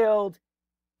detailed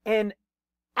and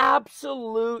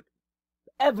absolute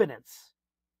evidence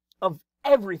of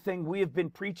everything we have been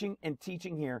preaching and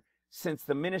teaching here since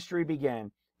the ministry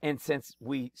began and since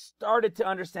we started to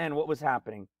understand what was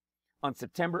happening on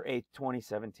September 8th,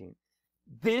 2017.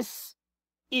 This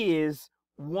is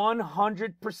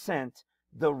 100%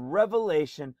 the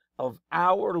revelation of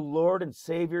our Lord and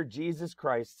Savior Jesus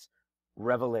Christ's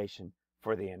revelation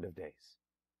for the end of days.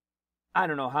 I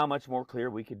don't know how much more clear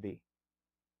we could be.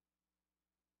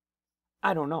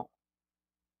 I don't know.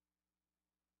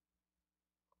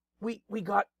 We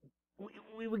got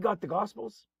the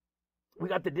Gospels, we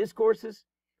got the discourses,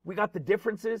 we got the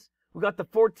differences, we got the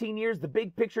 14 years, the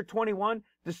big picture 21,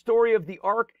 the story of the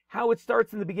ark, how it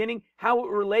starts in the beginning, how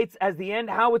it relates as the end,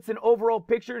 how it's an overall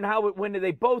picture, and how when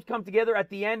they both come together at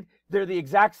the end, they're the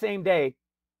exact same day.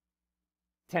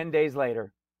 10 days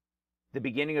later, the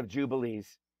beginning of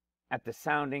Jubilees at the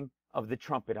sounding of the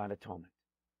trumpet on atonement.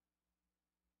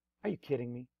 Are you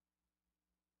kidding me?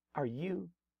 Are you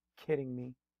kidding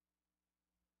me?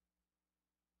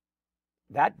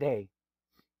 That day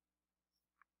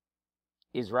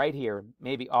is right here,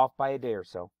 maybe off by a day or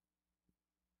so,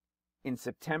 in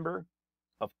September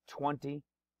of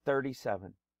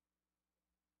 2037.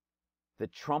 The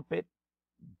trumpet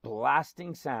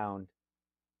blasting sound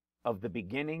of the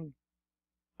beginning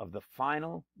of the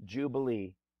final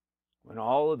Jubilee, when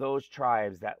all of those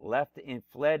tribes that left and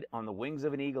fled on the wings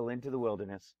of an eagle into the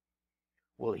wilderness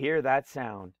will hear that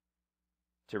sound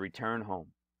to return home.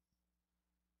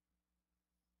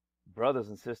 Brothers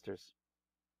and sisters,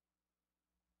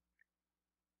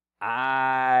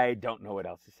 I don't know what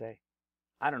else to say.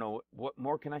 I don't know. What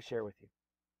more can I share with you?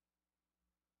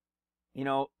 You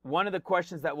know, one of the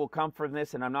questions that will come from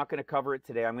this, and I'm not going to cover it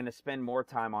today, I'm going to spend more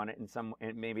time on it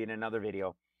maybe in another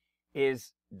video,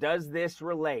 is does this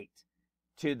relate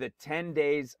to the 10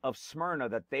 days of Smyrna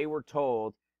that they were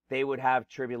told they would have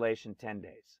tribulation 10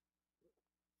 days?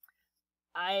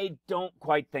 I don't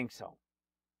quite think so.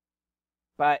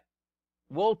 But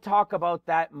we'll talk about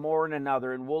that more in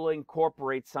another, and we'll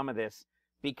incorporate some of this,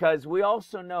 because we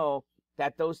also know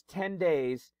that those 10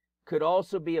 days could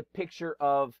also be a picture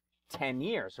of 10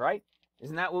 years, right?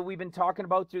 Isn't that what we've been talking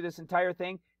about through this entire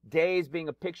thing? Days being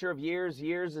a picture of years,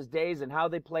 years as days, and how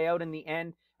they play out in the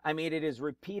end. I mean, it is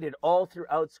repeated all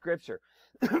throughout Scripture.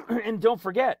 And don't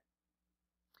forget,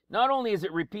 not only is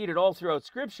it repeated all throughout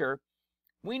Scripture,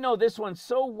 we know this one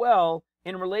so well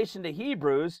in relation to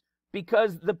Hebrews,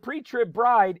 because the pre-trib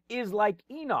bride is like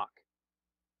Enoch,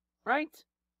 right?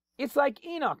 It's like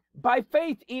Enoch. By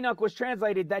faith, Enoch was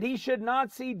translated that he should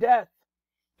not see death,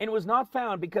 and was not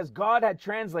found because God had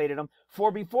translated him.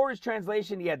 For before his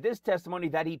translation, he had this testimony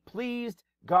that he pleased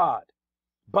God.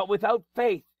 But without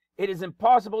faith, it is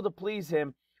impossible to please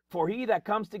him. For he that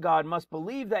comes to God must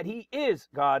believe that he is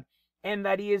God, and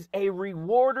that he is a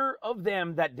rewarder of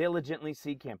them that diligently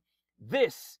seek him.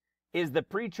 This is the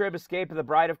pre-trib escape of the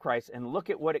bride of Christ. And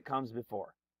look at what it comes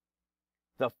before.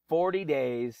 The 40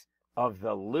 days of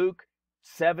the Luke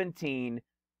 17,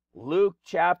 Luke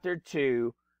chapter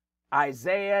 2,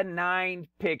 Isaiah 9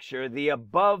 picture, the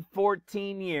above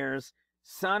 14 years,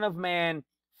 Son of Man,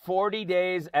 40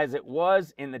 days as it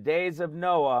was in the days of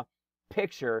Noah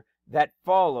picture that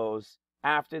follows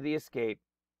after the escape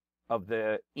of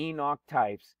the Enoch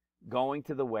types going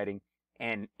to the wedding.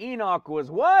 And Enoch was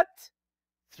what?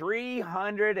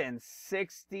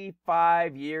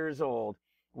 365 years old,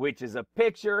 which is a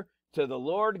picture to the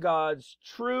Lord God's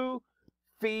true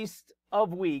Feast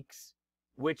of Weeks,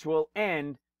 which will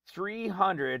end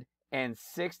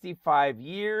 365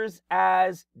 years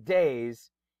as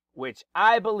days, which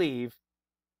I believe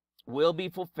will be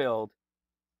fulfilled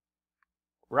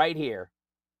right here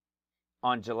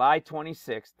on July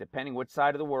 26th, depending which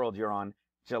side of the world you're on,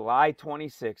 July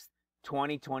 26th,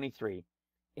 2023,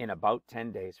 in about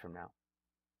 10 days from now.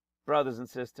 Brothers and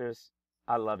sisters,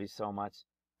 I love you so much.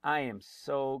 I am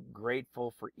so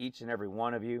grateful for each and every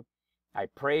one of you. I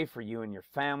pray for you and your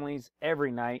families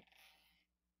every night,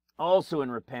 also in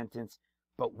repentance,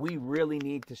 but we really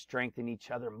need to strengthen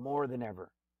each other more than ever,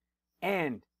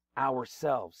 and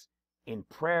ourselves in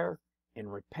prayer, in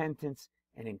repentance,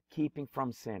 and in keeping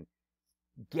from sin.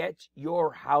 Get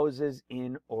your houses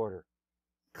in order.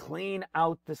 Clean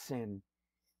out the sin.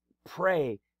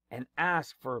 Pray and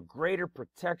ask for a greater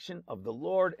protection of the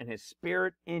Lord and His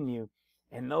Spirit in you,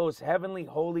 and those heavenly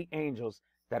holy angels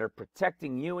that are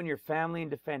protecting you and your family and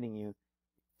defending you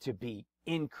to be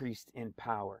increased in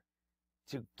power,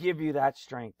 to give you that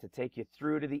strength to take you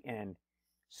through to the end,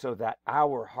 so that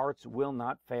our hearts will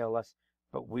not fail us,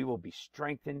 but we will be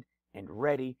strengthened and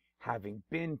ready, having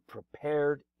been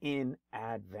prepared in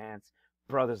advance.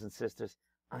 Brothers and sisters,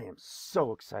 I am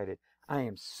so excited. I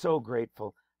am so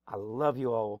grateful. I love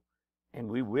you all, and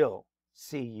we will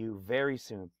see you very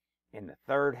soon in the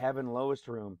third heaven lowest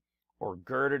room, or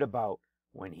girded about,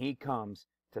 when He comes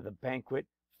to the banquet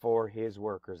for His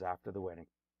workers after the wedding.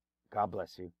 God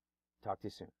bless you. Talk to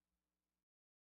you soon.